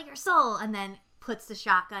 I'll swallow your soul, and then puts the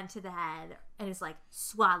shotgun to the head and is like,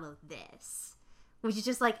 swallow this, which is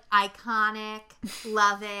just like iconic.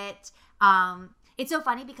 Love it. It's so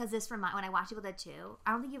funny because this when I watched Evil Dead 2,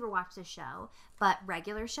 I don't think you ever watched this show, but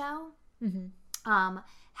Regular Show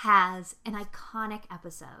has an iconic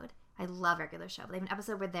episode. I love Regular Show, but they have an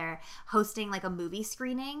episode where they're hosting like a movie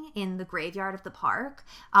screening in the graveyard of the park,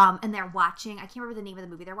 and they're watching, I can't remember the name of the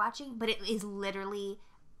movie they're watching, but it is literally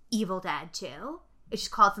Evil Dead 2. It's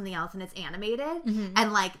just called something else and it's animated,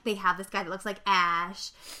 and like they have this guy that looks like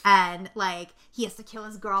Ash, and like he has to kill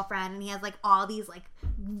his girlfriend, and he has like all these like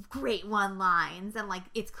great one lines, and like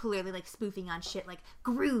it's clearly like spoofing on shit like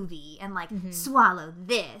Groovy and like swallow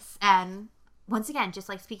this. And once again, just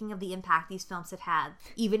like speaking of the impact these films have had,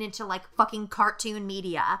 even into like fucking cartoon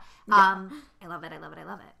media. I love it.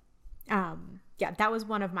 Yeah, that was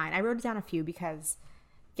one of mine. I wrote it down a few because,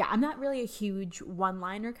 yeah, I'm not really a huge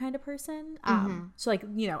one-liner kind of person. So like,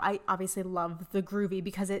 I obviously love the Groovy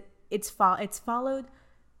because it's followed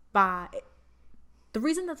by, the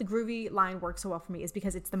reason that the Groovy line works so well for me is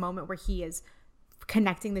because it's the moment where he is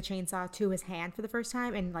connecting the chainsaw to his hand for the first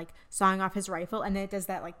time and like sawing off his rifle, and then it does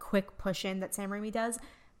that like quick push in that Sam Raimi does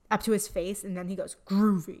up to his face, and then he goes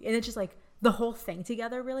Groovy, and it's just like the whole thing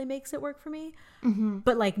together really makes it work for me.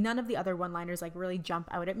 But like none of the other one-liners like really jump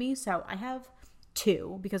out at me, so I have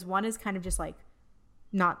two because one is kind of just like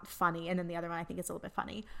not funny, and then the other one I think is a little bit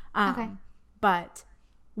funny. Okay. But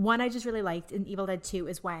one I just really liked in Evil Dead 2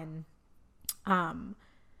 is when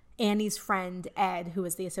Annie's friend Ed, who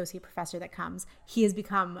is the associate professor that comes, he has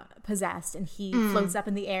become possessed and he floats up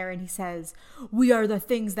in the air and he says, "We are the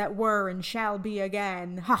things that were and shall be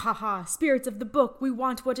again. Ha ha ha. Spirits of the book, we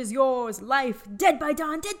want what is yours. Life, dead by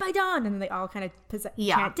dawn, dead by dawn." And then they all kind of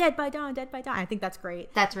chant, "Dead by dawn, dead by dawn." I think that's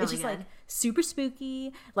great. That's really It's just good. like super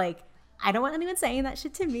spooky. Like, I don't want anyone saying that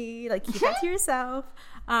shit to me. Like, keep that to yourself.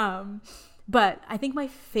 But I think my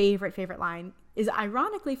favorite line is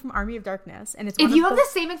ironically from Army of Darkness, and it's if you have the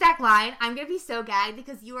same exact line, I'm gonna be so gagged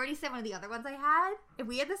because you already said one of the other ones I had. If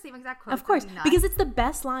we had the same exact quote, of course, because it's the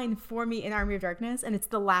best line for me in Army of Darkness, and it's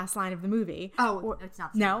the last line of the movie. Oh, it's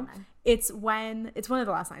not the same one, then. It's one of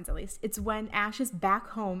the last lines at least. It's when Ash is back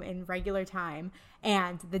home in regular time,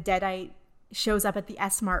 and the Deadite shows up at the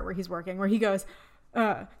S-Mart where he's working, where he goes,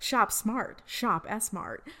 "Shop smart, shop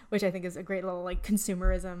S-Mart," which I think is a great little like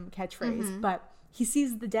consumerism catchphrase. But he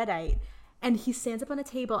sees the Deadite. And he stands up on a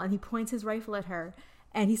table and he points his rifle at her.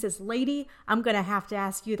 And he says, "Lady, I'm going to have to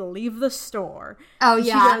ask you to leave the store." Oh, and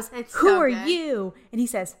yeah. She goes, "Who are you?" And he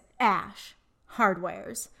says, "Ash,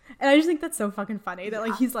 Hardwares." And I just think that's so fucking funny that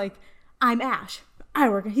like he's like, "I'm Ash. I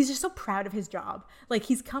work." He's just so proud of his job. Like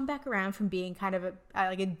he's come back around from being kind of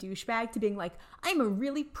like a douchebag to being like, "I'm a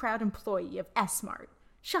really proud employee of S-Mart.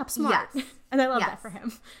 Shop smart." Yes. And I love that for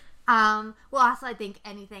him. Well, also, I think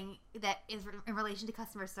anything that is in relation to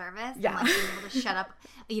customer service and like being able to shut up,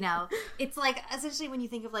 it's like essentially when you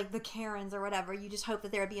think of like the Karens or whatever, you just hope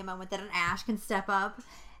that there would be a moment that an Ash can step up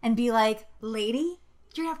and be like, "Lady,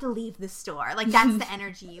 you're gonna have to leave the store." Like that's the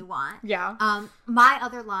energy you want. Yeah. My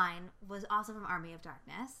other line was also from Army of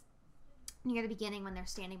Darkness. Near the beginning when they're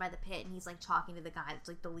standing by the pit and he's like talking to the guy that's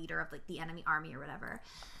like the leader of like the enemy army or whatever.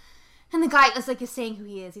 And the guy is saying who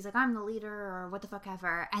he is. He's like, "I'm the leader," or what the fuck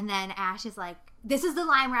ever. And then Ash is like, this is the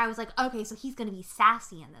line where I was like, okay, so he's going to be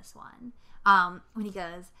sassy in this one. When he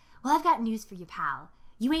goes, "Well, I've got news for you, pal.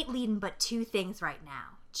 You ain't leading but two things right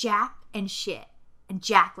now. Jack and shit. And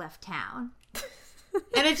Jack left town."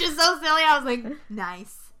 And it's just so silly. I was like,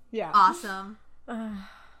 nice. Yeah. Awesome.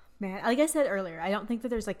 Man, like I said earlier, I don't think that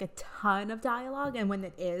there's like a ton of dialogue, and when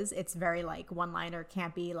it is, it's very like one-liner,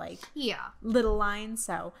 campy, like little lines.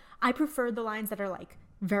 So I prefer the lines that are like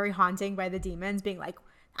very haunting by the demons, being like,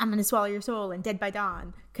 "I'm gonna swallow your soul" and "Dead by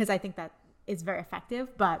dawn," because I think that is very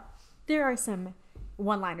effective. But there are some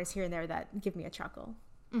one-liners here and there that give me a chuckle.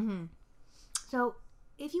 So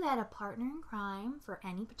if you had a partner in crime for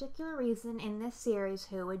any particular reason in this series,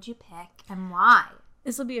 who would you pick and why?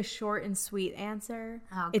 This will be a short and sweet answer.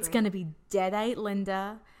 Oh, it's great. going to be Deadite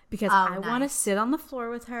Linda because I want to sit on the floor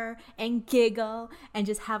with her and giggle and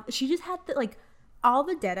just have... She just had the, like... All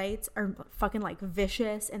the Deadites are fucking like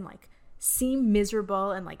vicious and like seem miserable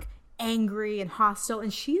and like angry and hostile,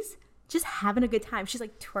 and she's just having a good time. She's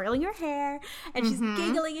like twirling her hair and she's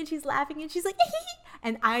giggling and she's laughing and she's like...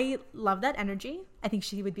 And I love that energy. I think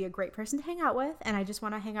she would be a great person to hang out with, and I just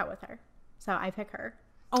want to hang out with her. So I pick her.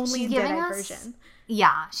 Only in Deadite version.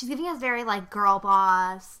 Yeah, she's giving us very like girl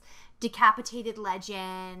boss, decapitated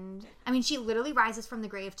legend. I mean, she literally rises from the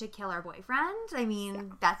grave to kill her boyfriend. I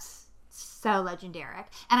mean, that's so legendary.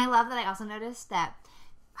 And I love that I also noticed that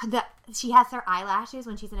she has her eyelashes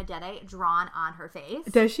when she's in a Deadite drawn on her face.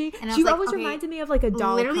 Does she? And She always reminded me of like a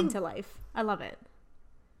doll come to life. I love it.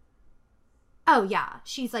 Oh yeah,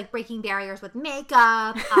 she's like breaking barriers with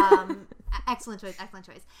makeup. Excellent choice.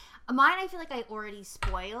 Mine, I feel like I already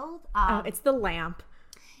spoiled. It's the lamp.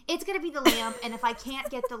 It's going to be the lamp, and if I can't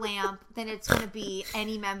get the lamp, then it's going to be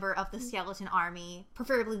any member of the skeleton army,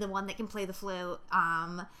 preferably the one that can play the flute.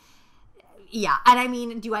 Yeah, and I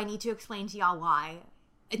mean, do I need to explain to y'all why?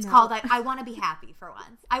 It's called I Want to Be Happy for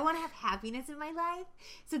once. I want to have happiness in my life,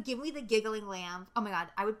 so give me the giggling lamp. Oh my god,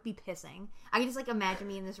 I would be pissing. I can just like imagine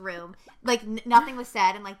me in this room, like nothing was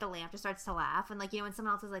said, and like the lamp just starts to laugh, and like, you know, when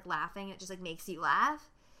someone else is like laughing, it just like makes you laugh.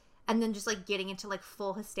 And then just like getting into like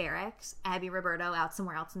full hysterics. Abby Roberto out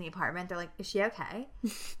somewhere else in the apartment. They're like, "Is she okay?"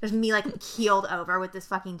 There's me like keeled over with this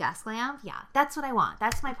fucking desk lamp. Yeah, that's what I want.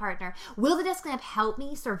 That's my partner. Will the desk lamp help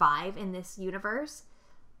me survive in this universe?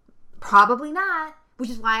 Probably not.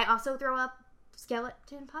 Which is why I also throw up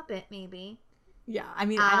skeleton puppet, maybe. Yeah, I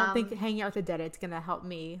mean, I don't think hanging out with the Deadite's gonna help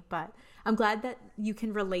me, but I'm glad that you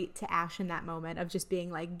can relate to Ash in that moment of just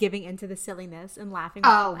being like giving into the silliness and laughing.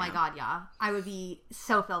 Oh my god, yeah. I would be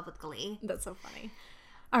so filled with glee. That's so funny.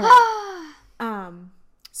 All right.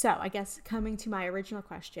 So I guess coming to my original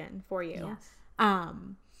question for you. Yes.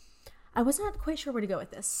 I was not quite sure where to go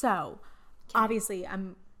with this. So obviously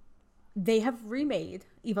they have remade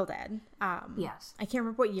Evil Dead. Yes. I can't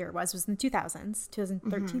remember what year it was. It was in the 2000s,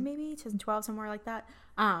 2013 maybe, 2012, somewhere like that.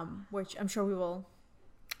 Which I'm sure we will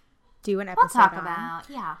do an episode We'll talk on. about,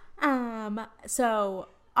 yeah. So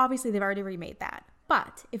obviously they've already remade that.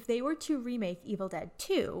 But if they were to remake Evil Dead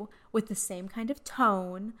 2 with the same kind of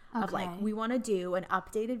tone of like, we want to do an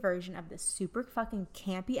updated version of this super fucking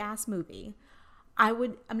campy ass movie, I'm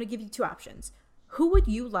going to give you two options. Who would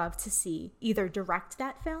you love to see either direct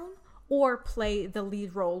that film or play the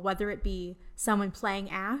lead role, whether it be someone playing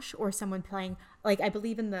Ash or someone playing, like, I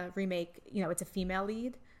believe in the remake, you know, it's a female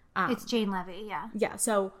lead. It's Jane Levy, yeah. Yeah,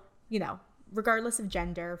 so, you know, regardless of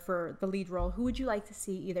gender for the lead role, who would you like to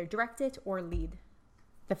see either direct it or lead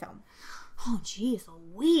the film? Oh, jeez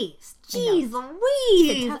Louise. It's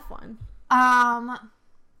a tough one. Oh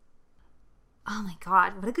my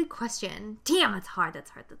God, what a good question. Damn, that's hard.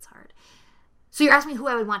 So you're asking me who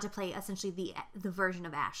I would want to play essentially the version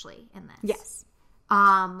of Ashley in this? Yes.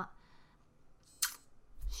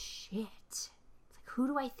 Shit. Like, who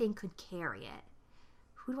do I think could carry it?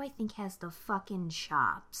 Who do I think has the fucking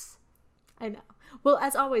chops? I know. Well,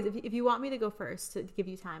 as always, if you want me to go first to give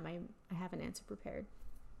you time, I have an answer prepared.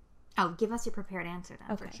 Oh, give us your prepared answer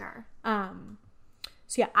then, Okay. for sure.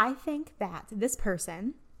 So yeah, I think that this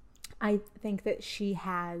person, I think that she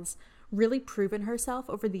has really proven herself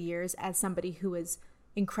over the years as somebody who is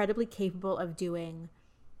incredibly capable of doing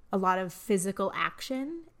a lot of physical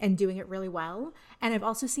action and doing it really well. And I've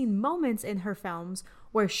also seen moments in her films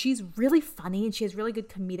where she's really funny and she has really good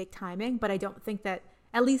comedic timing, but I don't think that,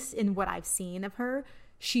 at least in what I've seen of her,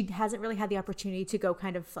 she hasn't really had the opportunity to go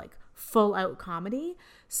kind of like full out comedy.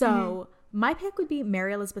 So my pick would be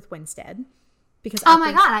Mary Elizabeth Winstead. Because God,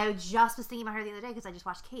 I just was thinking about her the other day because I just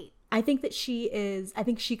watched Kate. I think that I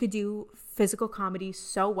think she could do physical comedy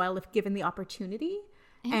so well if given the opportunity.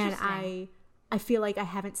 And I feel like I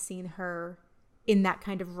haven't seen her in that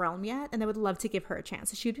kind of realm yet, and I would love to give her a chance.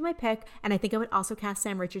 So she would be my pick, and I think I would also cast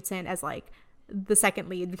Sam Richardson as like the second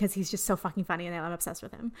lead because he's just so fucking funny and I'm obsessed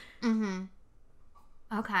with him.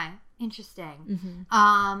 Okay, interesting.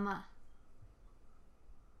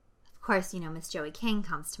 Of course, you know, Miss Joey King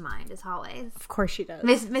comes to mind, as always. Of course she does.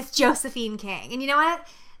 Miss Josephine King. And you know what?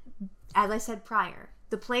 As I said prior,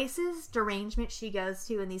 the places derangement she goes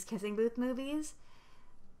to in these kissing booth movies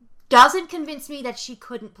doesn't convince me that she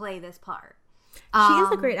couldn't play this part. She is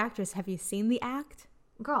a great actress. Have you seen The Act?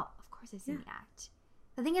 Girl, of course I've seen The Act.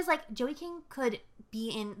 The thing is, like, Joey King could be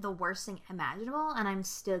in the worst thing imaginable, and I'm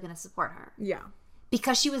still going to support her. Yeah.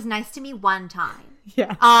 Because she was nice to me one time.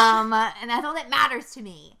 Yeah. And that's all that matters to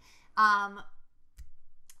me. Fuck.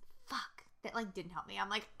 That, like, didn't help me. I'm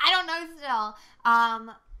like, I don't know still.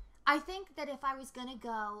 I think that if I was going to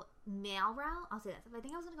go male route, I'll say this. If I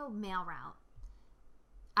think I was going to go male route,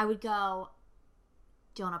 I would go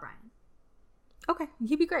Dylan O'Brien. Okay.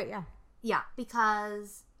 He'd be great, yeah. Yeah,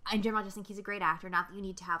 because in general, I just think he's a great actor. Not that you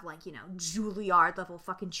need to have, like, you know, Juilliard level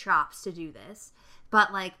fucking chops to do this.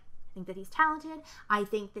 But, like, I think that he's talented. I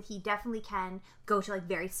think that he definitely can go to, like,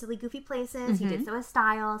 very silly, goofy places. He did so with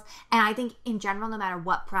Styles. And I think, in general, no matter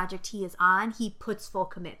what project he is on, he puts full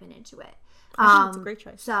commitment into it. I think it's a great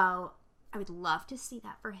choice. So, I would love to see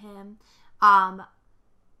that for him.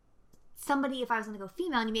 Somebody, if I was going to go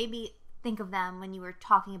female, and you maybe think of them when you were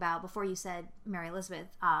talking about, before you said Mary Elizabeth,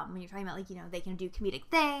 when you're talking about, like, you know, they can do comedic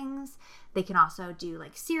things. They can also do,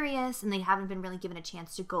 like, serious. And they haven't been really given a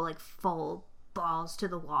chance to go, like, full balls to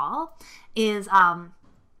the wall, is I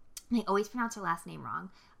always pronounce her last name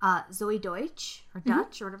wrong, Zoe Deutsch or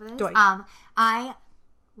Dutch or whatever it is. Deutsch. I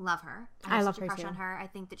love her. I love such a her crush too. on her. I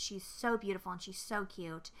think that she's so beautiful and she's so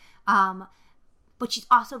cute, but she's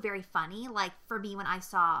also very funny. Like, for me, when I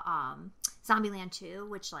saw Zombieland 2,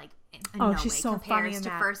 which, like, in no she's way so funny compares in to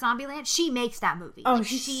that. first Zombieland, she makes that movie. Oh, Like,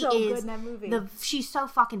 she's she so is good in that movie. She's so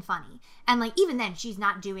fucking funny. And, like, even then, she's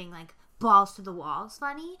not doing, like, balls to the walls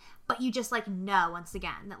funny, but you just, like, know once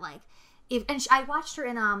again that, like, I watched her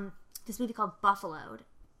in this movie called Buffaloed.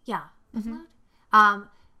 Yeah, Buffaloed.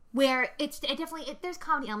 Where there's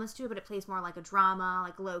comedy elements to it, but it plays more like a drama,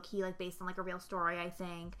 like low key, like based on, like, a real story, I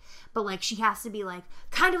think. But, like, she has to be, like,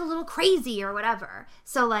 kind of a little crazy or whatever.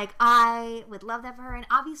 So, like, I would love that for her. And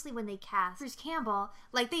obviously, when they cast Bruce Campbell,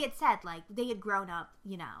 like they had said, like, they had grown up,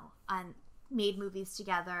 you know, and made movies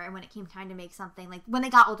together, and when it came time to make something, like, when they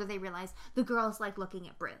got older, they realized the girls like looking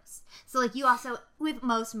at Bruce. So, like, you also, with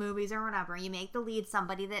most movies or whatever, you make the lead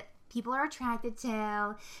somebody that people are attracted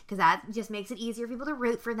to, because that just makes it easier for people to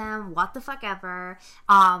root for them, what the fuck ever.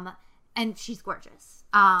 And she's gorgeous.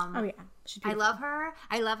 Oh yeah, she's I love her.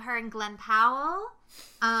 I love her and Glenn Powell.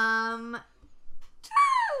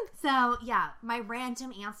 So, yeah, my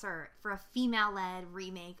random answer for a female-led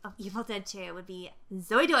remake of Evil Dead 2 would be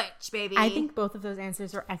Zoe Deutsch, baby. I think both of those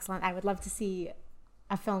answers are excellent. I would love to see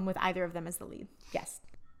a film with either of them as the lead. Yes.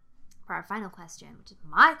 for our final question, which is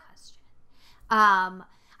my question.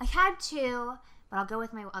 I had two, but I'll go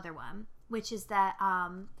with my other one, which is that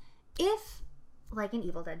if, like in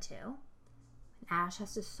Evil Dead 2, Ash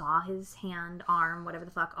has to saw his hand, arm, whatever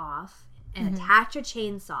the fuck off, and attach a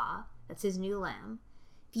chainsaw, that's his new limb.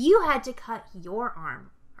 If you had to cut your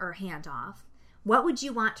arm or hand off, what would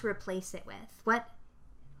you want to replace it with? What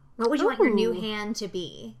would you want your new hand to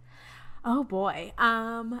be? Oh boy.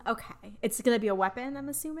 Okay. It's gonna be a weapon, I'm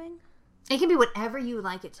assuming? It can be whatever you would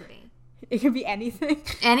like it to be. It can be anything.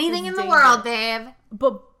 Anything in the world, babe.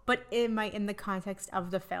 But am I in the context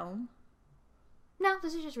of the film? No,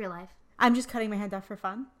 this is just real life. I'm just cutting my hand off for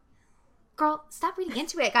fun? Girl, stop reading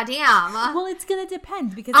into it, goddamn. Well, it's gonna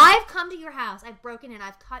depend because I've come to your house, I've broken in,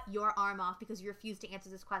 I've cut your arm off because you refuse to answer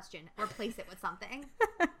this question. Replace it with something.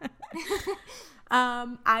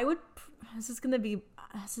 I would. This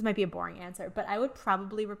might be a boring answer, but I would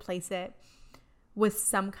probably replace it with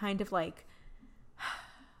some kind of like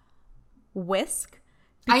whisk.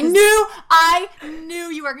 I knew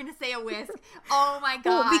you were going to say a whisk. Oh my God.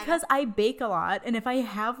 Well, because I bake a lot, and if I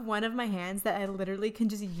have one of my hands that I literally can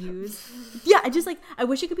just use. Yeah, I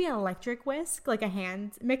wish it could be an electric whisk, like a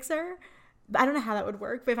hand mixer. I don't know how that would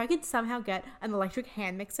work, but if I could somehow get an electric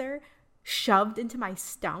hand mixer shoved into my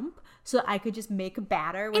stump so that I could just make a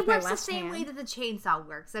batter with my left hand. It works the same way that the chainsaw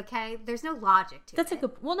works, okay? There's no logic to it.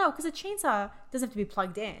 That's well, no, because a chainsaw doesn't have to be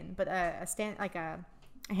plugged in, but a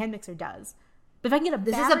hand mixer does. But if I can get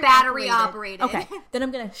this is a battery operated. Okay, then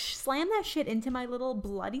I'm going to slam that shit into my little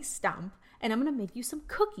bloody stump, and I'm going to make you some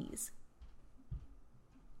cookies.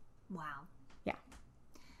 Wow. Yeah.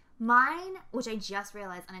 Mine, which I just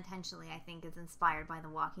realized unintentionally, I think is inspired by The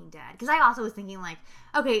Walking Dead. Because I also was thinking, like,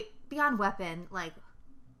 okay, beyond weapon, like,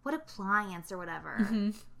 what appliance or whatever. Mm-hmm.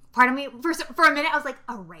 Part of me, for a minute, I was like,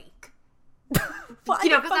 a rake.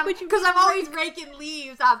 Because I'm always raking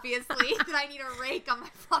leaves, obviously. That I need a rake on my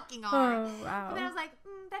fucking arm. Oh, wow. But then I was like,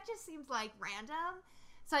 that just seems like random.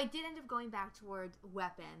 So I did end up going back towards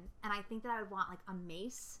weapon, and I think that I would want like a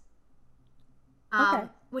mace. Okay.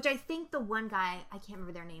 Which I think the one guy, I can't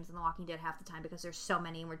remember their names in The Walking Dead half the time because there's so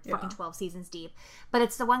many and we're fucking 12 seasons deep. But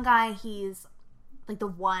it's the one guy, he's like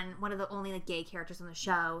one of the only like gay characters on the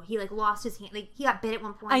show. He like lost his hand, like he got bit at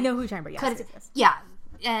one point. I know who you're talking about. Yes. Yeah.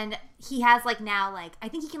 And he has like now like I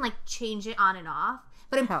think he can like change it on and off,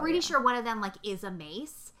 but I'm pretty sure one of them like is a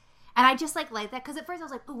mace. And I just like that because at first I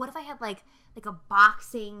was like, oh, what if I had like a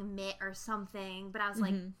boxing mitt or something? But I was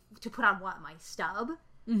like, to put on what, my stub?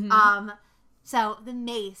 Mm-hmm. So the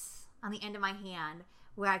mace on the end of my hand,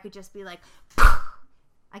 where I could just be like,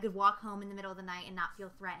 I could walk home in the middle of the night and not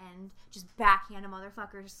feel threatened, just backhand a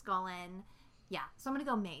motherfucker's skull in. Yeah, so I'm gonna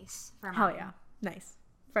go mace for mine. Hell yeah, nice,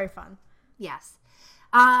 very fun. Yes.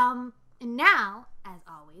 And now, as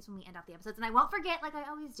always, when we end off the episodes, and I won't forget like I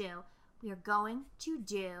always do, we are going to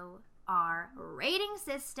do our rating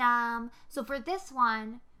system. So for this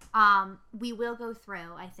one, we will go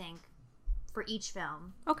through, I think, for each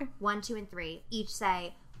film. Okay. 1, 2, and 3. Each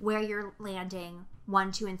say where you're landing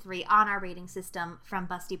 1, 2, and 3 on our rating system from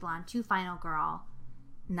Busty Blonde to Final Girl.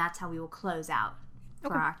 And that's how we will close out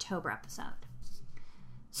for our October episode.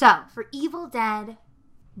 So, for Evil Dead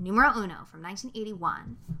numero uno from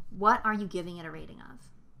 1981, what are you giving it a rating of?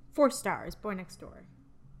 4 stars, Boy Next Door.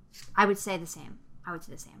 I would say the same.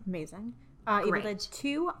 Amazing. Evil Dead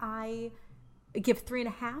 2, I give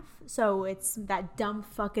 3.5. So it's that dumb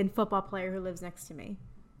fucking football player who lives next to me.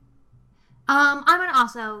 I'm gonna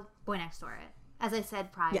also Boy Next Door it. As I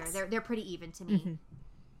said prior, yes. They're pretty even to me. Mm-hmm.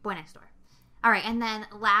 Boy Next Door. All right, and then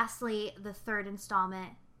lastly, the third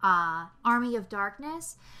installment, Army of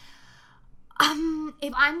Darkness.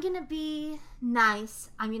 If I'm gonna be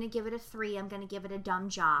nice, I'm gonna give it a 3. I'm gonna give it a dumb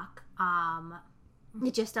jock.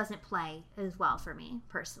 It just doesn't play as well for me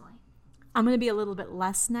personally. I'm gonna be a little bit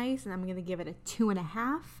less nice, and I'm gonna give it a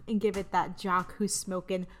 2.5, and give it that jock who's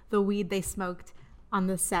smoking the weed they smoked on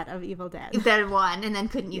the set of Evil Dead. That one, and then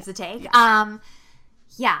couldn't use the take.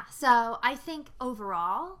 Yeah. So I think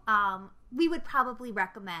overall, we would probably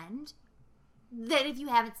recommend that if you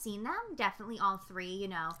haven't seen them, definitely all 3,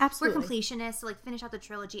 Absolutely. We're completionists, so finish out the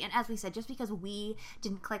trilogy. And as we said, just because we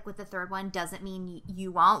didn't click with the third one doesn't mean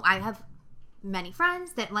you won't. I have many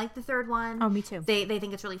friends that like the third one. Oh, me too. They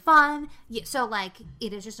think it's really fun. So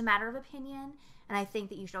it is just a matter of opinion. And I think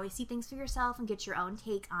that you should always see things for yourself and get your own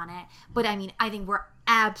take on it. But I mean, I think we're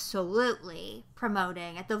absolutely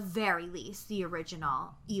promoting, at the very least, the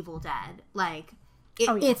original Evil Dead.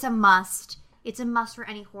 It's a must. It's a must for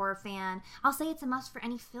any horror fan. I'll say it's a must for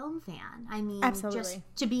any film fan. I mean, absolutely. Just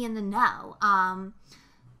to be in the know.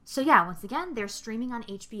 So yeah, once again, they're streaming on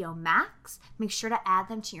HBO Max. Make sure to add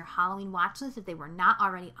them to your Halloween watch list if they were not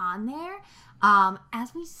already on there.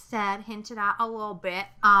 As we said, hinted at a little bit,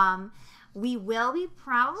 we will be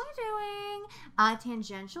probably doing a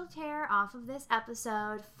tangential tear off of this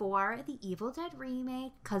episode for the Evil Dead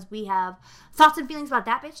remake, because we have thoughts and feelings about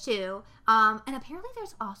that bitch too. And apparently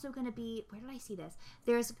there's also going to be, where did I see this?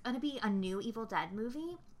 There's going to be a new Evil Dead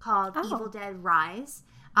movie called Evil Dead Rise,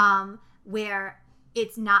 where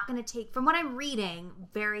it's not going to take, from what I'm reading,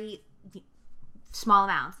 very small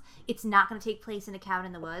amounts, it's not going to take place in a cabin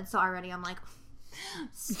in the woods. So already I'm like,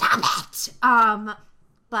 stop it!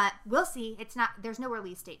 But we'll see. It's not. There's no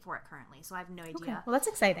release date for it currently, so I have no idea. Okay. Well, that's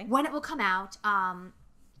exciting. When it will come out.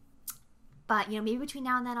 But maybe between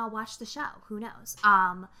now and then I'll watch the show. Who knows?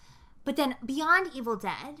 But then beyond Evil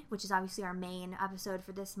Dead, which is obviously our main episode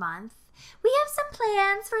for this month, we have some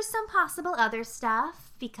plans for some possible other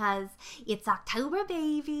stuff because it's October,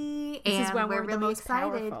 baby. This and is when we're really the most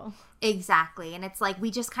excited. powerful. Exactly. And it's like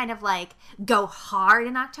we just kind of like go hard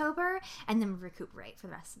in October and then recuperate for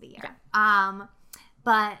the rest of the year. Yeah.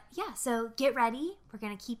 But yeah, so get ready. We're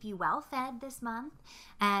going to keep you well fed this month.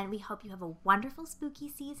 And we hope you have a wonderful spooky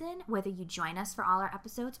season, whether you join us for all our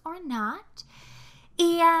episodes or not.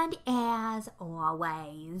 And as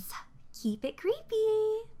always, keep it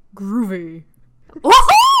creepy. Groovy.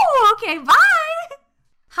 Woohoo! Okay, bye!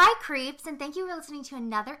 Hi, creeps, and thank you for listening to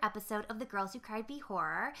another episode of The Girls Who Cried Be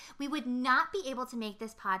Horror. We would not be able to make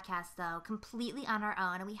this podcast, though, completely on our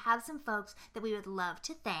own, and we have some folks that we would love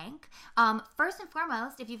to thank. First and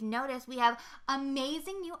foremost, if you've noticed, we have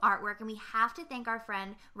amazing new artwork, and we have to thank our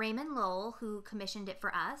friend Raymond Lowell, who commissioned it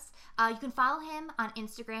for us. You can follow him on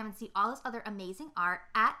Instagram and see all his other amazing art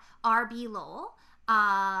at RB Lowell.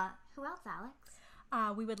 Who else, Alex?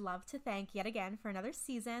 We would love to thank, yet again, for another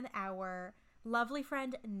season, our lovely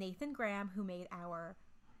friend Nathan Graham, who made our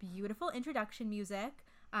beautiful introduction music,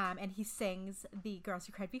 and he sings the Girls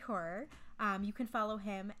Who Cried Be Horror. You can follow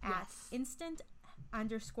him at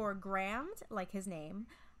instant_grammed, like his name.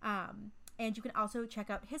 And you can also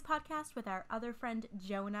check out his podcast with our other friend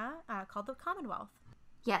Jonah, called The Commonwealth.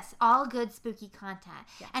 Yes, all good spooky content.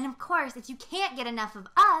 Yes. And of course, if you can't get enough of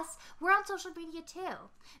us, we're on social media too.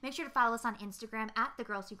 Make sure to follow us on Instagram at The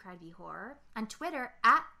Girls Who Cried Be Horror, on Twitter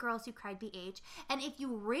at Girls Who Cried BH, and if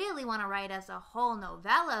you really want to write us a whole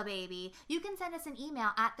novella, baby, you can send us an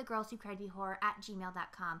email at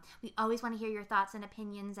thegirlswhocriedbehorror@gmail.com. We always want to hear your thoughts and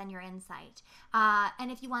opinions and your insight.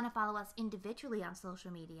 And if you want to follow us individually on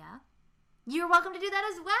social media, you're welcome to do that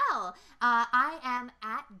as well. I am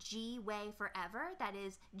at GWayForever. That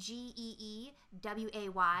is GEEWAY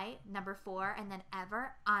 4 and then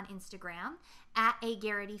ever on Instagram. At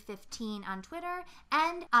agarrity15 on Twitter.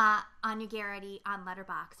 And Anya Garrity on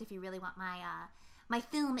Letterboxd if you really want my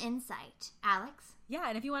film insight. Alex? Yeah,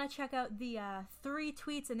 and if you want to check out the 3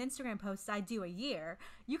 tweets and Instagram posts I do a year,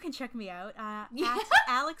 you can check me out at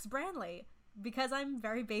Alex Brandley. Because I'm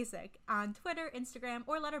very basic. On Twitter, Instagram,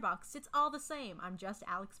 or Letterboxd, it's all the same. I'm just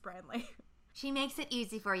Alex Brandley. She makes it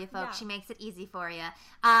easy for you, folks. Yeah. She makes it easy for you.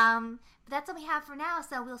 But that's all we have for now,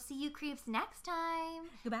 so we'll see you creeps next time.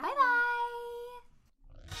 Goodbye. Bye-bye.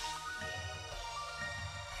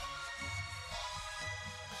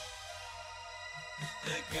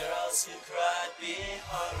 The Girls Who Cried Be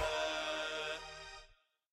Horror.